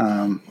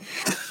 I'm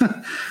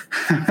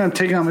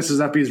taking on Mrs.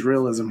 Uppy's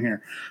realism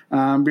here.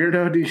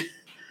 Beardo,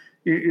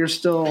 you're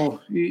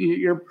still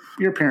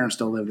your parents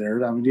still live there.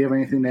 Do you have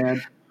anything to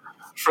add?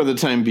 For the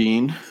time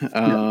being,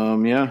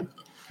 yeah.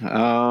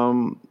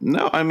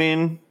 No, I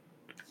mean,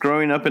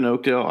 growing up in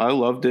Oakdale, I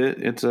loved it.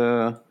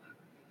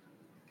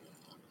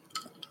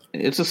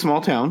 It's a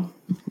small town.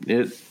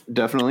 It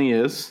definitely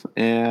is,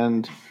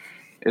 and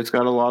it's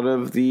got a lot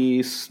of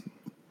these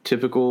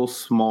typical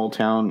small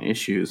town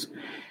issues.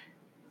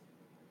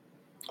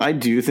 I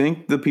do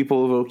think the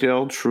people of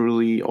Oakdale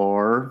truly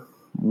are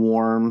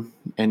warm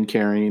and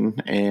caring,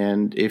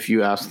 and if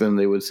you ask them,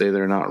 they would say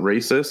they're not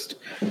racist.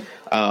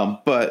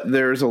 But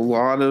there's a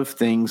lot of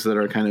things that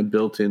are kind of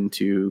built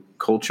into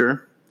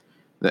culture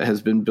that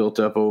has been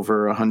built up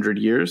over 100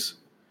 years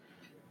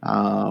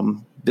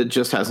that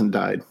just hasn't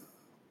died.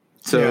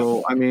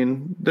 So, I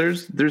mean,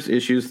 there's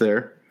issues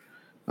there.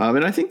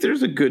 And I think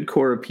there's a good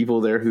core of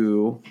people there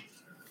who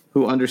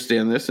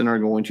understand this and are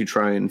going to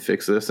try and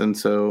fix this. And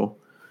so,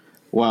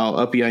 while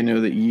Uppy, I know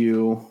that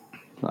you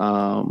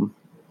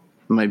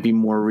might be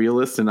more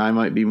realist and I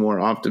might be more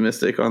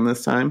optimistic on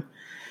this time.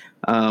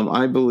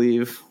 I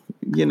believe,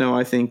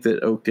 I think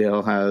that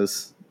Oakdale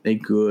has a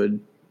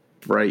good,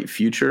 bright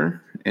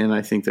future, and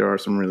I think there are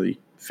some really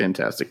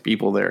fantastic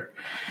people there.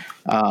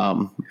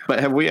 But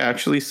have we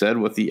actually said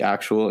what the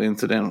actual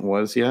incident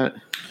was yet?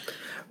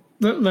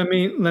 Let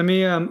me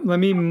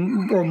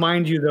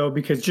remind you though,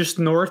 because just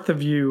north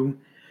of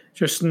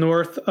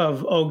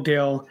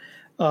Oakdale,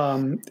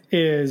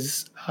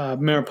 is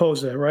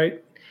Mariposa,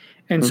 right?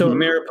 And so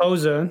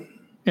Mariposa,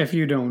 if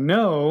you don't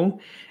know,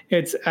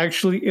 it's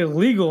actually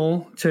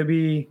illegal to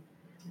be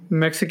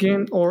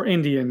Mexican or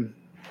Indian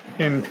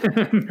in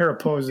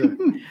Mariposa.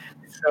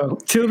 So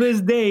to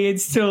this day,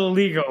 it's still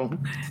illegal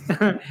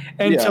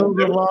until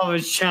the law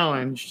is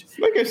challenged.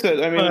 Like I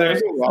said, I mean,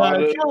 there's a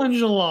lot of challenge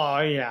the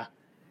law. Yeah,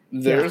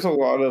 there's a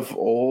lot of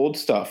old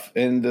stuff,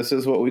 and this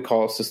is what we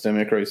call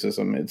systemic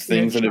racism. It's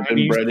things that have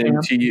been bred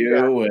into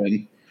you,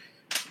 and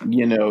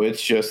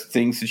it's just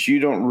things that you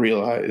don't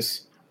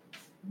realize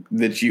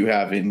that you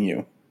have in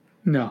you.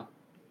 No.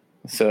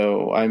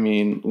 So, I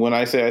mean, when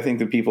I say I think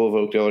the people of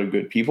Oakdale are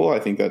good people, I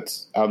think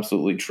that's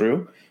absolutely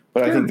true.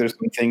 But I think there's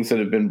some things that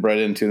have been bred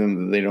into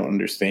them that they don't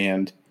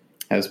understand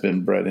has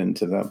been bred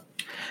into them.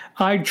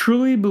 I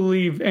truly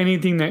believe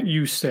anything that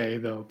you say,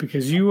 though,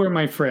 because you are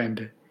my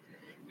friend.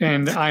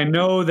 And I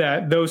know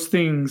that those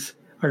things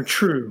are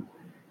true.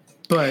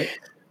 But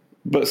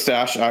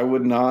Stash, I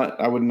would not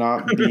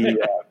be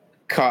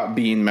caught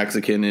being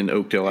Mexican in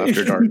Oakdale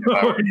after dark.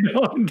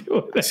 Don't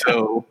do that.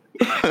 So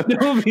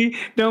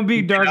don't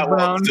be dark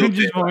brown and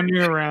just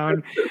wandering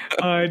around.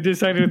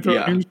 Decided to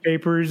throw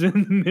newspapers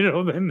in the middle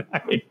of the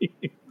night.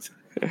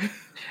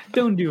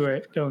 Don't do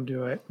it.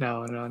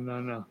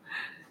 No.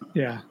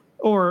 Yeah.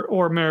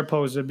 Or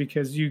Mariposa,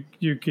 because you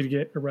could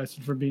get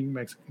arrested for being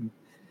Mexican.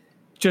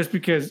 Just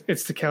because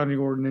it's the county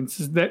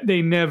ordinances that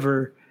they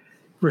never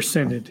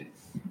rescinded.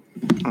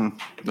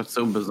 That's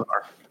so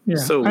bizarre. Yeah,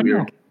 so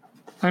weird.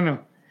 I know.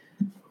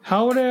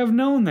 How would I have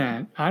known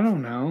that? I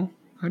don't know.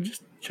 I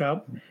just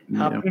hop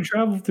and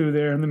travel through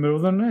there in the middle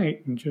of the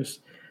night and just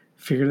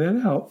figure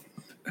that out.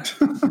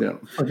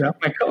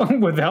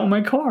 Without my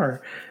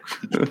car.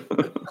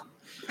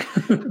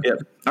 Yep.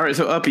 All right.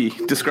 So Uppy,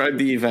 describe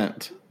the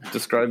event.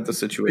 Describe the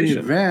situation.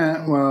 The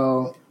event.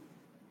 Well,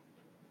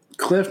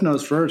 Cliff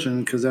knows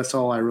version because that's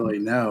all I really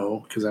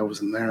know because I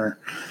wasn't there.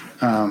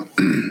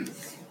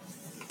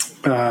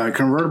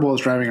 Convertible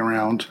is driving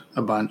around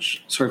a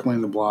bunch,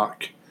 circling the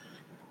block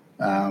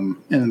in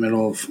the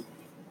middle of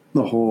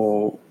the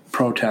whole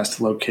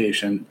protest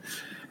location.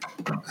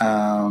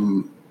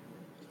 All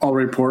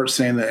reports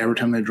saying that every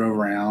time they drove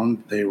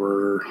around, they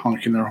were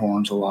honking their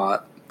horns a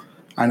lot.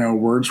 I know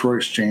words were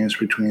exchanged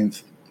between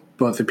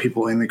both the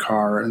people in the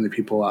car and the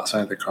people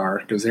outside the car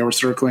because they were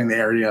circling the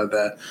area of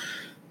the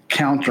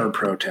counter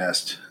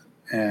protest.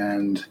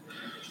 And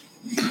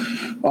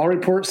all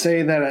reports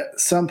say that at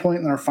some point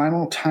in their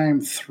final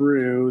time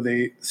through,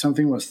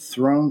 something was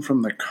thrown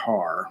from the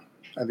car.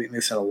 I think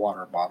they said a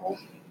water bottle.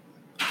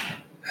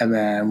 And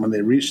then when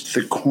they reached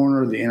the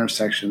corner of the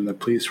intersection, the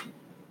police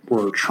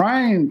were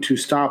trying to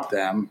stop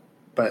them,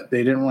 but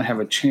they didn't really have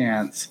a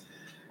chance.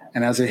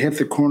 And as they hit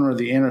the corner of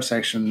the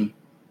intersection,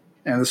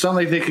 and it's not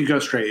like they could go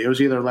straight. It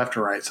was either left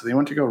or right. So they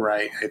went to go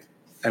right,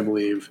 I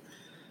believe.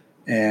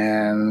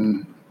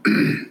 And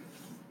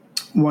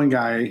one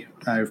guy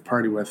I've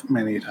partied with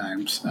many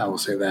times, I will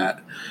say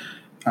that,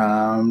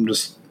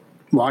 just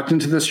walked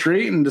into the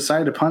street and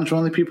decided to punch one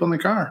of the people in the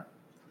car.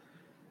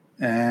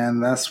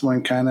 And that's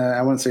when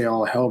I wouldn't say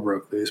all hell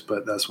broke loose,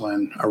 but that's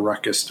when a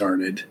ruckus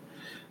started.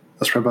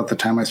 That's probably about the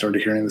time I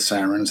started hearing the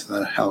sirens,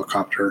 the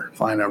helicopter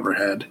flying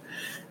overhead.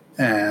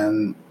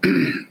 And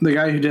the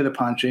guy who did the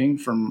punching,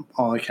 from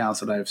all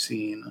accounts that I've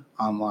seen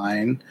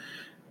online,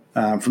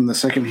 from the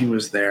second he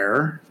was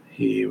there,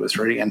 he was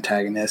very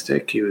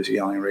antagonistic. He was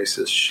yelling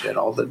racist shit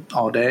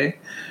all day.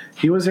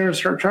 He was there to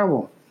start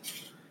trouble.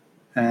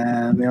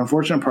 And the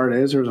unfortunate part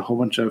is there's a whole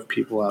bunch of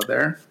people out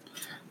there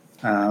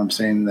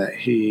saying that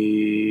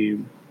he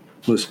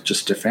was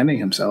just defending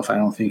himself. I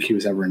don't think he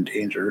was ever in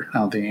danger. I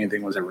don't think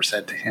anything was ever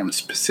said to him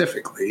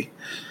specifically.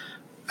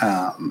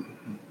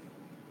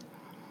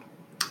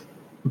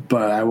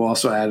 But I will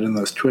also add in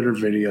those Twitter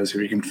videos,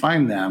 if you can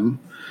find them,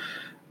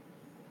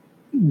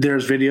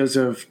 there's videos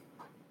of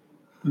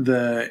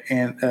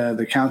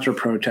the counter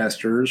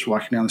protesters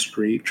walking down the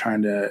street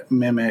trying to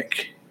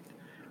mimic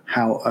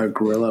how a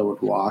gorilla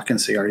would walk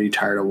and say, "Are you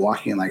tired of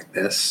walking like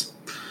this?"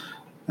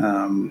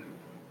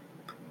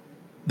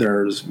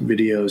 There's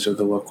videos of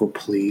the local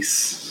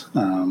police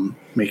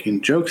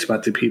making jokes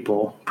about the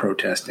people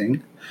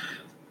protesting.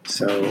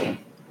 So,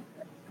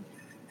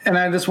 and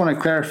I just want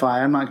to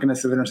clarify, I'm not going to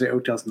sit there and say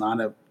Oakdale's not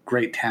a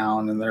great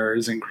town and there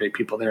isn't great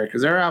people there,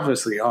 because there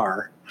obviously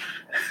are.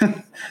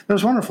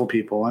 There's wonderful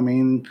people. I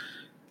mean,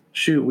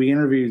 shoot, we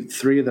interviewed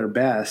 3 of their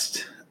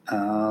best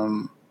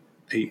a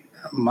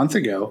month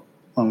ago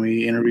when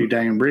we interviewed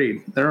Diane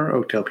Breed. They're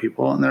Oakdale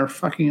people and they're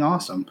fucking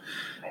awesome.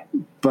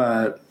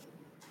 But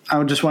I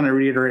would just want to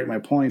reiterate my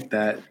point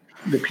that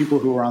the people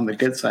who are on the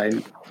good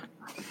side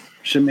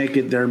should make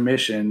it their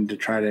mission to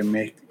try to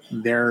make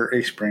their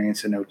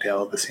experience in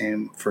Oakdale the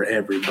same for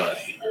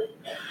everybody,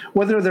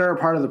 whether they're a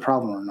part of the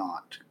problem or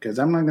not. Because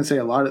I'm not going to say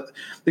a lot of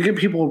the good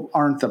people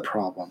aren't the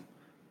problem,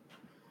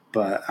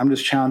 but I'm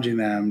just challenging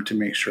them to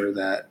make sure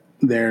that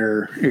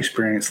their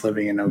experience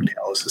living in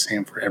Oakdale is the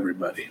same for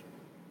everybody.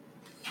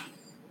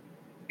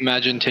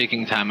 Imagine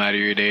taking time out of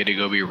your day to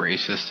go be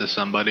racist to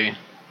somebody.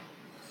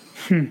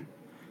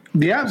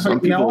 Yeah, Some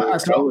but you know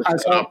people what? I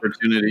saw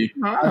opportunity.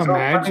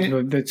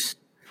 Imagine that's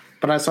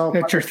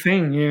your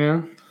thing, you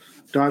know.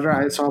 Dodger,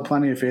 I saw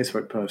plenty of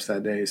Facebook posts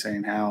that day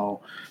saying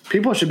how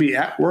people should be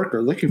at work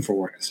or looking for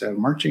work instead of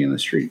marching in the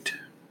street.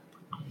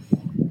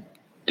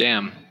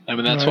 Damn. I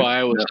mean, that's why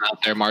I was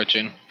out there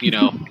marching, you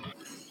know,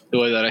 the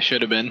way that I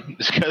should have been.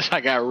 It's because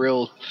I got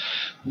real,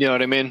 you know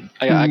what I mean?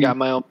 I got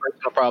my own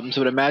personal problems.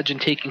 But imagine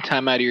taking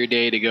time out of your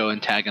day to go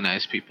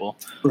antagonize people.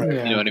 Right.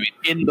 Yeah. You know what I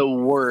mean? In the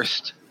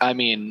worst, I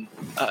mean,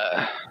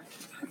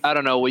 I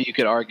don't know what you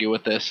could argue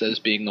with this as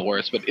being the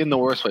worst, but in the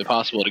worst way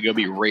possible, to go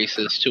be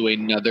racist to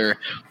another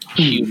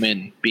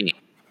human being.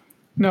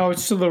 No,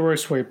 it's still the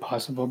worst way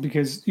possible,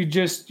 because you're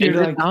Is it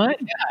like, not?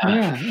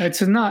 yeah,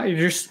 it's not.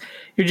 You're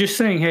just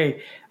saying,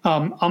 hey,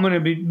 I'm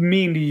gonna be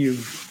mean to you.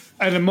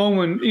 At a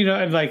moment, you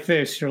know, like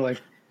this, you're like,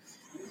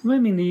 am I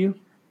mean to you?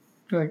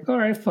 You're like, all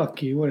right,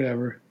 fuck you,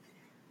 whatever.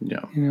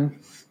 Yeah. You know.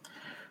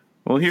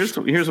 Well, here's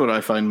what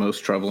I find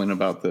most troubling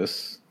about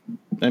this.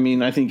 I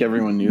mean, I think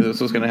everyone knew this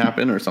was going to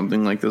happen, or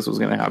something like this was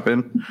going to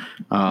happen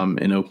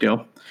in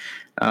Oakdale.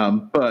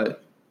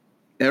 But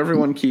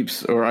everyone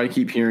I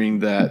keep hearing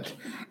that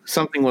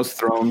something was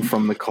thrown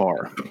from the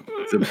car.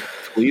 The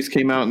police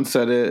came out and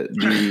said it.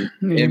 The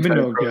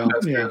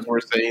anti-protesters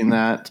were saying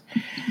that.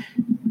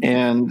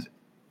 And,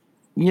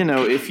 you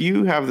know, if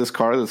you have this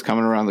car that's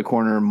coming around the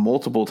corner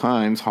multiple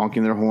times,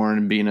 honking their horn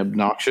and being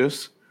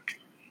obnoxious,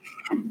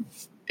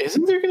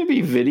 isn't there going to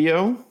be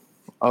video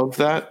of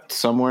that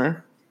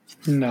somewhere?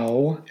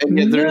 No, And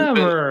yet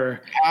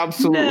never.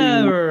 Absolutely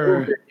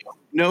Never.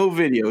 no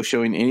video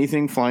showing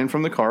anything flying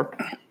from the car.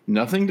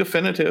 Nothing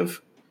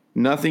definitive.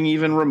 Nothing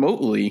even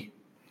remotely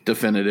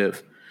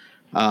definitive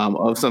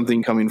of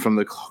something coming from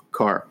the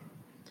car.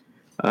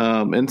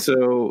 And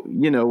so,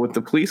 you know, with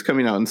the police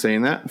coming out and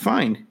saying that,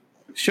 fine.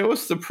 Show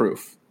us the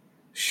proof.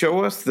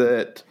 Show us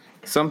that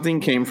something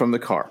came from the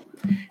car.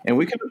 And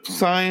we could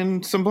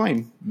assign some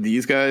blame.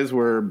 These guys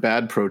were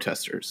bad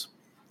protesters.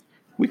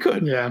 We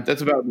could. Yeah.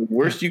 That's about the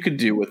worst you could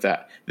do with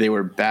that. They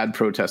were bad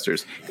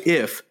protesters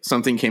if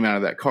something came out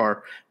of that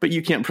car, but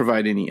you can't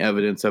provide any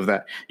evidence of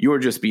that. You're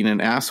just being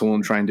an asshole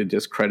and trying to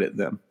discredit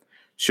them.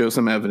 Show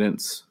some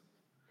evidence.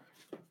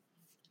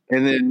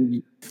 And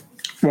then...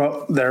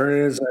 Well,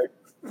 there's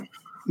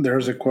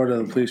a quote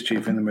of the police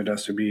chief in the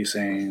Modesto Bee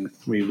saying,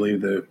 "We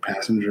believe the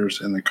passengers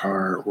in the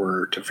car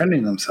were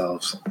defending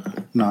themselves,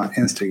 not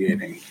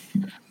instigating."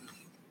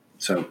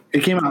 So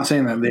it came out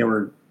saying that they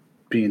were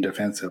being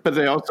defensive. But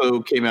they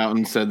also came out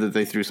and said that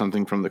they threw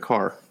something from the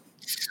car.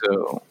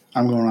 So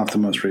I'm going off the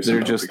most recent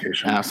they're just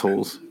publication.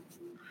 assholes.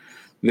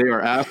 They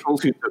are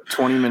assholes who took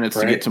 20 minutes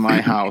to get to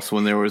my house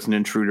when there was an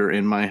intruder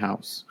in my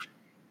house.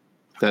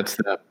 That's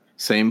the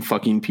same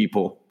fucking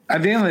people.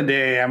 At the end of the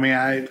day, I mean,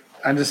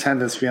 I just had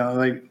this feeling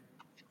like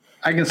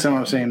I can sum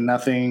up saying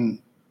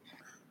nothing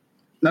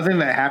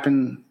that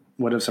happened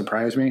would have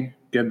surprised me,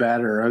 good,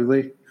 bad, or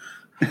ugly.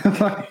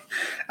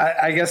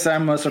 I guess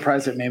I'm most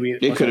surprised that maybe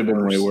it could have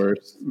been way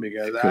worse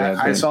because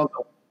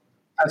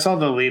I saw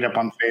the lead up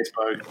on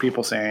Facebook.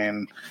 People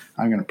saying,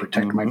 "I'm going to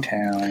protect my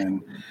town."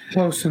 And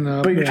Close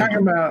enough. but you're talking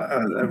about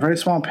a very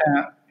small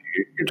town.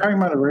 You're talking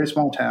about a very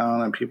small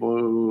town and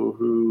people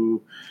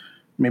who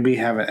maybe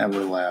haven't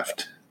ever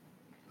left.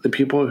 The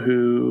people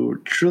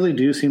who truly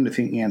do seem to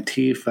think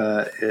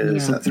Antifa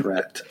is a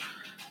threat.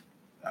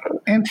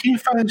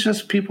 Antifa is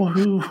just people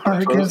who are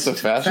against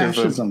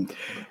fascism.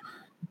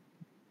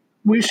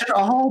 We should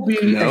all be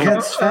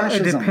against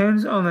fascism. It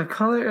depends on the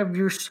color of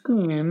your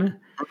skin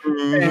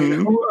and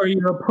who are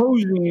you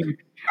opposing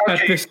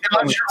at this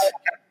point.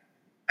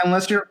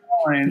 Unless you're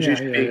orange, you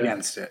should be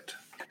against it.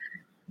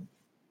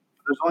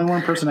 There's only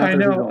one person out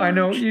there. I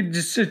know.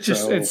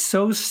 It's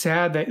so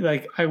sad that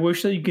like I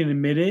wish that you can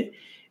admit it,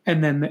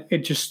 and then it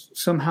just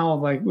somehow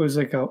like was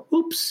like a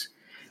oops,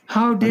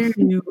 how dare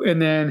you?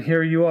 And then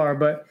here you are,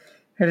 but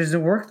it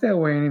doesn't work that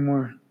way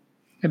anymore.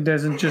 It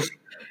doesn't just.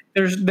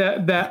 There's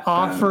that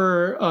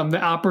offer,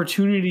 the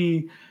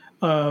opportunity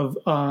of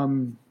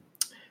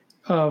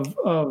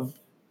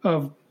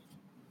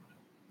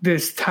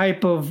this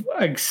type of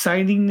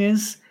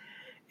excitingness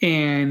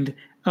and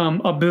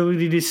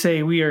ability to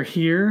say we are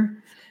here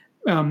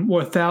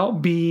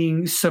without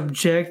being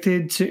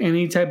subjected to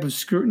any type of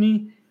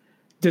scrutiny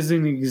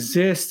doesn't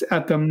exist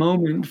at the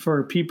moment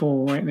for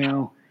people right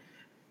now.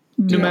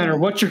 No matter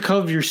what your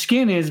color of your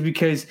skin is,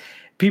 because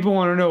people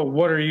want to know,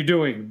 what are you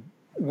doing?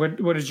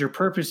 What is your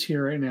purpose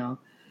here right now?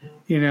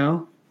 You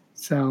know?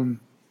 So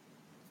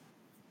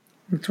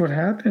that's what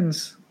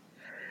happens.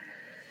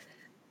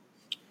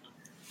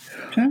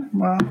 Okay,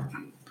 well,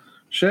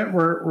 shit,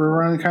 we're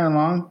running kind of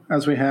long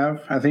as we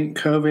have. I think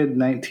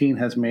COVID-19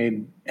 has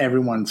made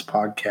everyone's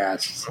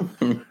podcasts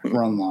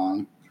run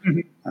long.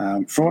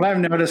 From what I've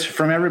noticed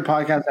from every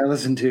podcast I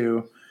listen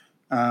to,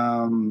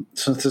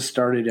 since this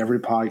started, every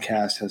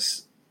podcast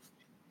has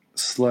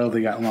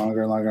slowly gotten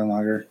longer and longer and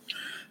longer.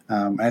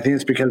 I think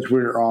it's because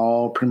we're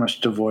all pretty much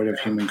devoid of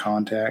human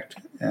contact.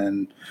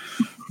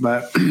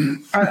 But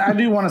I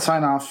do want to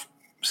sign off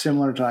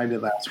similar to I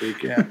did last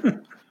week. Yeah.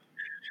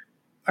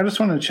 I just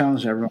want to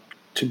challenge everyone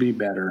to be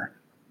better.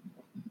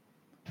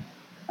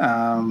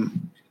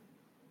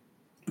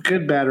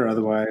 Good, bad, or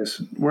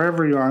otherwise,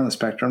 wherever you are on the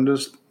spectrum,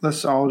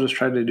 let's all just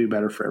try to do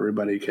better for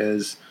everybody,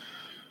 because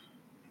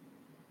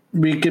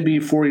we could be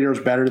 4 years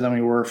better than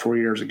we were 4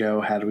 years ago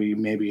had we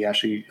maybe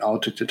actually all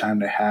took the time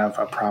to have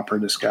a proper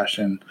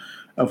discussion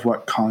of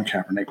what Colin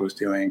Kaepernick was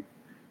doing.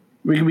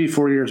 We could be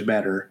 4 years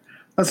better.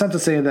 That's not to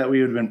say that we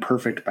would have been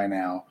perfect by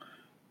now,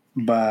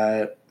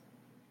 but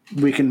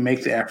we can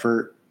make the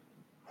effort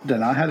to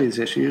not have these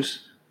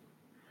issues.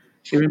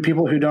 Even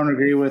people who don't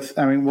agree with,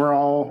 I mean, we're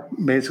all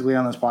basically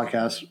on this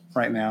podcast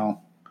right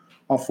now.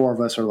 All four of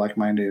us are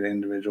like-minded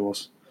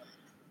individuals.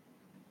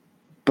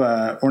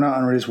 But we're not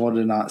unreasonable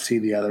to not see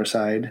the other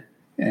side.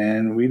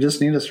 And we just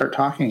need to start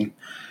talking.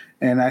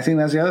 And I think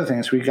that's the other thing,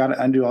 is we got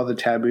to undo all the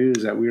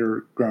taboos that we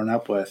were grown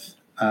up with.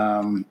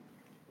 We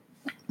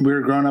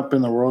were grown up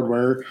in the world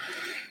where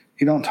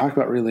you don't talk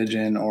about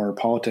religion or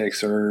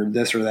politics or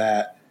this or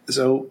that.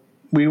 So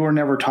we were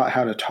never taught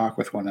how to talk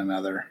with one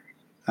another.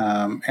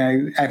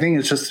 And I think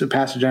it's just the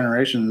past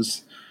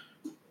generations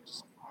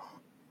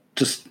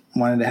just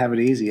wanted to have it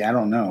easy. I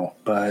don't know.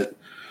 But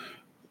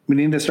we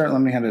need to start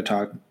learning how to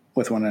talk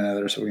with one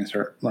another so we can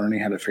start learning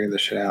how to figure this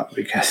shit out,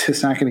 because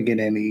it's not going to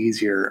get any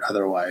easier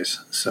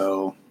otherwise.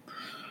 So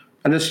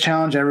I just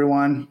challenge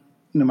everyone,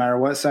 no matter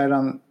what side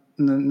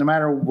no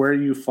matter where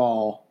you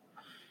fall,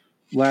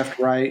 left,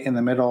 right, in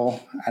the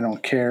middle, I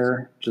don't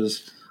care.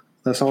 Just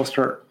let's all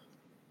start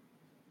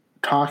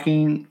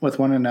talking with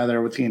one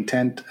another with the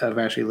intent of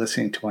actually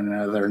listening to one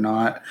another,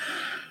 not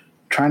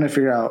trying to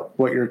figure out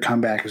what your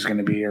comeback is going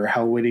to be or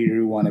how witty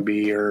you want to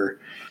be or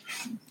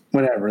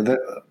whatever.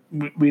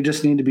 We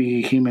just need to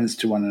be humans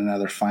to one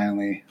another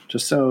finally,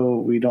 just so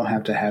we don't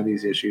have to have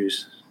these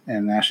issues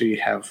and actually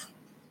have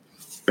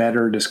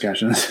better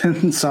discussions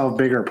and solve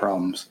bigger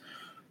problems.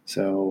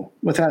 So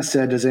with that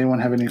said, does anyone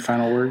have any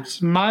final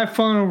words? My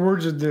final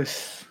words are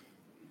this.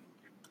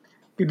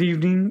 Good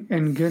evening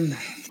and good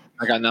night.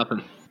 I got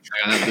nothing.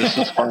 This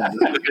is fun.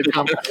 Good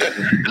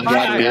conversation. I'm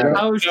glad we had it.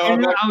 I was trying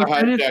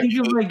to think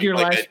of like your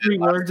last three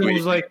words, and it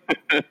was like,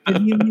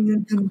 good evening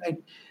and good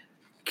night.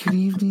 Good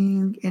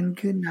evening and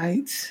good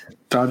night.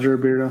 Dodger,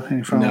 Beardo,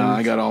 any final words?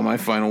 I got all my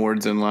final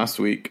words in last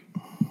week.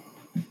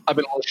 I've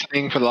been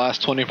listening for the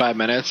last 25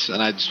 minutes,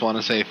 and I just want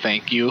to say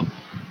thank you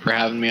for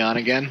having me on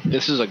again.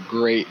 This is a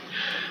great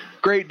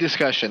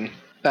discussion.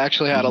 I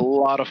actually had a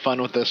lot of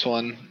fun with this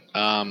one.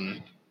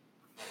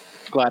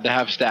 Glad to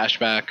have Stash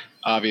back.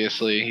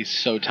 Obviously, he's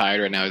so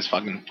tired right now. He's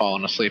fucking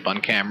falling asleep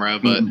on camera,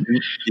 but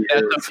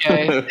that's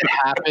okay. It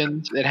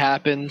happens. It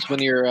happens when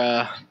you're,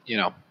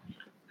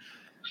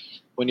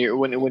 when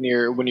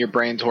your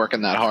brain's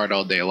working that hard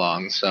all day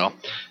long. So,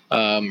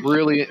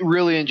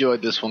 really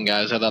enjoyed this one,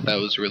 guys. I thought that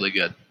was really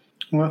good.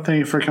 Well, thank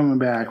you for coming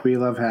back. We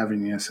love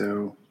having you.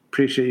 So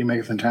appreciate you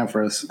making the time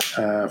for us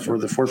for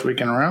the fourth week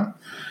in a row.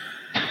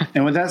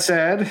 And with that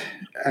said,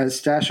 as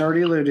Stash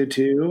already alluded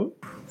to,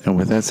 and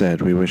with that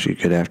said, we wish you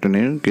good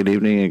afternoon, good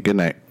evening, and good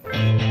night. What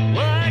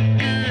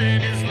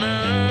good is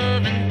love?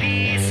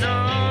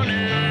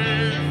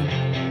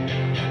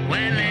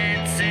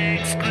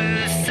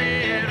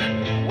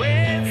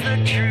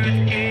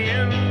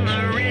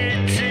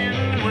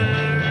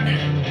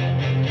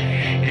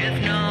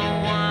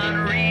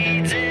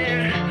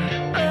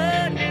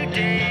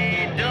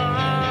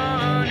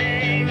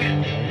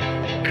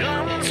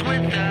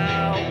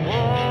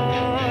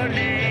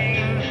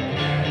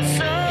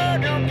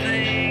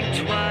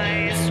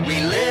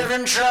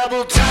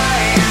 troubled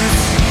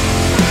times.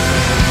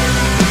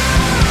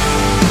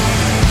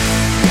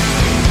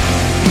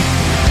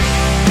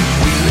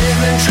 We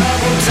live in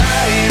troubled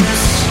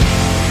times.